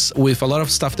notes with a lot of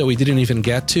stuff that we didn't even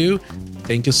get to.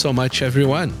 Thank you so much,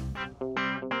 everyone.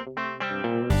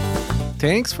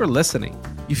 Thanks for listening.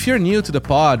 If you're new to the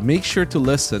pod, make sure to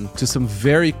listen to some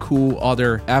very cool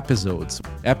other episodes.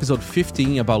 Episode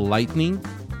 15 about Lightning,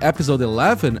 episode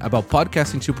 11 about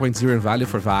podcasting 2.0 and value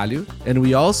for value. And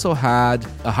we also had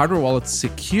a hardware wallet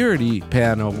security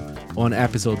panel on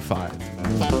episode 5.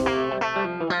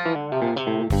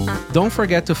 Don't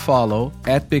forget to follow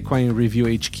at Bitcoin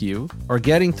Review HQ or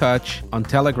get in touch on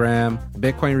Telegram,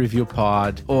 Bitcoin Review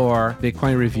Pod, or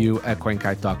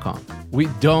bitcoinreview@coinkite.com. We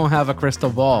don't have a crystal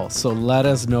ball, so let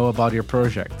us know about your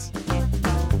projects.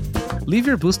 Leave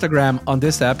your Boostagram on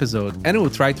this episode, and we'll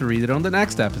try to read it on the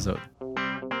next episode.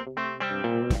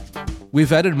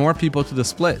 We've added more people to the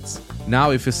splits.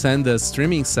 Now, if you send us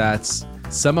streaming sats,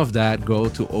 some of that go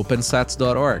to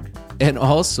opensats.org. And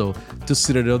also to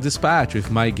Citadel Dispatch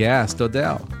with my guest,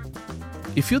 Odell.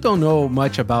 If you don't know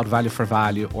much about Value for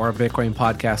Value or Bitcoin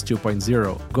Podcast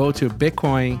 2.0, go to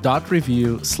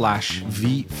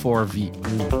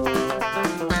bitcoin.review/V4V.